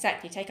 Yeah,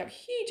 exactly. Take up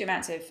huge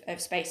amounts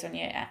of space on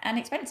you and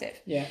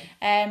expensive. Yeah.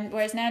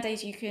 Whereas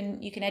nowadays you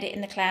can edit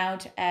in the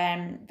cloud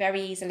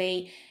very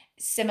easily.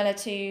 Similar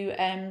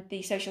to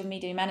the social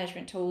media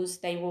management tools,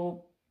 they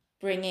will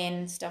bring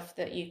in stuff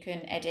that you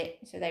can edit.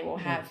 So they will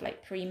have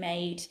like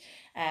pre-made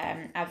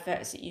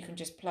adverts that you can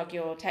just plug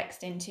your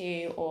text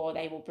into, or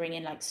they will bring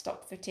in like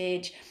stock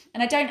footage.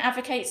 And I don't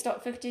advocate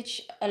stock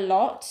footage a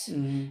lot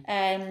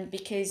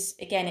because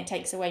again, it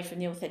takes away from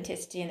the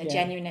authenticity and the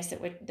genuineness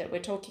that we're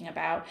talking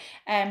about.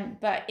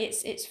 But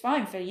it's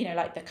fine for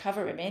like the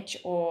cover image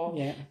or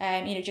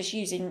just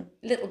using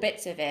little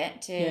bits of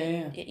it to.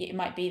 It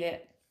might be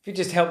that. If it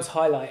just helps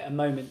highlight a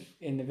moment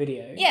in the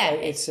video,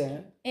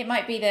 it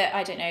might be that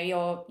I don't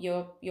know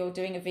you're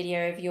doing a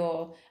video of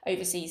your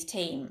overseas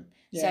team,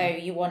 so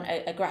you want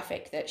a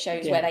graphic that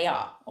shows where they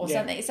are or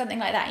something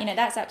like that.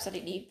 That's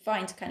absolutely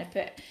fine to kind of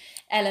put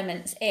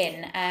elements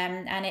in,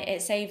 and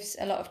it saves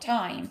a lot of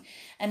time.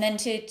 And then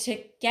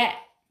to get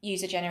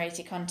user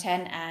generated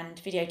content and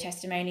video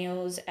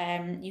testimonials,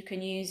 you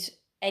can use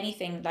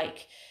anything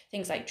like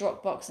things like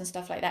Dropbox and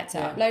stuff like that to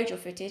upload your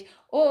footage,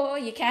 or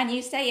you can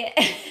use Say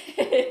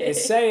It.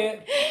 Say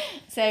It.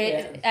 So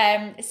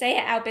Say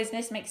It Our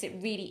Business makes it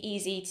really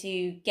easy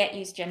to get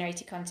user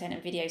generated content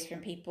and videos from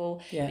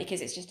people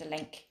because it's just a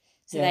link.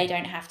 So they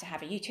don't have to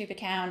have a YouTube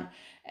account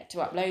to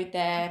upload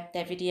their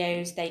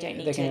videos. They don't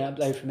need they can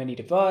upload from any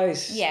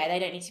device. Yeah, they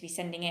don't need to be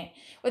sending it.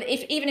 Well,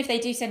 even if they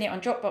do send it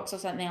on Dropbox or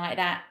something like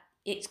that,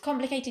 it's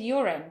complicated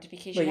your end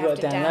because you have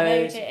to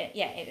download it.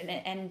 Yeah,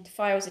 and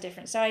files are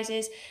different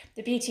sizes.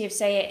 The beauty of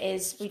Say It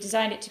is we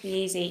designed it to be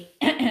easy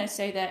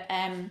so that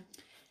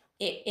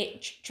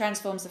it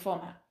transforms the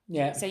format.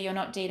 Yeah. So you're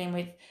not dealing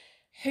with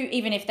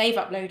even if they've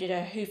uploaded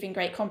a hoofing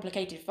great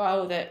complicated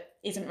file that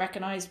isn't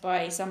recognised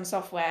by some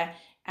software,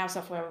 our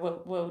software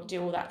will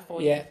do all that for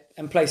you. Yeah,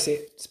 and place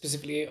it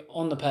specifically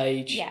on the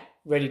page. Yeah.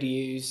 Ready to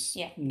use.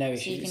 Yeah. No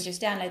issues. So you can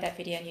just download that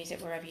video and use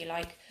it wherever you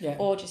like,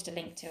 or just a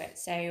link to it.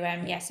 So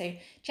so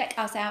check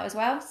us out as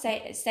well.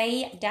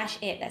 Say-it. That's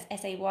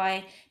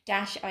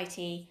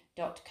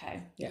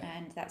say-it.co. Yeah.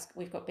 And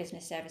we've got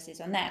business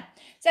services on there.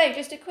 So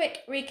just a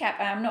quick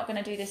recap. I'm not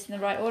going to do this in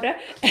the right order.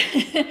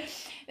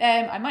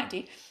 I might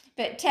do.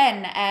 But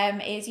 10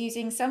 is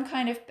using some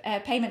kind of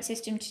payment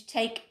system to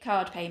take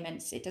card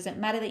payments. It doesn't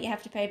matter that you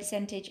have to pay a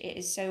percentage. It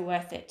is so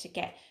worth it to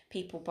get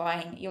people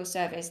buying your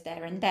service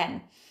there and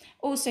then.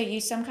 Also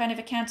use some kind of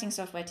accounting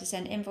software to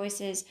send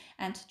invoices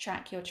and to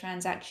track your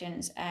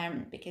transactions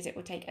because it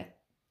will take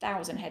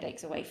 1,000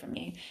 headaches away from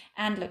you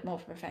and look more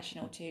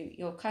professional to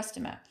your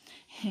customer.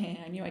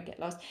 I knew I'd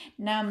get lost.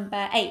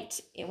 Number 8,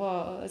 it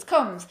was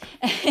comms.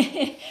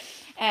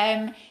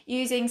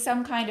 Using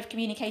some kind of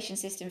communication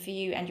system for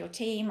you and your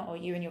team or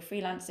you and your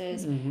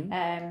freelancers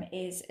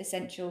is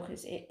essential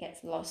because it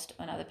gets lost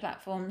on other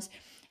platforms.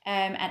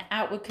 An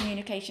outward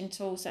communication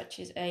tool such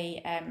as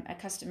a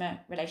customer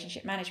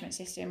relationship management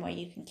system where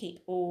you can keep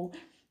all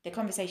the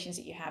conversations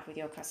that you have with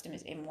your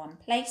customers in one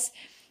place.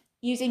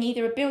 Using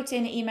either a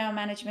built-in email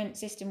management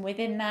system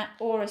within that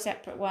or a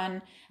separate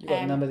one. You've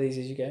got a number of these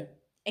as you go.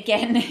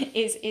 Again,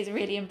 is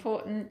really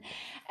important.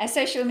 A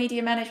social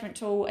media management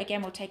tool,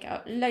 again, will take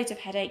out loads of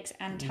headaches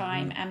and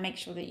time and make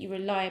sure that you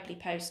reliably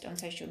post on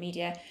social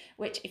media,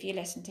 which if you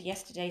listen to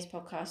yesterday's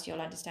podcast,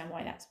 you'll understand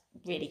why that's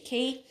really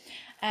key.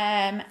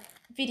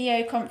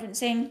 Video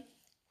conferencing.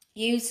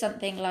 Use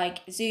something like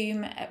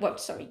Zoom.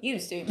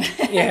 Use Zoom.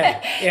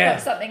 Yeah.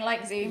 Something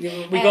like Zoom.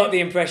 We got the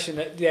impression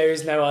that there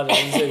is no other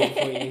than Zoom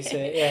for you. So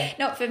yeah.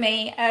 Not for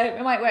me.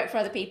 It might work for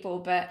other people,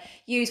 but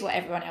use what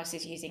everyone else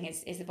is using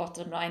is the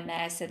bottom line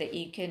there, so that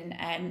you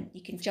can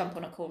jump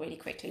on a call really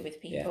quickly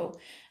with people,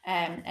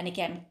 and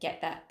again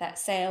get that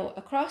sale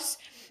across.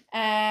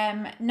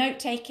 Note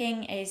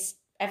taking is.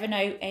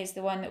 Evernote is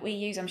the one that we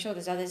use. I'm sure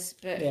there's others,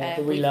 but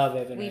we love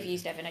Evernote. We've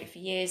used Evernote for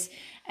years.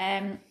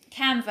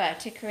 Canva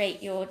to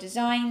create your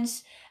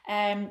designs.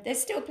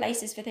 There's still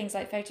places for things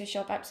like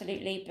Photoshop,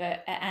 absolutely,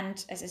 but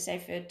and as I say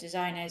for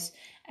designers,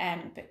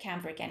 but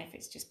Canva again, if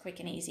it's just quick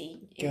and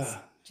easy,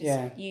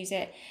 Just use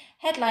it.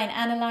 Headline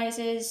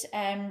analyzers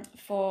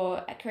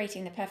for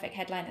creating the perfect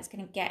headline that's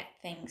going to get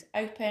things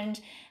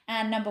opened.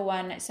 And number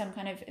one, some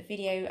kind of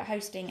video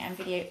hosting and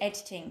video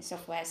editing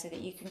software so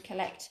that you can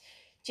collect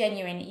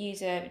genuine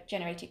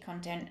user-generated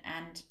content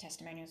and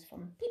testimonials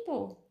from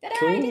people. Ta-da,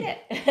 Cool. I did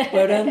it.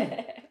 Well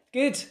done.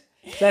 Good. So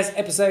that's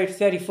episode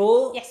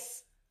 34.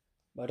 Yes.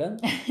 Well done.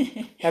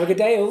 Have a good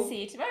day, all.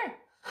 See you tomorrow.